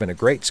easily have been a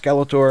great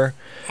Skeletor.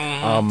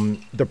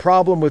 The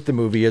problem with the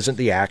movie isn't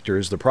the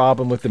actors. The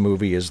problem with the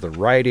movie is the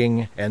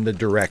writing and the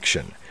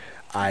direction.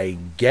 I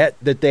get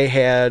that they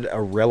had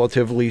a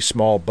relatively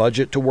small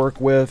budget to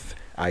work with.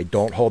 I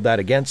don't hold that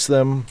against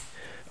them.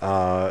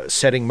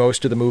 Setting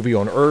most of the movie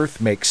on Earth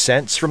makes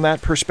sense from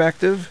that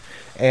perspective.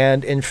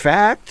 And in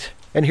fact...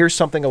 And here's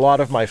something a lot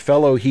of my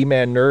fellow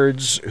He-Man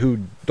nerds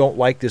who don't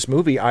like this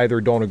movie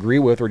either don't agree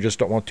with or just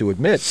don't want to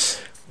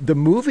admit. The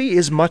movie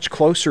is much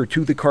closer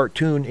to the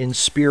cartoon in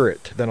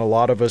spirit than a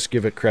lot of us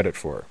give it credit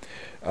for.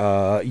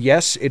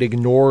 Yes, it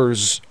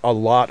ignores a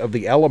lot of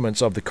the elements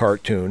of the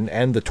cartoon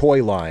and the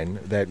toy line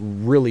that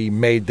really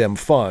made them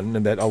fun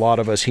and that a lot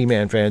of us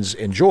He-Man fans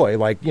enjoy.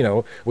 Like,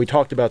 we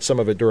talked about some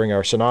of it during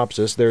our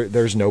synopsis.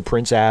 There's no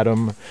Prince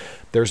Adam.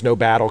 There's no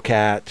Battle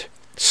Cat.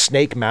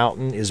 Snake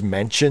Mountain is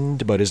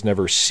mentioned but is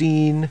never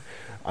seen.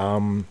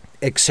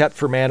 Except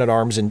for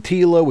Man-at-Arms and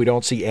Tila, we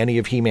don't see any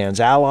of He-Man's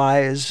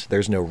allies.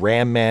 There's no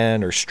Ram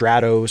Man or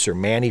Stratos or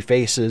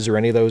Manny-Faces or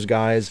any of those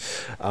guys.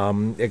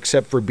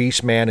 Except for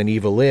Beastman and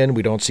Evelyn,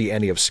 we don't see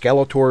any of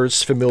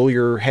Skeletor's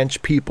familiar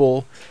hench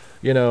people.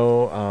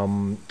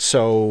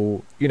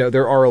 So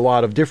there are a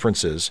lot of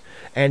differences,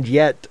 and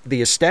yet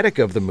the aesthetic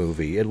of the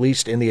movie, at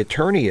least in the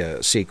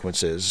Eternia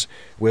sequences,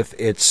 with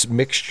its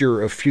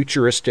mixture of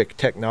futuristic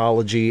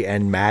technology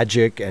and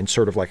magic and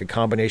sort of like a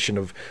combination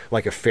of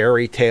like a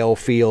fairy tale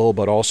feel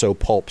but also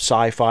pulp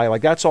sci-fi,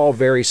 like that's all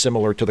very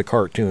similar to the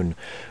cartoon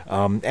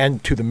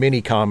and to the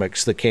mini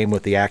comics that came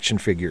with the action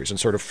figures and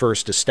sort of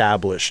first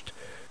established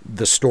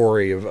the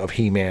story of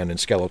He-Man and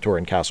Skeletor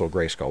and Castle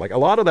Grayskull. Like a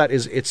lot of that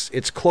is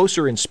it's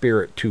closer in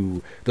spirit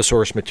to the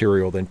source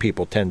material than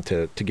people tend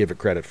to give it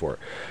credit for.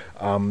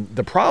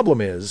 The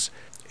problem is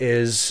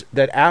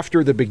that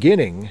after the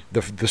beginning,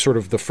 the sort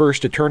of the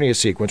first Eternia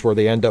sequence where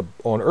they end up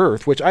on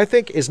Earth, which I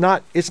think it's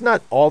not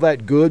all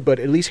that good, but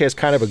at least has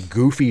kind of a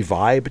goofy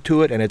vibe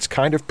to it, and it's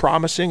kind of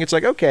promising. It's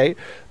like, okay,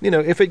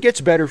 if it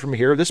gets better from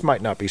here, this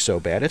might not be so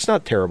bad. It's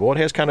not terrible. It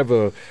has kind of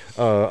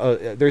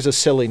there's a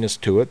silliness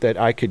to it that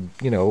I could,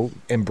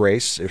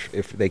 embrace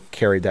if they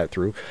carried that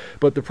through.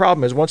 But the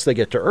problem is once they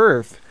get to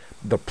Earth,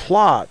 the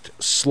plot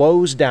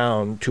slows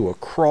down to a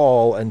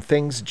crawl and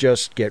things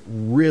just get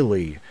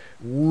really,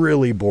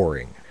 really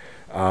boring.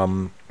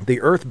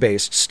 The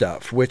Earth-based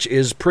stuff, which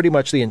is pretty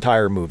much the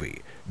entire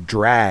movie,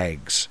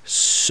 drags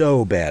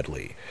so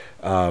badly.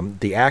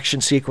 The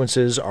action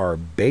sequences are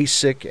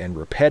basic and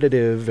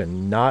repetitive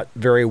and not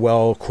very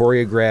well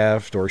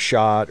choreographed or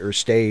shot or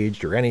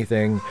staged or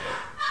anything.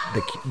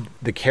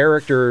 The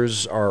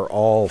characters are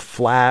all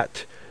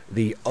flat.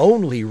 The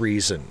only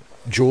reason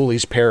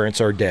Julie's parents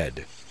are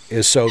dead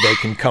is so they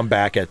can come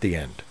back at the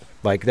end.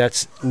 Like,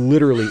 that's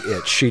literally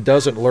it. She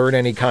doesn't learn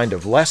any kind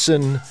of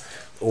lesson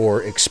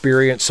or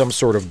experience some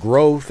sort of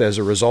growth as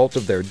a result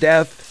of their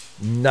death.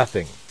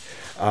 Nothing.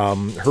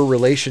 Her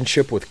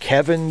relationship with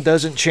Kevin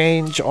doesn't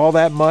change all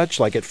that much.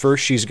 Like, at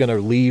first she's going to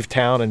leave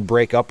town and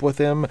break up with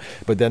him,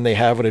 but then they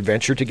have an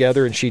adventure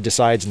together and she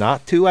decides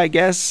not to, I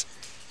guess.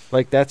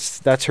 Like,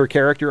 that's her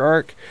character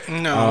arc.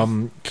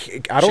 No,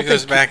 she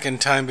goes back in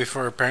time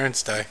before her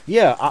parents die.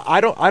 Yeah, I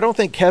don't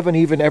think Kevin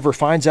even ever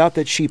finds out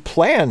that she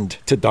planned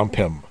to dump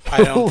him.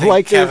 I don't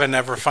think Kevin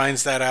ever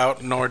finds that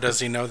out, nor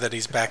does he know that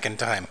he's back in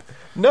time.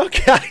 No,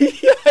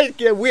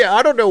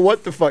 I don't know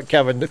what the fuck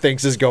Kevin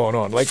thinks is going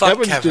on. Like, fuck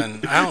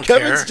Kevin. I don't care.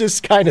 Kevin's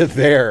just kind of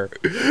there.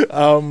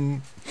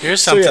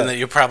 Here's something that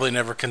you probably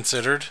never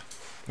considered.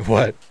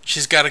 What?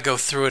 She's got to go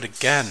through it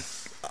again.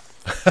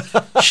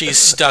 She's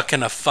stuck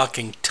in a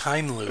fucking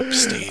time loop,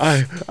 Steve.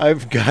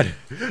 I've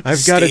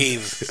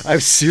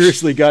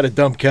seriously got to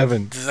dump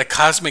Kevin. The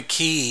cosmic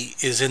key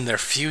is in their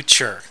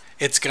future.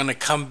 It's going to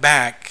come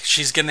back.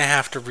 She's going to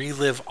have to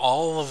relive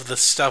all of the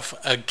stuff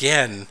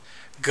again.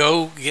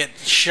 Go get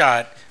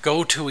shot.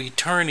 Go to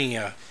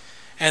Eternia.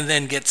 And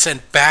then get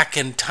sent back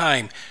in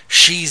time.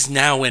 She's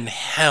now in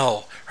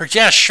hell.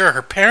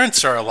 Her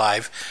parents are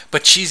alive,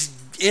 but she's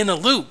in a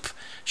loop.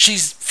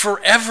 She's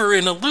forever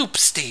in a loop,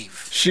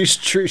 Steve. She's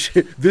true.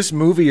 This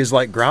movie is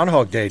like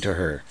Groundhog Day to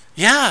her.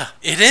 Yeah,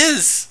 it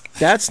is.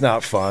 That's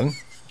not fun.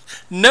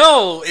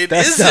 No, it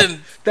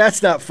isn't.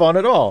 That's not fun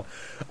at all.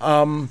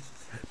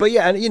 But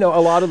yeah, and a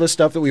lot of the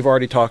stuff that we've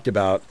already talked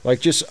about,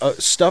 like just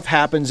stuff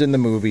happens in the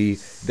movie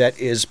that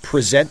is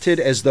presented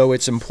as though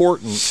it's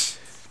important,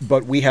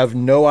 but we have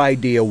no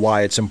idea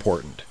why it's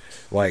important.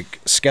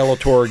 Like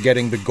Skeletor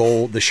getting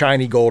the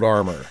shiny gold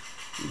armor.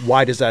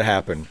 Why does that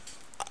happen?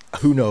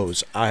 Who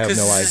knows? I have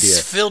no idea.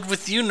 It's filled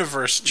with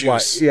universe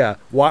juice.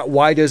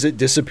 Why does it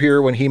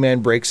disappear when He-Man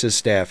breaks his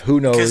staff? Who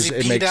knows?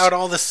 Because he peed out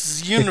all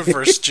this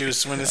universe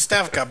juice when his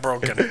staff got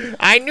broken.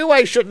 I knew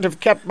I shouldn't have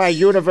kept my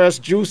universe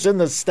juice in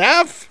the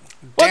staff.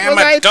 Damn what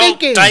was I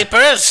thinking?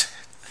 Diapers!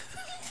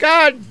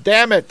 God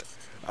damn it!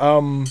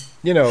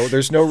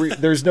 There's no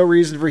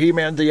reason for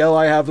He-Man to yell,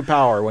 "I have the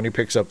power" when he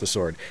picks up the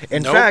sword.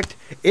 In fact,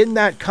 in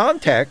that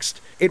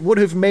context, it would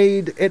have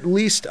made at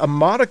least a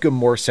modicum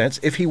more sense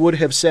if he would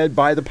have said,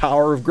 "by the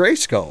power of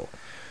Grayskull."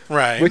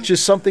 Right. Which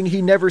is something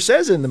he never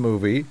says in the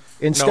movie.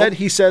 Instead,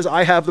 he says,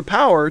 "I have the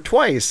power"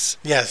 twice.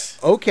 Yes.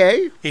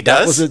 Okay. He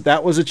does?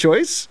 That was a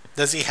choice?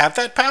 Does he have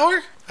that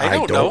power?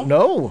 I don't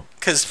know.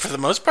 Because for the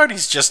most part,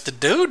 he's just a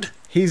dude.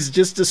 He's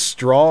just a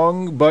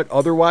strong but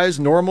otherwise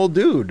normal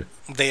dude.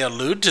 They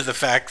allude to the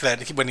fact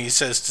that when he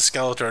says to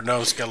Skeletor, "No,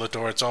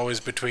 Skeletor, it's always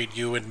between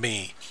you and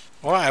me."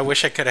 Well, I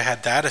wish I could have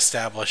had that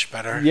established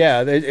better.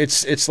 Yeah,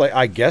 it's like,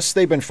 I guess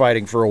they've been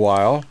fighting for a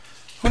while.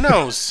 Who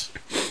knows?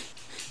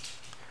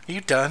 Are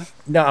you done?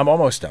 No, I'm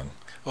almost done.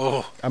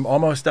 Oh. I'm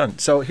almost done.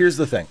 So here's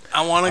the thing.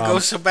 I want to go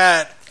so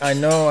bad. I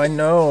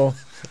know.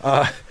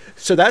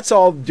 So that's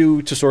all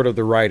due to sort of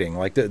the writing.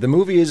 Like, the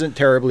movie isn't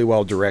terribly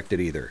well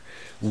directed either.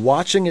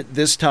 Watching it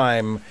this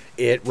time,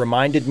 it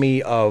reminded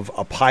me of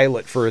a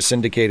pilot for a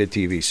syndicated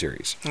TV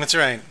series. That's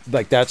right.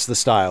 Like, that's the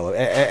style.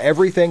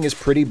 Everything is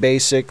pretty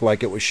basic,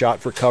 like it was shot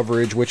for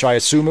coverage, which I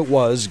assume it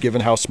was,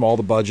 given how small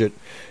the budget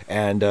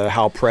and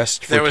how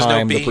pressed for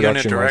time the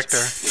production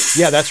was.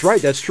 Yeah, that's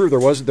right. That's true.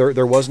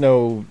 There was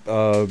no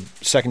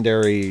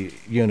secondary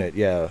unit.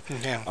 Yeah.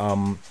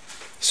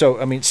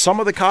 So, I mean, some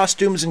of the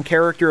costumes and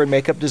character and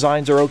makeup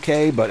designs are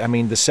okay, but I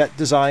mean, the set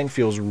design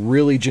feels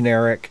really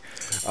generic.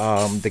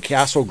 The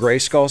Castle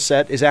Grayskull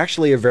set is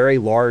actually a very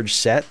large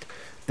set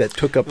that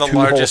took up The two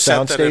whole largest set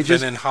sound that had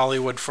stages. been in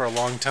Hollywood for a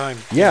long time.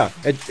 Yeah,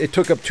 it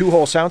took up two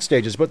whole sound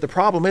stages, but the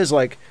problem is,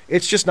 like,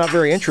 it's just not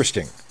very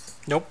interesting.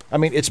 Nope. I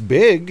mean, it's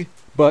big,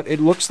 but it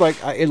looks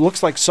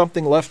like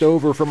something left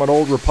over from an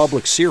old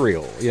Republic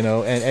cereal, you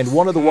know, and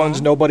one of the ones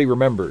nobody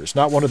remembers,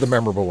 not one of the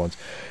memorable ones.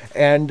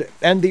 And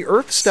the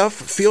Earth stuff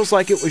feels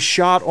like it was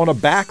shot on a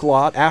back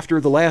lot after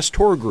the last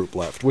tour group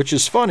left, which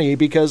is funny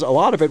because a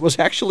lot of it was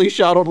actually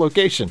shot on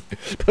location.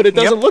 But it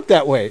doesn't look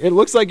that way. It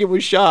looks like it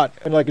was shot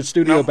in like a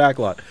studio back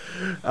lot.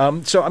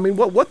 So, I mean,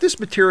 what this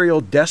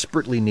material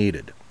desperately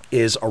needed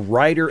is a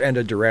writer and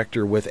a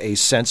director with a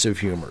sense of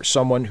humor,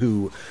 someone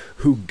who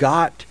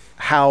got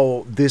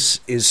how this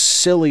is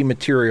silly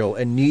material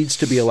and needs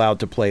to be allowed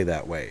to play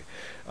that way.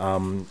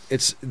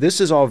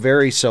 This is all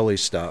very silly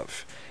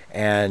stuff.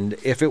 And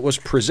if it was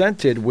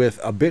presented with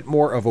a bit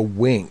more of a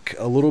wink,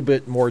 a little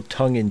bit more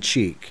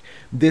tongue-in-cheek,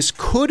 this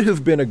could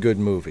have been a good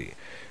movie.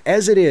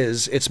 As it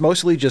is, it's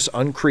mostly just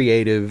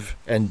uncreative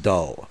and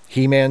dull.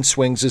 He-Man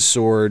swings his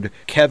sword.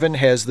 Kevin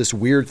has this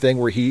weird thing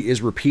where he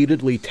is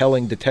repeatedly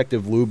telling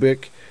Detective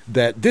Lubick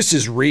that this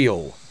is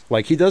real.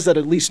 Like, he does that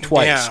at least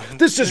twice. Yeah,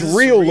 this is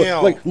real.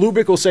 Like,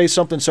 Lubick will say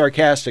something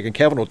sarcastic, and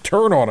Kevin will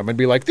turn on him and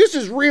be like, this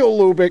is real,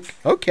 Lubick.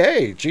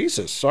 Okay,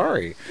 Jesus,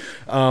 sorry.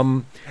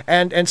 And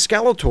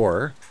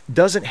Skeletor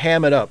doesn't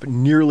ham it up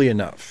nearly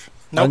enough.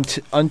 Nope.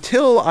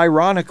 Until,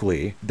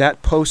 ironically,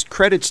 that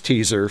post-credits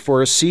teaser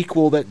for a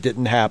sequel that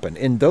didn't happen.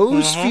 In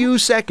those few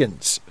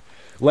seconds,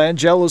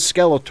 Langella's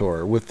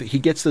Skeletor, he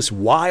gets this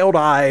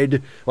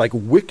wild-eyed, like,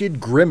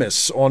 wicked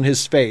grimace on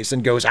his face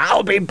and goes,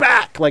 I'll be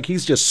back! Like,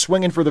 he's just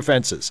swinging for the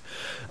fences.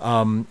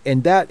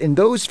 In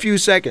those few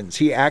seconds,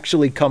 he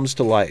actually comes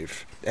to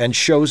life and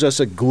shows us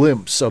a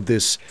glimpse of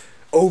this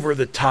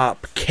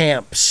over-the-top,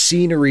 camp,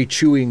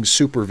 scenery-chewing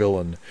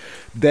supervillain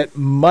that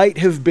might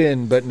have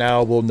been, but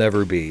now will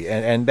never be.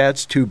 And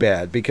that's too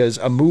bad, because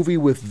a movie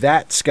with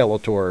that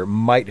Skeletor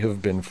might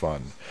have been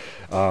fun.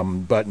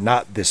 But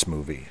not this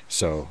movie.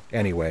 So,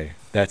 anyway,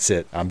 that's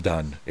it. I'm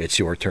done. It's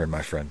your turn,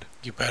 my friend.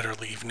 You better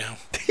leave now.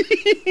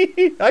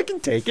 I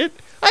can take it.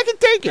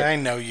 I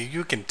know you.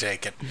 You can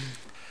take it.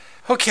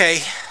 Okay.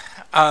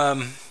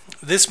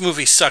 This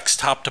movie sucks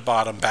top to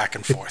bottom, back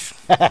and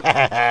forth.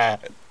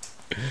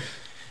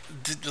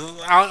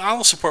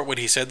 I'll support what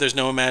he said. There's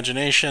no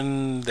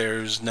imagination,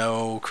 there's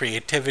no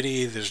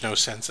creativity, there's no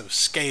sense of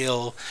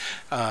scale,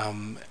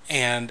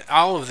 and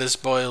all of this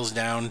boils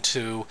down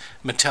to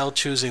Mattel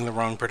choosing the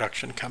wrong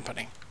production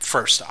company.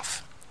 First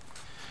off,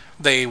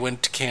 they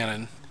went to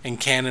Canon, and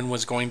Canon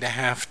was going to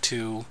have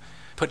to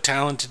put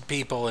talented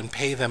people and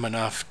pay them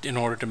enough in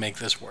order to make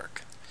this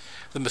work.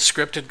 The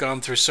script had gone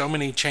through so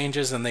many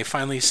changes, and they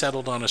finally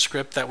settled on a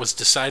script that was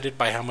decided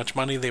by how much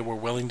money they were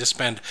willing to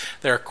spend.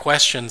 There are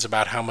questions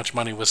about how much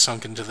money was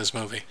sunk into this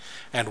movie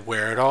and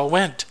where it all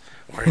went.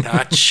 We're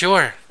not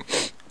sure.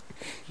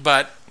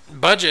 But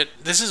budget,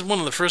 this is one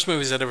of the first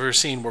movies I've ever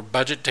seen where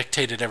budget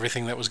dictated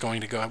everything that was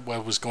going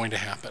to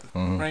happen,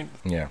 right?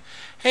 Yeah.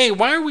 Hey,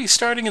 why are we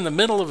starting in the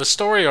middle of a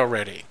story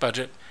already?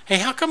 Budget. Hey,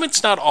 how come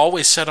it's not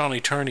always set on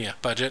Eternia?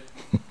 Budget.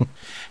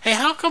 Hey,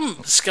 how come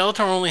Skeletor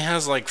only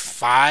has like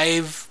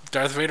 5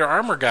 Darth Vader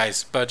armor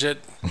guys? Budget.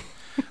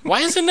 Why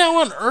is it now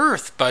on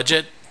Earth?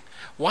 Budget.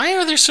 Why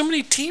are there so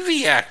many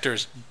TV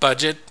actors?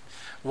 Budget.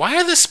 Why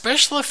are the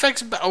special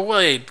effects... Oh,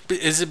 wait.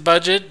 Is it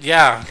budget?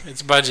 Yeah,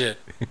 it's budget.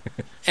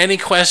 Any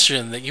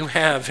question that you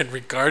have in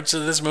regards to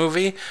this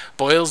movie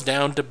boils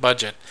down to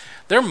budget.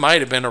 There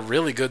might have been a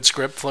really good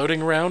script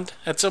floating around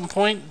at some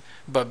point,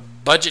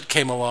 but budget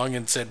came along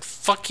and said,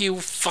 fuck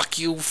you, fuck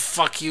you,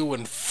 fuck you,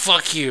 and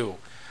fuck you.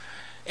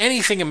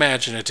 Anything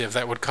imaginative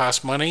that would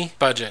cost money,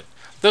 budget.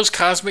 Those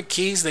cosmic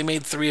keys, they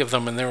made 3 of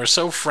them, and they were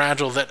so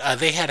fragile that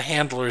they had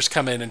handlers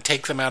come in and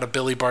take them out of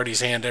Billy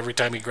Barty's hand every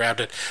time he grabbed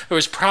it. There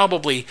was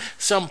probably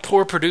some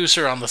poor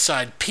producer on the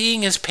side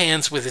peeing his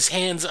pants with his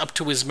hands up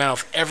to his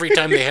mouth every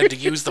time they had to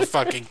use the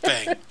fucking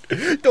thing.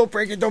 Don't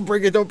break it, don't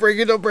break it, don't break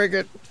it, don't break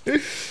it.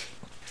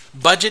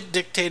 Budget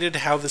dictated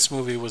how this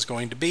movie was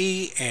going to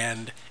be,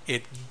 and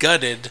it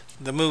gutted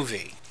the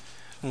movie.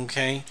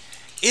 Okay?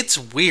 It's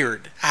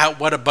weird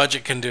what a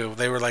budget can do.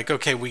 They were like,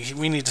 okay,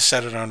 we need to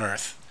set it on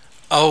Earth.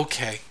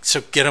 Okay, so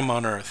get them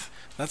on Earth.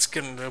 That's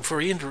gonna, if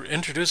we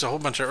introduce a whole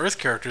bunch of Earth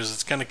characters,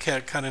 it's gonna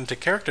cut into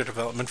character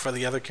development for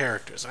the other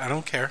characters. I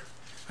don't care.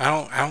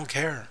 I don't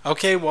care.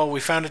 Okay, well, we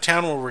found a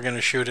town where we're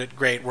gonna shoot it.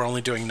 Great, we're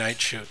only doing night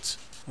shoots.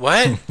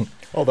 What?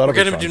 Oh, that'll we're be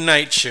gonna fun. do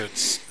night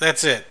shoots.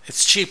 That's it.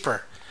 It's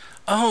cheaper.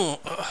 Oh,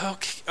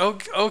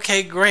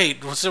 okay,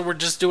 great. So we're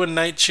just doing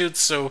night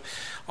shoots, so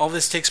all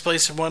this takes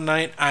place in one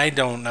night? I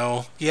don't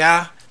know.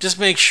 Yeah, just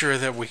make sure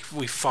that we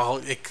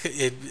fall.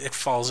 It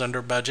falls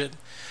under budget.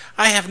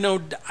 I have no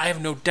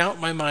doubt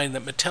in my mind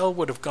that Mattel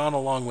would have gone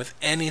along with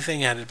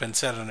anything had it been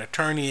set on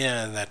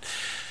Eternia, and that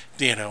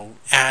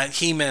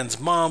He-Man's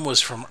mom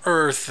was from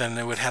Earth, and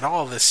it would had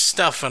all this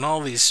stuff and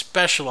all these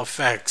special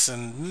effects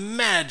and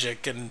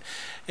magic and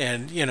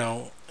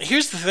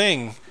here's the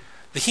thing.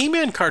 The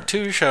He-Man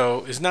cartoon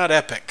show is not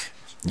epic.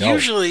 No.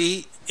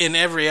 Usually, in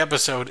every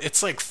episode,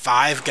 it's like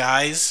 5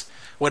 guys.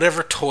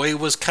 Whatever toy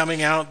was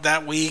coming out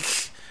that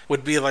week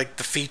would be like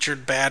the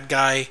featured bad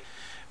guy.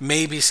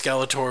 Maybe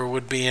Skeletor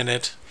would be in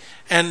it.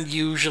 And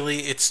usually,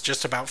 it's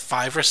just about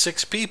 5 or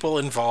 6 people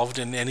involved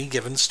in any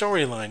given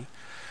storyline.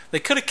 They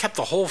could have kept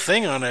the whole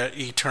thing on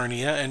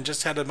Eternia and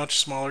just had a much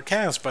smaller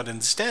cast, but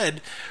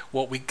instead,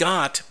 what we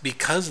got,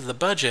 because of the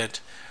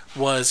budget,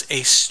 was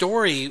a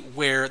story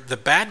where the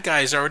bad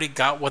guys already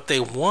got what they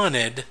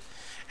wanted,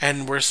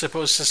 and we're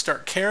supposed to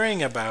start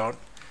caring about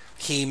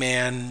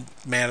He-Man,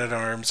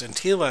 Man-at-Arms, and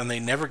Teela, and they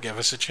never give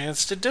us a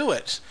chance to do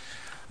it.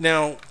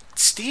 Now,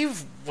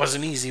 Steve was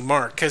an easy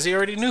mark, because he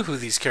already knew who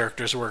these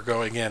characters were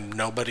going in.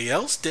 Nobody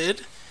else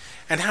did.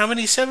 And how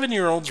many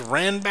 7-year-olds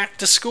ran back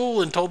to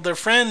school and told their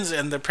friends,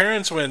 and their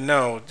parents went,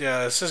 no,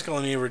 Siskel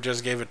and Ebert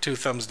just gave it 2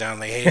 thumbs down.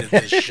 They hated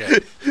this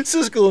shit.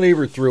 Siskel and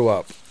Ebert threw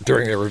up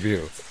during their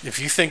review. If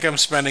you think I'm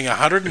spending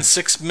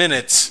 106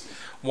 minutes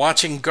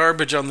watching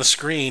garbage on the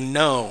screen,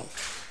 no.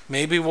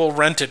 Maybe we'll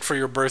rent it for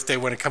your birthday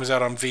when it comes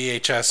out on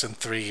VHS in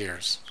 3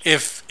 years.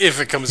 If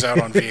it comes out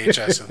on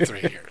VHS in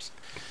 3 years.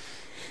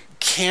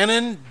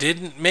 Canon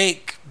didn't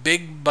make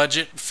big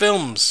budget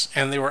films,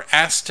 and they were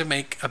asked to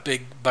make a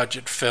big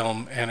budget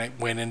film, and it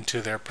went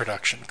into their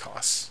production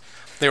costs.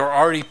 They were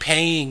already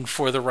paying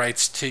for the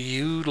rights to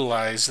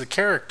utilize the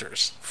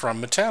characters from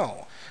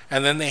Mattel,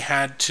 and then they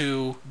had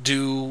to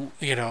do,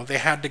 they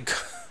had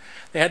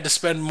to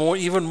spend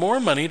even more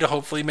money to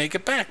hopefully make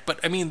it back. But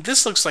I mean,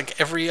 this looks like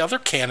every other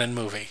Canon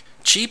movie.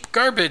 Cheap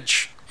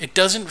garbage. It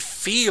doesn't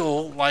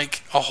feel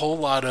like a whole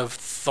lot of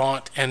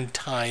thought and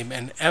time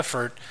and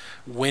effort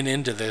went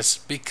into this,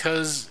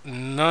 because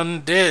none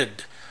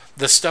did.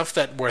 The stuff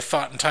that where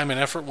thought and time and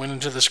effort went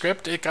into the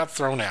script, it got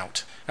thrown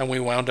out. And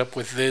we wound up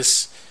with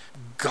this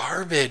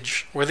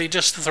garbage where they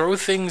just throw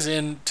things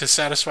in to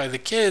satisfy the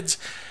kids.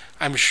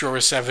 I'm sure a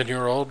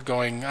 7-year-old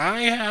going,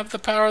 I have the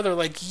power. They're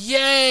like,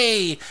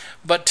 yay!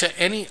 But to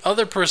any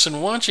other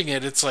person watching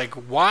it, it's like,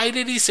 why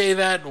did he say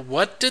that?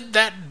 What did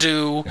that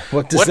do?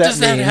 What does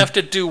that mean? Have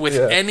to do with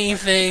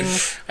anything?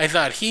 I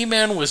thought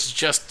He-Man was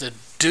just a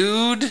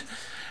dude,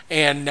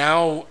 and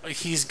now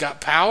he's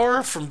got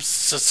power from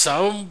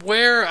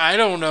somewhere. I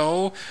don't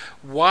know.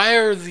 Why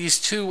are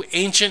these 2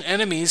 ancient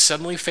enemies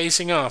suddenly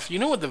facing off? You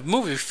know what the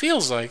movie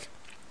feels like?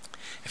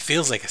 It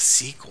feels like a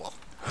sequel.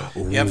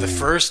 Ooh. You have the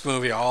first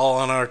movie all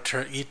on our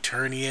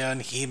Eternia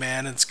and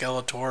He-Man and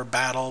Skeletor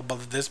battle,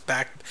 but this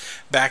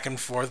back and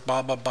forth,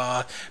 blah, blah,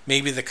 blah.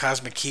 Maybe the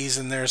Cosmic Key's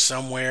in there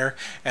somewhere.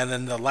 And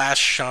then the last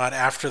shot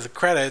after the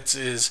credits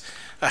is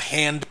a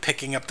hand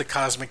picking up the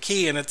Cosmic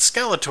Key, and it's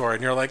Skeletor.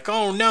 And you're like,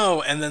 oh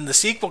no. And then the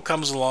sequel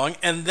comes along,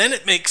 and then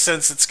it makes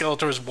sense that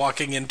Skeletor is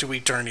walking into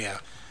Eternia.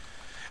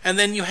 And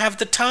then you have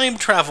the time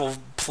travel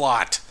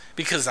plot,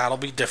 because that'll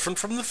be different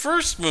from the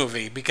first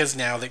movie, because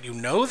now that you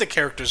know the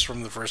characters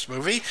from the first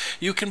movie,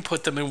 you can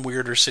put them in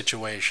weirder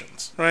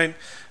situations, right?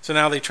 So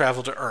now they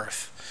travel to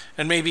Earth.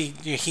 And maybe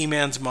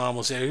He-Man's mom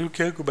will say, you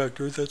can't go back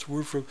to Earth, that's where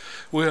we're from.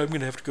 Well, I'm going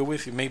to have to go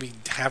with you. Maybe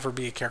have her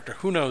be a character.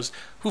 Who knows?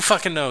 Who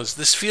fucking knows?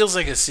 This feels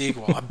like a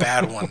sequel, a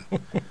bad one.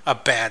 A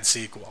bad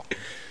sequel.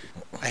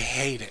 I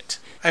hate it.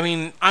 I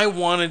mean, I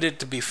wanted it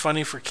to be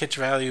funny for kitsch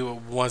value.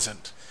 It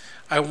wasn't.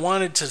 I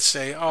wanted to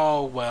say,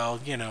 oh, well,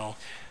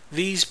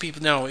 these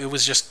people, no, it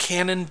was just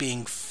Canon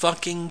being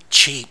fucking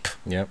cheap.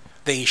 Yep.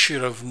 They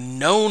should have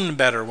known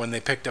better when they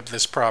picked up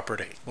this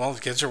property. Well,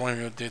 the kids are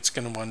wondering, it's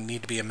going to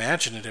need to be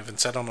imaginative and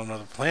set on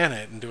another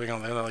planet and doing all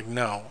that. They're like,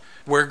 no,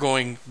 we're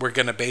going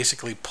to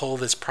basically pull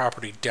this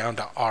property down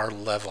to our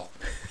level.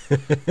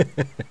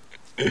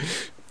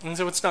 And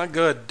so it's not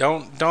good.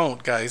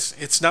 Don't, guys.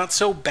 It's not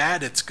so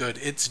bad it's good.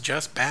 It's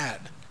just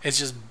bad. It's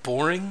just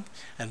boring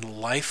and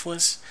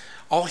lifeless.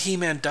 All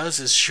He-Man does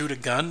is shoot a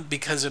gun,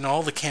 because in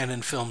all the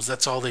Canon films,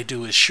 that's all they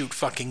do is shoot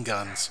fucking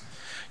guns.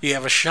 You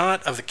have a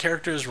shot of the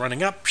characters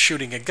running up,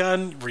 shooting a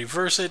gun,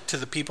 reverse it to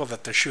the people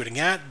that they're shooting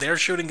at, they're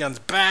shooting guns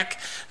back.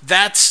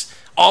 That's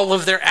all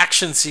of their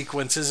action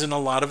sequences in a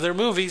lot of their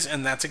movies,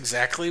 and that's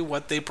exactly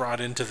what they brought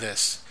into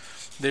this.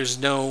 There's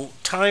no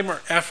time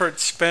or effort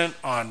spent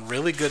on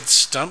really good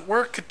stunt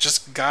work,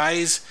 just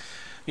guys,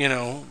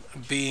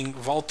 being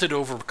vaulted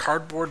over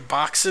cardboard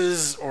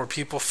boxes or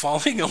people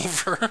falling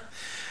over.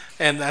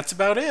 And that's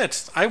about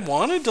it. I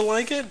wanted to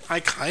like it. I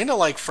kind of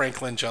like Frank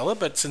Langella,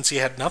 but since he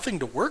had nothing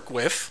to work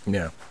with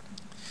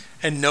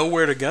and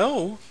nowhere to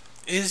go,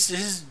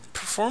 his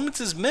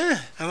performance is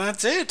meh, and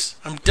that's it.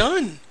 I'm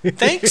done.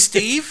 Thanks,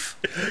 Steve.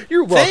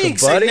 You're welcome,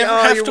 Thanks. buddy. I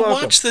never have to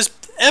watch this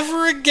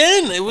ever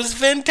again. It was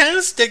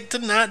fantastic to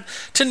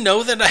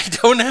know that I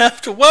don't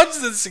have to watch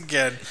this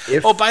again.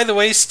 Oh, by the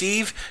way,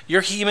 Steve,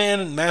 your He-Man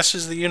and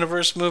Masters of the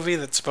Universe movie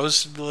that's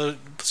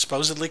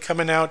supposedly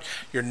coming out,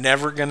 you're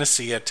never going to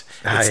see it.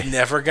 It's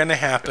never going to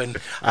happen.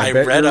 I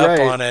read up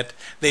on it.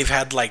 They've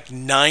had like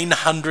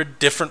 900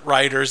 different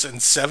writers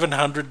and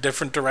 700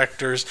 different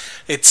directors.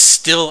 It's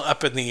still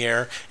up in the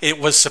air. It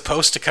was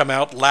supposed to come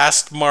out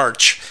last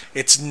March.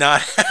 It's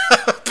not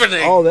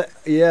happening.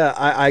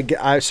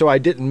 Oh, so I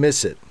didn't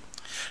miss it.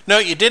 No,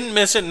 you didn't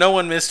miss it. No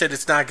one missed it.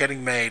 It's not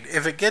getting made.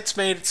 If it gets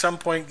made at some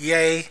point,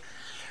 yay.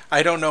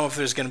 I don't know if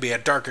there's going to be a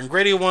dark and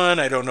gritty one.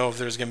 I don't know if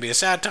there's going to be a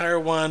satire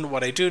one.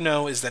 What I do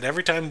know is that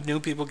every time new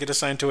people get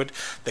assigned to it,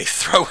 they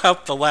throw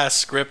out the last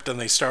script and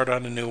they start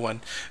on a new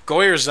one.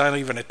 Goyer's not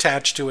even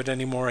attached to it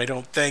anymore, I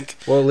don't think.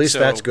 Well, at least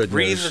that's good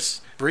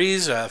news.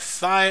 Breathe a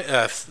sigh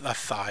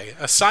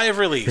of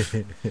relief,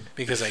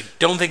 because I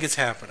don't think it's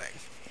happening.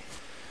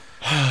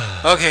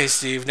 Okay,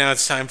 Steve, now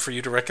it's time for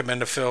you to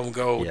recommend a film.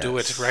 Go do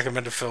it.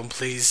 Recommend a film,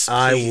 please.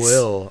 I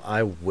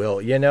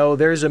will. You know,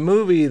 there's a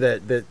movie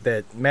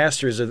that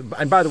Masters of...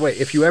 And by the way,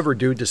 if you ever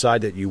do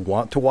decide that you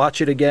want to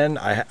watch it again,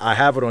 I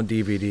have it on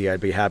DVD.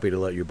 I'd be happy to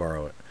let you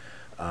borrow it.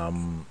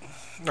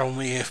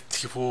 Only if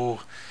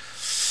people...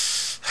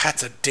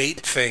 That's a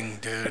date thing,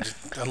 dude.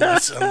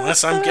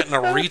 Unless I'm getting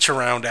a reach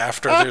around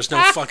after, there's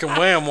no fucking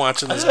way I'm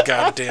watching this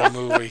goddamn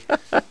movie.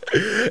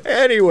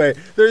 Anyway,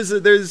 there's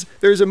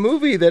a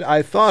movie that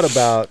I thought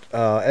about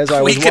as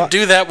I was. We could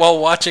do that while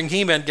watching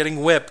He-Man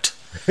getting whipped.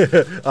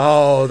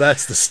 Oh,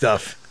 that's the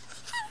stuff.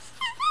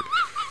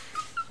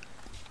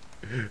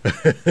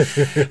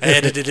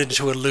 Edited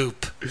into a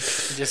loop.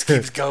 It just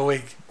keeps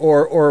going.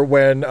 Or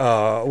when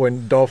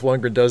Dolph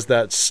Lundgren does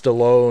that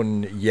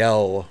Stallone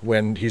yell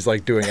when he's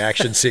like doing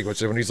action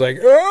sequences, when he's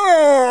like,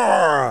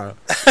 "Arr!"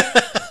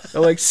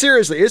 I'm like,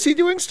 seriously, is he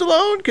doing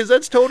Stallone? Because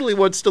that's totally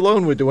what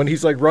Stallone would do when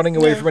he's like running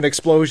away from an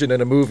explosion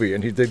in a movie,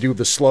 and they do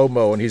the slow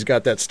mo, and he's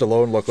got that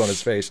Stallone look on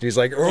his face, and he's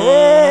like,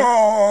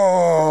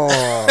 "Arr!"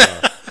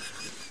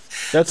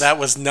 That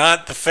was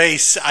not the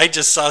face. I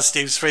just saw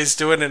Steve's face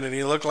doing it, and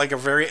he looked like a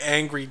very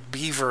angry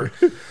beaver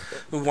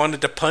who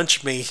wanted to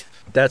punch me.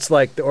 That's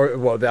like,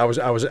 I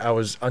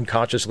was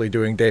unconsciously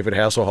doing David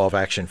Hasselhoff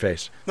action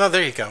face. No,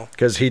 there you go.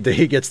 Because he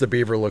gets the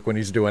beaver look when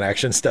he's doing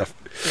action stuff.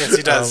 Yes,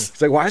 he does.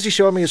 It's like, why is he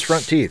showing me his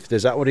front teeth?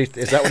 Is that what he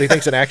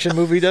thinks an action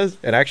movie does?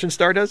 An action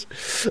star does?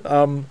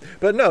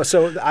 But no.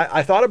 So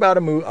I thought about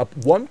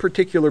one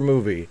particular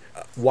movie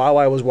while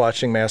I was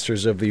watching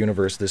Masters of the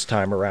Universe this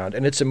time around,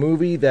 and it's a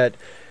movie that.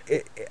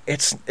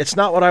 It's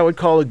not what I would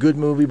call a good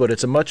movie, but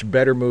it's a much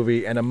better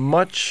movie and a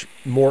much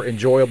more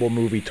enjoyable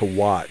movie to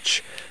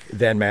watch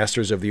than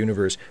Masters of the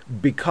Universe,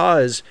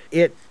 because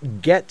it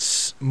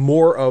gets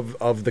more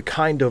of the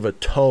kind of a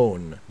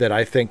tone that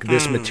I think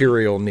this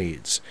material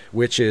needs,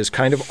 which is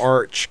kind of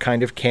arch,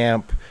 kind of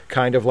camp,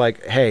 kind of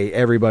like, hey,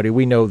 everybody,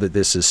 we know that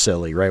this is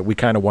silly, right? We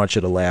kind of want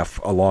you to laugh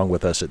along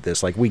with us at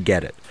this. Like, we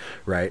get it,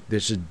 right?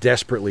 This is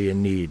desperately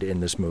in need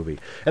in this movie.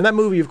 And that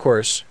movie, of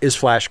course, is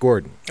Flash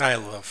Gordon. I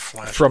love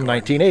Flash from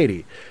Gordon.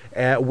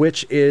 1980,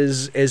 which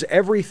is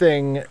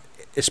everything,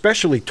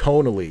 especially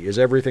tonally, is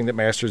everything that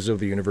Masters of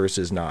the Universe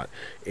is not.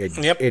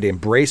 It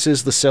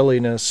embraces the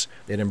silliness.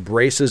 It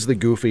embraces the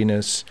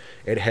goofiness.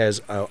 It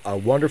has a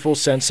wonderful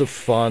sense of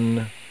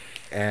fun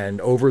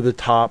and over the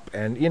top,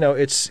 and you know,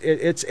 it's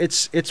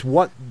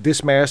what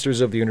this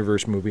Masters of the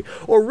Universe movie,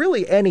 or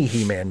really any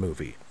He-Man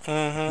movie,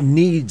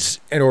 needs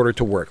in order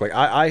to work. Like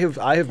I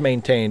have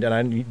maintained,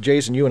 and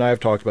Jason, you and I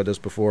have talked about this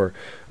before.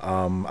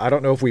 I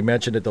don't know if we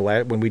mentioned it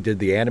when we did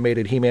the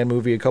animated He-Man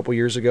movie a couple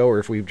years ago, or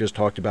if we've just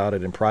talked about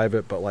it in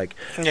private. But like,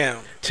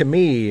 to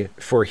me,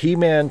 for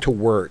He-Man to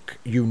work,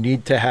 you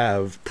need to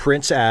have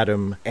Prince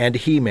Adam and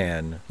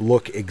He-Man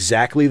look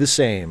exactly the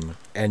same,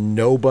 and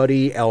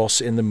nobody else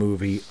in the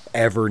movie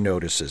ever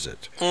notices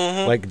it.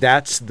 Like,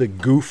 that's the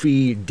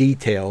goofy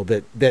detail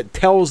that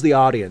tells the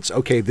audience,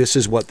 okay, this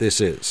is what this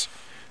is.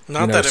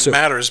 Not that it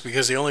matters,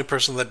 because the only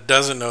person that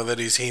doesn't know that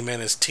he's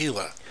He-Man is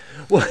Teela.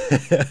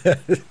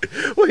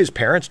 Well, his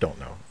parents don't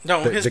know.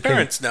 No, his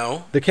parents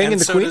know. The king and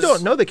the queen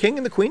don't know. The king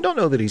and the queen don't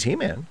know that he's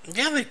He-Man.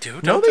 Yeah, they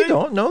do. No, they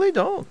don't. No, they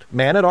don't.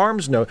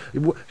 Man-at-Arms know.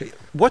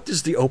 What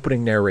does the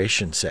opening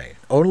narration say?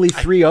 Only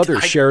three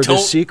others share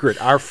this secret.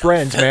 Our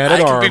friends,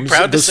 Man-at-Arms,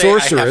 the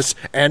Sorceress,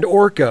 and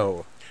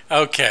Orko.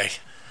 Okay.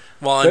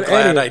 Well, I'm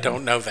glad I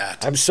don't know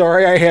that. I'm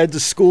sorry I had to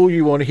school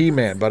you on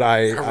He-Man, but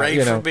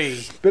Hooray for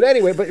me. But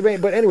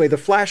anyway, the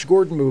Flash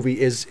Gordon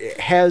movie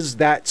has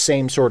that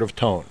same sort of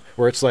tone,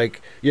 where it's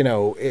like, you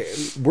know,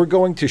 we're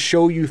going to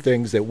show you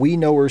things that we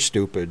know are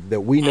stupid,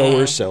 that we know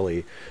are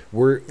silly.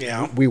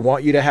 We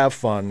want you to have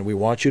fun. We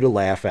want you to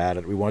laugh at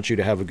it. We want you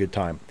to have a good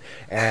time.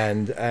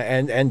 And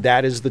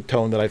that is the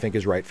tone that I think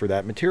is right for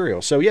that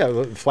material. So yeah,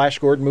 the Flash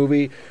Gordon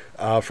movie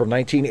from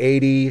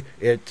 1980.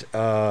 It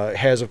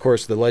has, of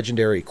course, the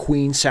legendary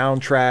Queen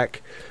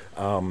soundtrack.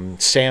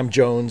 Sam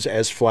Jones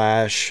as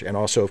Flash, and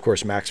also, of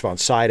course, Max von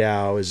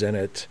Sydow is in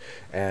it,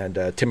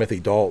 and Timothy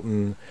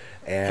Dalton.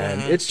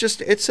 And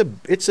it's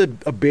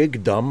a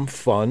big dumb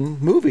fun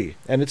movie,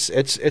 and it's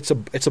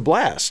a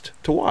blast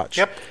to watch.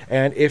 Yep.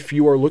 And if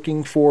you are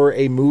looking for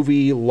a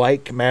movie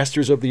like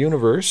Masters of the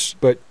Universe,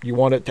 but you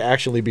want it to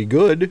actually be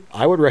good,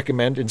 I would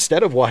recommend,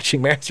 instead of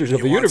watching Masters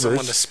of the Universe,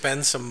 someone to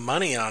spend some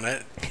money on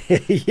it.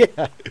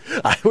 yeah,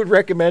 I would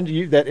recommend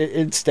you that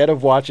instead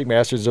of watching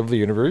Masters of the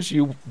Universe,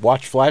 you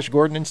watch Flash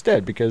Gordon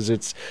instead, because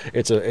it's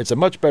a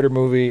much better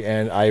movie,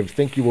 and I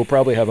think you will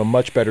probably have a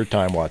much better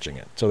time watching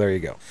it. So there you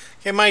go.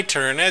 Okay, my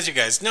turn. As you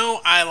guys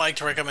know, I like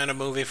to recommend a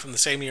movie from the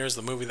same year as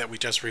the movie that we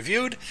just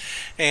reviewed,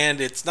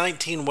 and it's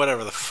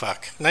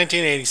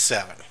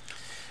 1987.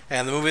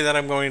 And the movie that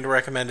I'm going to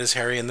recommend is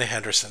Harry and the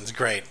Hendersons.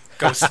 Great.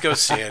 Go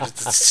see it.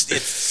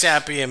 It's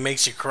sappy and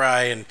makes you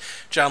cry, and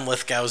John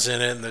Lithgow's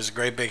in it, and there's a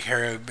great big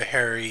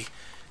hairy,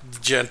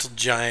 gentle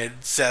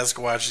giant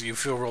Sasquatch that you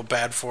feel real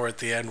bad for at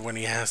the end when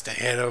he has to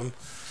hit him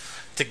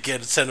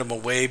to send him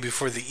away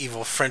before the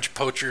evil French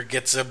poacher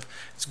gets him.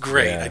 It's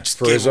great. Yeah, I just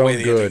for gave his away own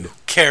the good. ending. Who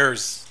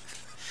cares?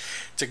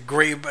 It's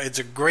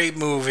a great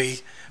movie,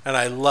 and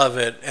I love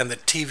it. And the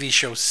TV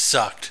show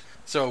sucked.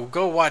 So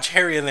go watch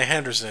Harry and the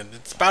Henderson.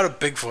 It's about a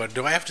Bigfoot.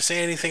 Do I have to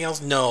say anything else?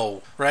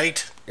 No,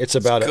 right? It's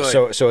about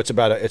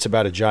it's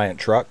about a giant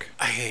truck.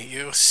 I hate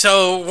you.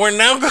 So we're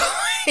now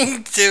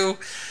going to.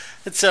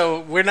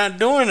 So we're not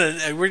doing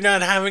it. We're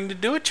not having to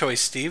do a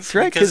choice, Steve. That's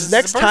right, because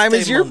next time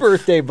is your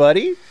birthday,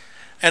 buddy.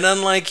 And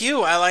unlike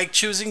you, I like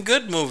choosing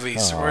good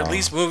movies, or at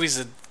least movies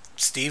that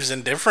Steve's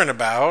indifferent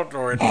about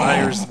or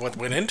admires what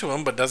went into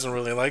them but doesn't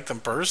really like them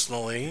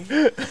personally.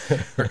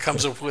 Or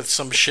comes up with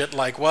some shit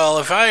like, well,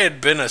 if I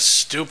had been a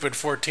stupid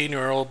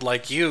 14-year-old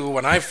like you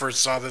when I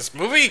first saw this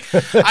movie,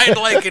 I'd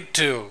like it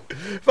too.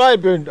 If I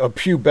had been a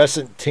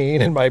pubescent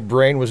teen and my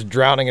brain was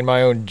drowning in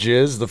my own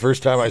jizz the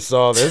first time I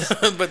saw this.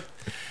 But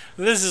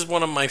this is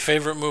one of my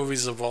favorite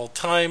movies of all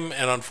time,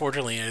 and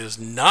unfortunately it is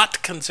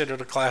not considered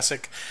a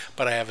classic,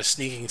 but I have a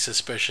sneaking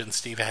suspicion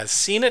Steve has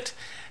seen it,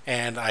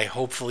 and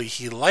hopefully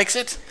he likes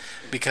it,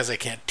 because I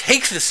can't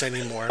take this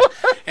anymore.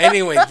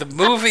 Anyway, the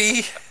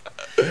movie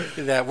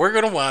that we're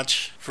going to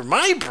watch for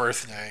my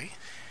birthday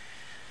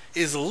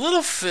is a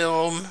little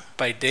film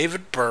by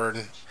David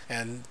Byrne,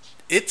 and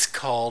it's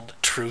called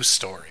True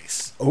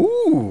Stories.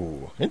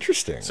 Ooh,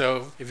 interesting.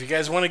 So, if you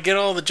guys want to get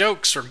all the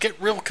jokes or get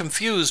real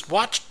confused,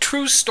 watch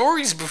True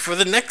Stories before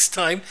the next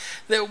time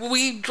that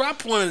we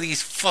drop one of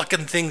these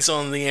fucking things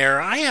on the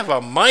air. I have a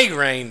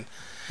migraine.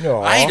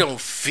 Aww. I don't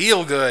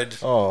feel good.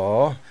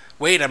 Aw.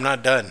 Wait, I'm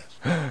not done.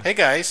 Hey,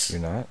 guys. You're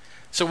not?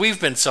 So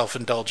we've been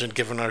self-indulgent,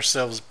 giving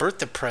ourselves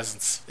birthday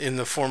presents in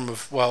the form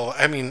of, well,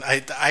 I mean,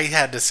 I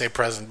had to say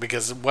present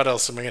because what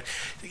else am I going to...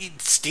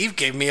 Steve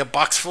gave me a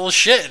box full of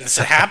shit and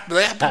said, happy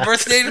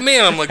birthday to me.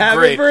 And I'm like,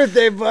 great. Happy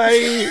birthday,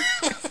 buddy.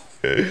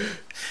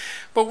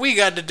 But we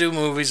got to do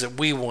movies that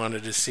we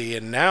wanted to see,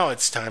 and now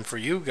it's time for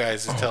you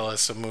guys to tell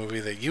us a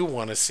movie that you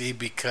want to see,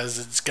 because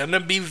it's going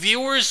to be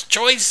viewer's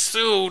choice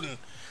soon.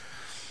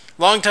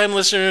 Longtime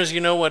listeners, you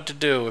know what to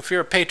do. If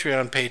you're a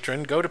Patreon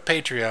patron, go to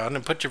Patreon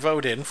and put your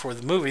vote in for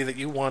the movie that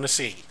you want to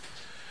see.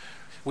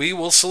 We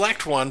will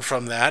select one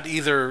from that,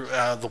 either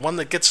the one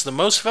that gets the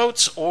most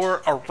votes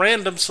or a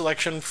random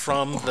selection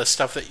from the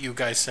stuff that you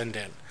guys send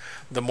in.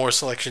 The more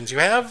selections you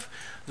have,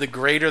 the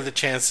greater the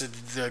chance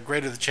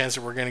that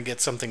we're going to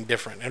get something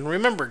different. And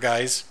remember,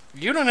 guys,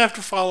 you don't have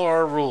to follow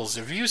our rules.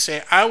 If you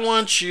say, I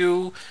want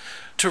you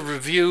to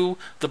review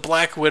the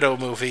Black Widow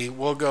movie,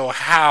 we'll go,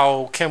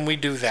 how can we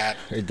do that?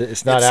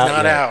 It's not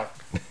out.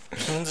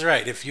 That's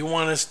right. If you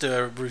want us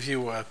to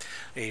review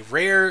a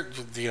rare,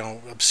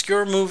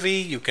 obscure movie,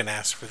 you can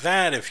ask for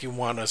that. If you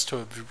want us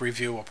to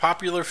review a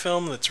popular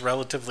film that's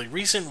relatively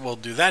recent, we'll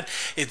do that.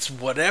 It's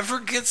whatever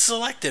gets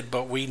selected,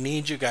 but we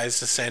need you guys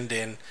to send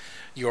in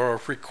your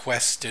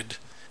requested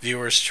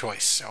viewer's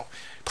choice. So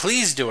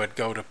please do it.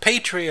 Go to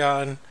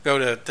Patreon,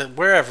 go to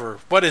wherever.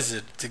 What is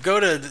it? To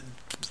go to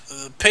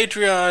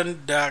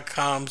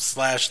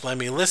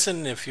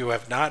patreon.com/lemmylisten if you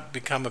have not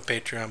become a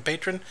Patreon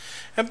patron,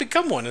 and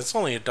become one. It's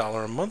only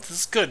 $1 a month.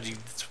 It's good.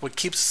 It's what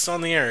keeps us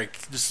on the air.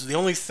 This is the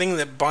only thing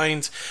that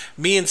binds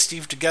me and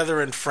Steve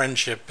together in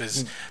friendship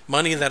is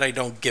money that I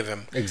don't give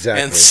him.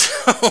 Exactly. And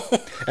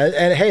so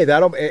and hey,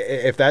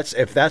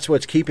 if that's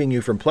what's keeping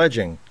you from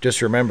pledging,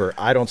 just remember,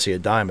 I don't see a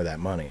dime of that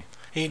money.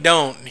 He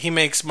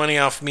makes money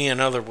off me in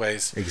other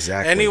ways.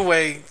 Exactly.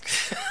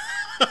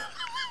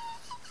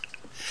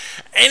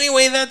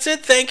 Anyway, that's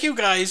it. Thank you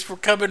guys for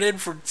coming in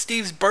for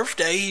Steve's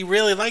birthday. He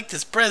really liked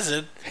his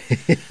present.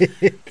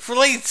 For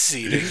late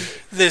seating,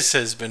 this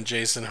has been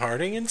Jason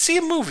Harding, and see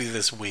a movie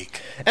this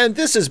week. And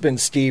this has been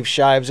Steve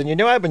Shives,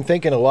 and I've been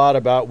thinking a lot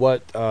about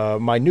what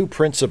my new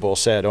principal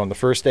said on the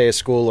first day of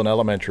school in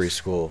elementary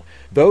school.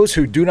 Those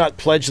who do not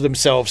pledge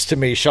themselves to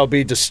me shall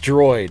be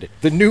destroyed.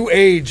 The new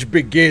age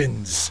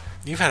begins.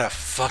 You've had a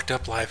fucked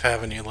up life,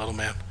 haven't you, little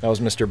man? That was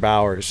Mr.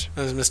 Bowers.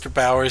 That was Mr.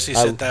 Bowers. He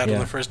said that on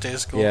the first day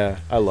of school? Yeah,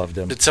 I loved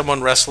him. Did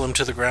someone wrestle him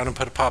to the ground and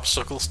put a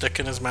popsicle stick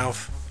in his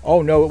mouth?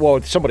 Oh, no.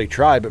 Well, somebody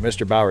tried, but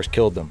Mr. Bowers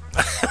killed them.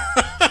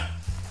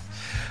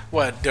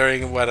 What,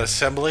 during what,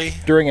 assembly?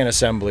 During an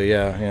assembly,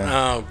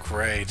 yeah. Oh,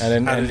 great. And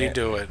then, How did he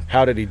do it?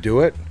 How did he do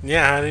it?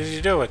 Yeah, how did he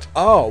do it?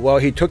 Oh, well,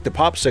 he took the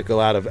popsicle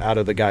out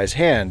of the guy's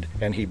hand,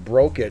 and he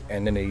broke it,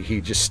 and then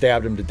he just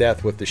stabbed him to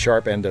death with the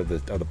sharp end of the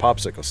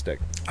popsicle stick.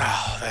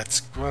 Oh,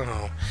 that's...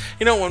 Well,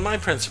 you know, when my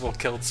principal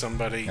killed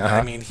somebody, Uh-huh.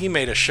 I mean, he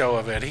made a show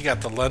of it. He got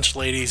the lunch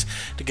ladies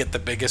to get the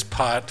biggest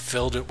pot,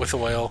 filled it with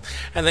oil,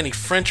 and then he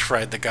french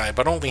fried the guy,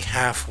 but only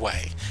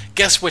halfway.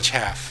 Guess which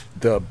half?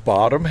 The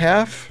bottom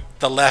half?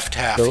 The left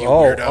half, you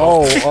oh,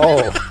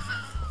 weirdo.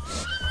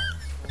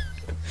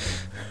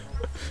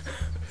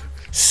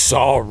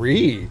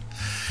 Sorry.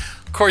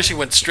 Of course, he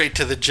went straight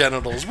to the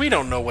genitals. We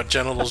don't know what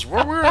genitals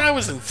were. I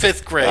was in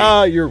 5th grade.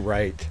 Ah, you're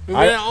right.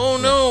 Oh,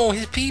 no,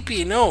 his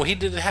pee-pee. No, he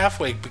did it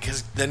halfway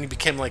because then he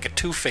became like a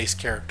Two-Face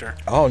character.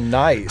 Oh,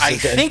 nice. I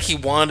think he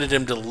wanted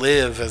him to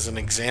live as an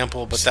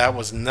example, but that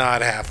was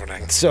not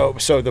happening. So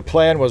the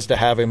plan was to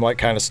have him, like,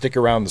 kind of stick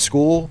around the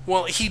school?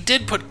 Well, he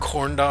did put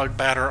corn dog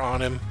batter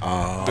on him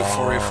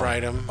before he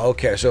fried him.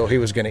 Okay, so he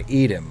was going to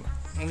eat him.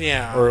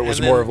 Yeah. Or it was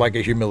and more then- of like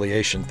a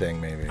humiliation thing,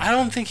 maybe. I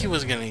don't think he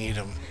was going to eat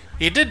him.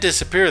 He did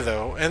disappear,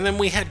 though, and then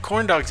we had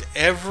corn dogs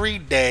every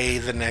day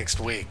the next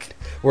week.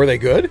 Were they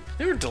good?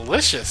 They were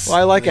delicious. Well,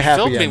 I like They a happy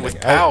filled ending. me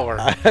with power.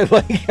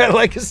 I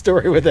like a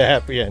story with a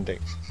happy ending.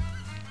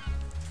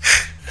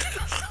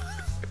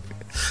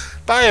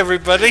 Bye,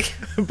 everybody.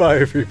 Bye,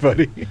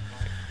 everybody.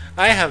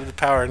 I have the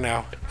power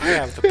now. I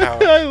have the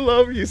power. I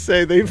love you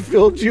say they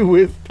filled you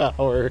with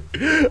power.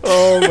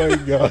 Oh, my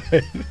God.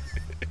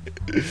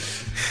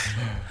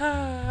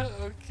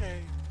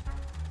 Okay.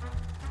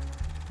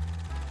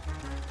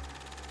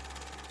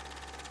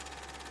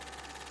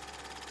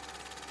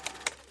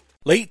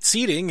 Late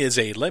Seating is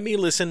a Let Me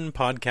Listen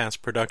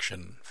podcast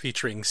production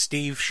featuring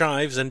Steve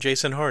Shives and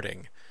Jason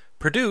Harding.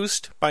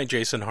 Produced by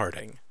Jason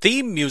Harding.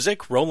 Theme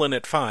music, Rollin'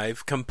 at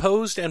 5,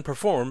 composed and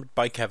performed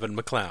by Kevin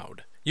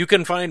MacLeod. You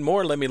can find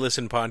more Let Me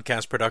Listen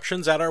podcast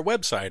productions at our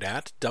website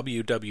at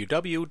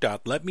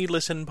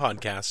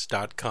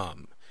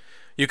www.letmelistenpodcasts.com.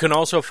 You can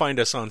also find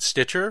us on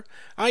Stitcher,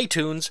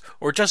 iTunes,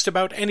 or just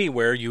about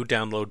anywhere you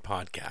download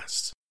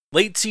podcasts.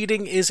 Late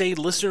Seating is a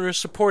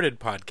listener-supported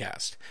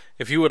podcast.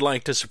 If you would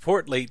like to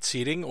support Late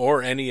Seating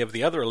or any of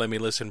the other Let Me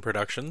Listen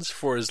productions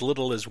for as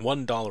little as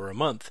 $1 a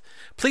month,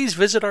 please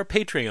visit our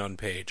Patreon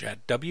page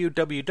at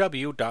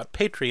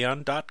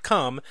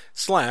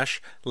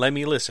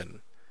www.patreon.com/LetMeListen.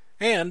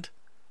 And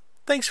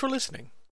thanks for listening.